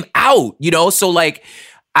 They came out, So like,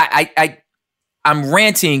 I'm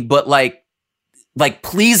ranting, but like,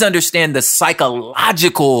 please understand the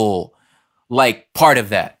psychological, like, part of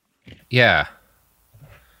that. Yeah.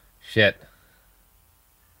 Shit.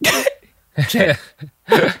 I'm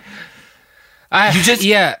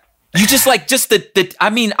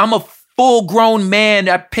a full-grown man.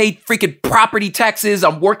 I paid freaking property taxes.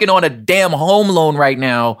 I'm working on a damn home loan right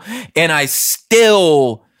now. And I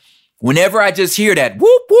still, whenever I just hear that,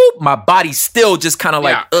 whoop, whoop, my body still just kind of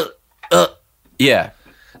like, yeah.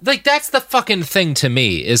 Like, that's the fucking thing to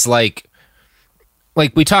me, is like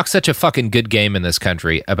we talk such a fucking good game in this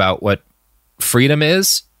country about what freedom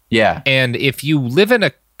is. Yeah. And if you live in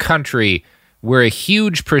a country where a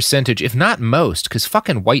huge percentage, if not most, because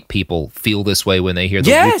fucking white people feel this way when they hear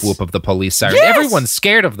the whoop whoop of the police siren. Yes. Everyone's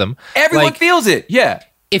scared of them. Everyone feels it. Yeah.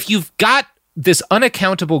 If you've got this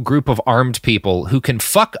unaccountable group of armed people who can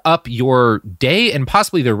fuck up your day and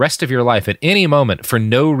possibly the rest of your life at any moment for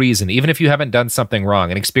no reason, even if you haven't done something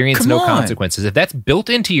wrong and experience no consequences, if that's built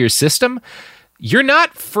into your system, you're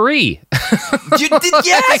not free.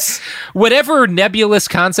 Yes. Whatever nebulous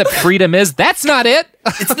concept freedom is, that's not it.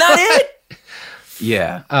 It's not it.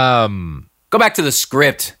 Yeah. Go back to the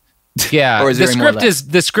script. Yeah. Or is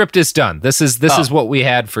the script is done. This is what we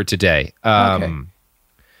had for today. Okay.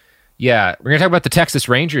 Yeah, we're gonna talk about the Texas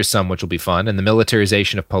Rangers some, which will be fun, and the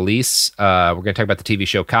militarization of police. We're gonna talk about the TV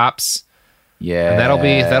show Cops. Yeah, and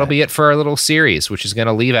that'll be it for our little series, which is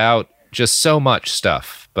gonna leave out just so much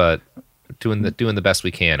stuff, but doing the best we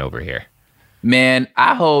can over here. Man,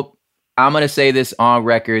 I hope. I'm going to say this on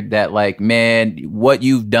record that, like, man, what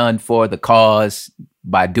you've done for the cause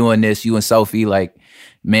by doing this, you and Sophie, like,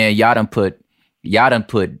 man, y'all done put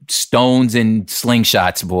stones in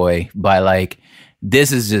slingshots, boy, by like,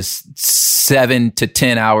 this is just 7 to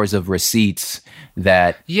 10 hours of receipts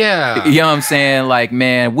that, yeah, you know what I'm saying? Like,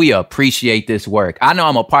 man, we appreciate this work. I know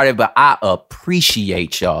I'm a part of it, but I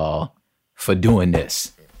appreciate y'all for doing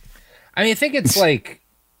this. I mean, I think it's like,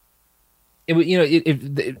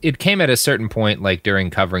 it came at a certain point, like during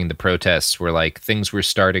covering the protests, where like things were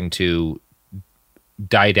starting to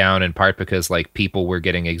die down, in part because like people were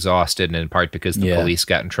getting exhausted, and in part because the police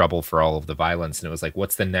got in trouble for all of the violence. And it was like,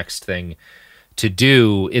 what's the next thing to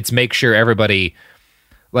do? It's make sure everybody,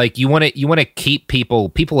 like, you want to keep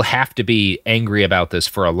people have to be angry about this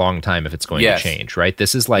for a long time if it's going to change, right?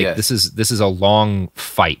 This is like, this is a long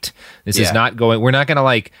fight. This is not going, we're not going to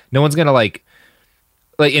like, no one's going to like,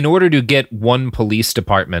 in order to get one police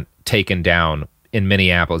department taken down in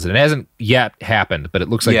Minneapolis, and it hasn't yet happened, but it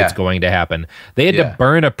looks like it's going to happen. They had to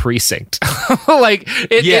burn a precinct. Like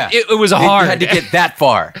it was hard. They had to get that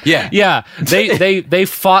far. Yeah. Yeah. They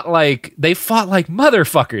fought like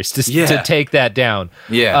motherfuckers to take that down.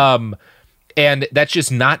 Yeah. And that's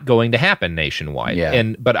just not going to happen nationwide.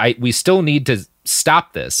 Yeah. But we still need to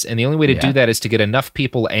stop this. And the only way to do that is to get enough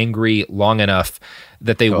people angry long enough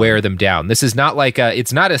that they wear them down. This is not like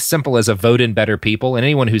it's not as simple as a vote in better people. And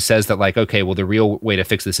anyone who says that, like, okay, well, the real way to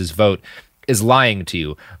fix this is vote, is lying to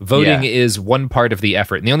you. Voting is one part of the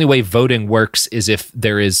effort. And the only way voting works is if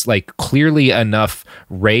there is like clearly enough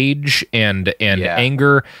rage and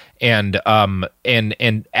anger and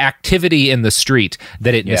activity in the street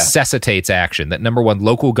that it necessitates action. That, number one,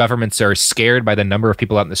 local governments are scared by the number of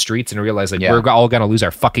people out in the streets and realize like we're all going to lose our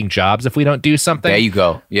fucking jobs if we don't do something. There you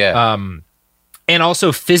go. Yeah. And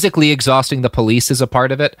also physically exhausting the police is a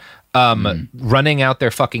part of it. Running out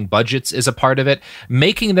their fucking budgets is a part of it.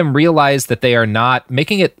 Making them realize that they are not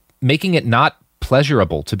making it not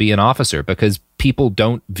pleasurable to be an officer because people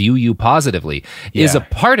don't view you positively is a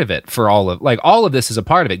part of it. For all of this is a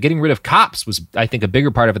part of it. Getting rid of cops was, I think, a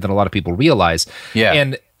bigger part of it than a lot of people realize. Yeah.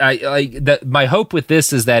 And my hope with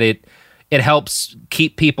this is that it helps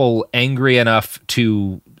keep people angry enough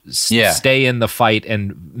to stay in the fight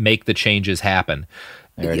and make the changes happen.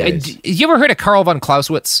 There it is. You ever heard of Karl von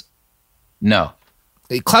Clausewitz? No.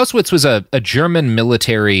 Clausewitz was a German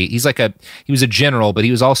military. He was a general, but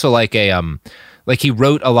he was also like he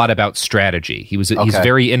wrote a lot about strategy. He's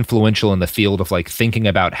very influential in the field of like thinking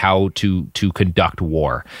about how to conduct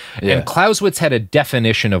war. Yeah. And Clausewitz had a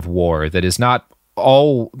definition of war that is not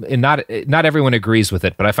everyone agrees with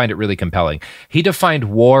it, but I find it really compelling. He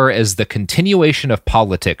defined war as the continuation of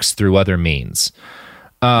politics through other means.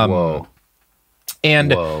 Whoa.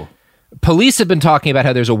 Police have been talking about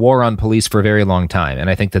how there's a war on police for a very long time. And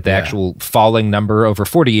I think that the actual falling number over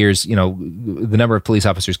 40 years, the number of police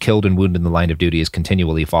officers killed and wounded in the line of duty has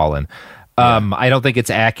continually fallen. I don't think it's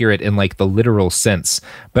accurate in like the literal sense,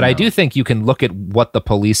 but I do think you can look at what the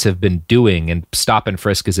police have been doing, and stop and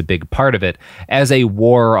frisk is a big part of it, as a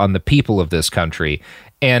war on the people of this country.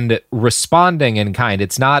 And responding in kind,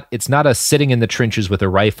 it's not a sitting in the trenches with a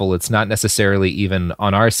rifle. It's not necessarily even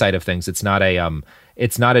on our side of things. It's not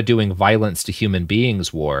a doing violence to human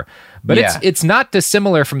beings war, but it's not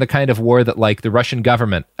dissimilar from the kind of war that like the Russian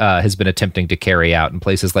government has been attempting to carry out in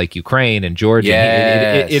places like Ukraine and Georgia.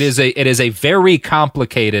 Yes. It is a very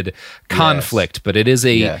complicated conflict, but it is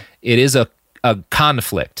a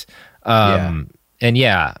conflict. And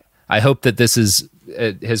I hope that this has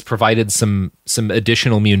provided some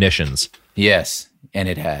additional munitions. Yes, and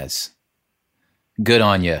it has. Good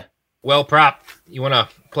on you. Well, Prop, you want to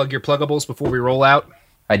plug your pluggables before we roll out?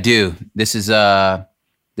 I do. This is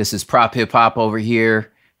Prop Hip Hop over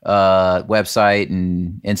here. Website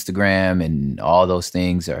and Instagram and all those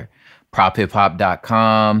things are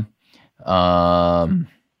prophiphop.com.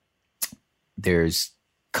 There's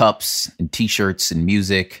cups and t-shirts and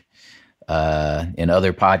music and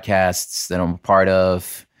other podcasts that I'm a part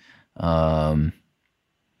of.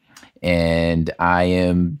 And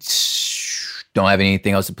I don't have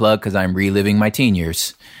anything else to plug because I'm reliving my teen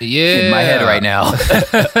years in my head right now.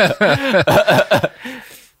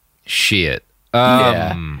 Shit.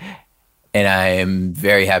 And I am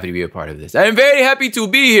very happy to be a part of this. I am very happy to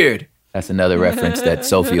be here. That's another reference that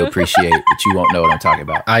Sophie will appreciate, but you won't know what I'm talking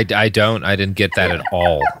about. I don't. I didn't get that at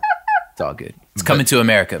all. It's all good. It's coming to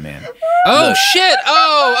America, man. Oh, look. Shit.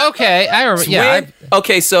 Oh, okay. I remember. Yeah.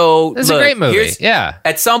 Okay, so it's a great movie. Yeah.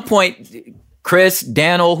 At some point, Chris,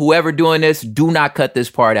 Daniel, whoever doing this, do not cut this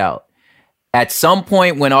part out. At some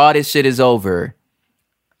point when all this shit is over,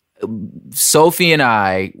 Sophie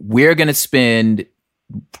and we're going to spend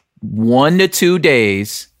 1 to 2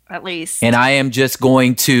 days. At least. And I am just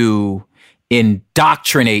going to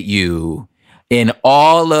indoctrinate you in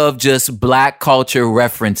all of just Black culture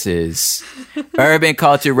references, urban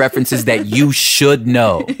culture references that you should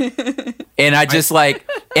know. And I just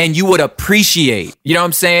and you would appreciate, you know what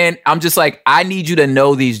I'm saying? I'm just like, I need you to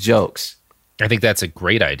know these jokes. I think that's a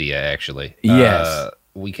great idea, actually. Yes.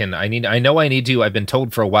 I've been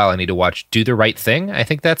told for a while I need to watch Do the Right Thing. I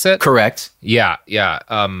think that's it. Correct. Yeah.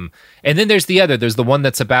 And then there's the one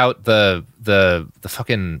that's about the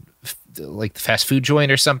fucking like the fast food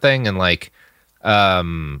joint or something, and like I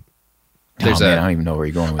don't even know where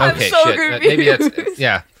you're going with that. Okay, so shit. Maybe that's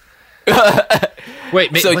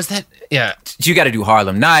Wait, was that? Yeah. You got to do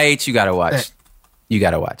Harlem Nights. You got to watch.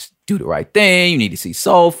 Do the Right Thing. You need to see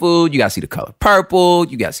Soul Food. You got to see The Color Purple.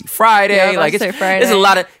 You got to see Friday. There's a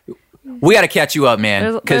lot of. We got to catch you up,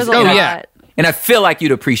 man. There's a lot. And I feel like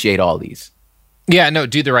you'd appreciate all these. Yeah, no,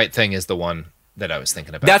 Do the Right Thing is the one that I was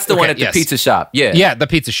thinking about. That's the one at the pizza shop. Yeah. Yeah, the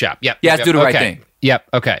pizza shop. Yep. Yeah, Do the Right Thing. Yep.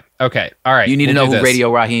 Okay. All right. You need to know who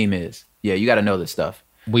Radio Raheem is. Yeah, you got to know this stuff.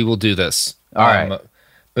 We will do this. All right.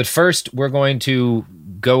 But first, we're going to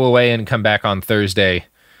go away and come back on Thursday.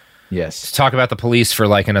 Yes. To talk about the police for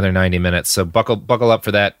like another 90 minutes. So buckle up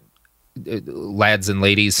for that, lads and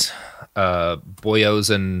ladies, boyos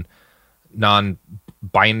and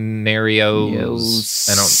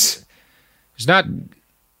non-binarios. There's not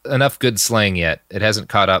enough good slang yet. It hasn't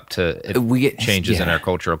caught up to changes in our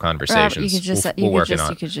cultural conversations. You could just end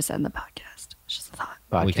the podcast. It's just a thought.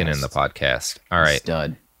 We can end the podcast. All right. It's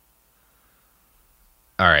done.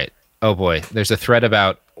 All right. Oh boy. There's a thread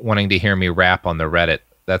about wanting to hear me rap on the Reddit.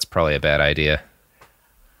 That's probably a bad idea.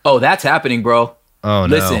 Oh, that's happening, bro. Oh,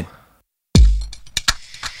 no. Listen.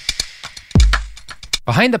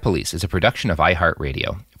 Behind the Police is a production of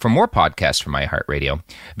iHeartRadio. For more podcasts from iHeartRadio,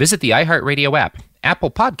 visit the iHeartRadio app,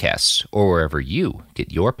 Apple Podcasts, or wherever you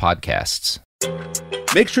get your podcasts.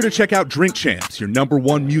 Make sure to check out Drink Champs, your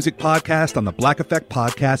 #1 music podcast on the Black Effect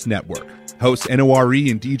Podcast Network. Hosts NORE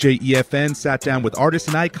and DJ EFN sat down with artist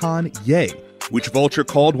and icon Ye, which Vulture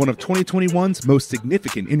called one of 2021's most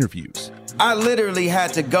significant interviews. I literally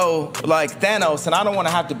had to go like Thanos, and I don't want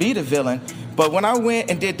to have to be the villain, But when I went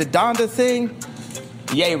and did the Donda thing,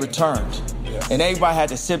 Ye returned. And everybody had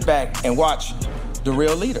to sit back and watch the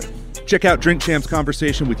real leader. Check out Drink Champs'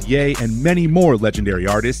 conversation with Ye and many more legendary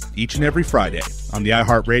artists each and every Friday on the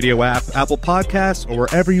iHeartRadio app, Apple Podcasts, or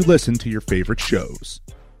wherever you listen to your favorite shows.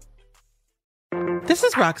 This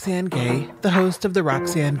is Roxane Gay, the host of the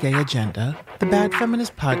Roxane Gay Agenda, the bad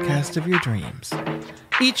feminist podcast of your dreams.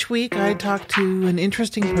 Each week, I talk to an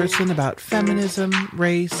interesting person about feminism,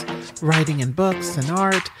 race, writing in books and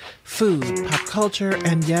art, food, pop culture,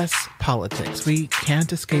 and yes, politics. We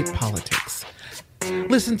can't escape politics.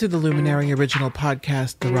 Listen to the Luminary original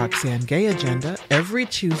podcast, The Roxane Gay Agenda, every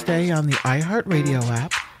Tuesday on the iHeartRadio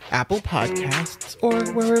app, Apple Podcasts,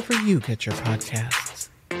 or wherever you get your podcasts.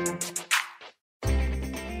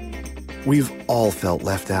 We've all felt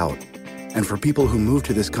left out. And for people who move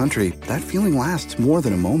to this country, that feeling lasts more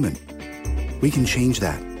than a moment. We can change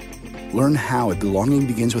that. Learn how at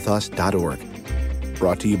belongingbeginswithus.org.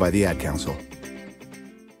 Brought to you by the Ad Council.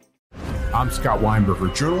 I'm Scott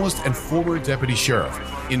Weinberger, journalist and former deputy sheriff.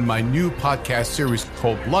 In my new podcast series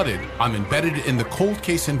called Blooded, I'm embedded in the cold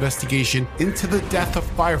case investigation into the death of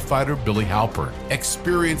firefighter Billy Halpern.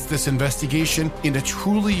 Experience this investigation in a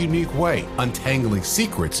truly unique way, untangling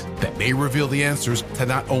secrets that may reveal the answers to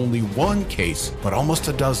not only one case, but almost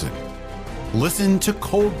a dozen. Listen to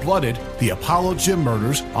Cold Blooded, the Apollo Gym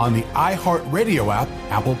Murders on the iHeartRadio app,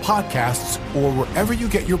 Apple Podcasts, or wherever you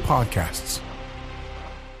get your podcasts.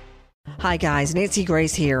 Hi guys, Nancy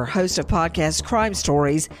Grace here, host of podcast Crime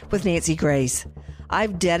Stories with Nancy Grace.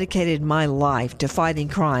 I've dedicated my life to fighting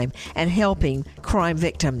crime and helping crime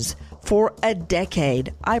victims. For a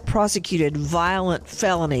decade, I prosecuted violent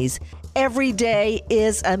felonies. Every day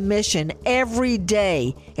is a mission. Every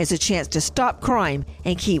day is a chance to stop crime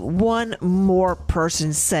and keep one more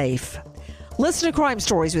person safe. Listen to Crime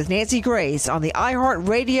Stories with Nancy Grace on the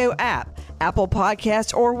iHeartRadio app, Apple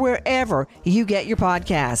Podcasts, or wherever you get your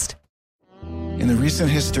podcast. In the recent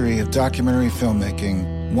history of documentary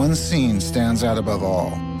filmmaking, one scene stands out above all: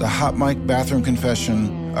 the hot mic bathroom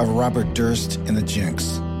confession of Robert Durst in The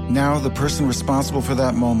Jinx. Now, the person responsible for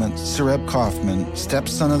that moment, Sareb Kaufman,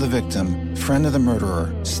 stepson of the victim, friend of the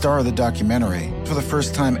murderer, star of the documentary, for the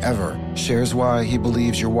first time ever, shares why he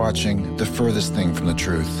believes you're watching the furthest thing from the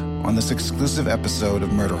truth on this exclusive episode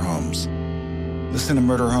of Murder Homes. Listen to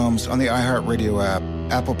Murder Homes on the iHeartRadio app,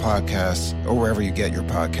 Apple Podcasts, or wherever you get your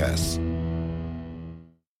podcasts.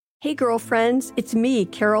 Hey girlfriends, it's me,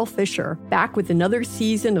 Carol Fisher, back with another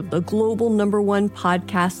season of the global #1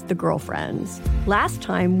 podcast, The Girlfriends. Last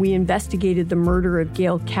time, we investigated the murder of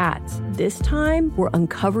Gail Katz. This time, we're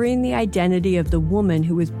uncovering the identity of the woman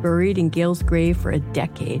who was buried in Gail's grave for a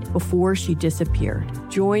decade before she disappeared.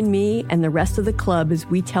 Join me and the rest of the club as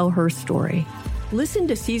we tell her story. Listen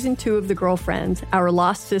to Season 2 of The Girlfriends, Our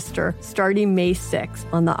Lost Sister, starting May 6th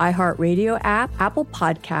on the iHeartRadio app, Apple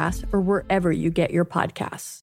Podcasts, or wherever you get your podcasts.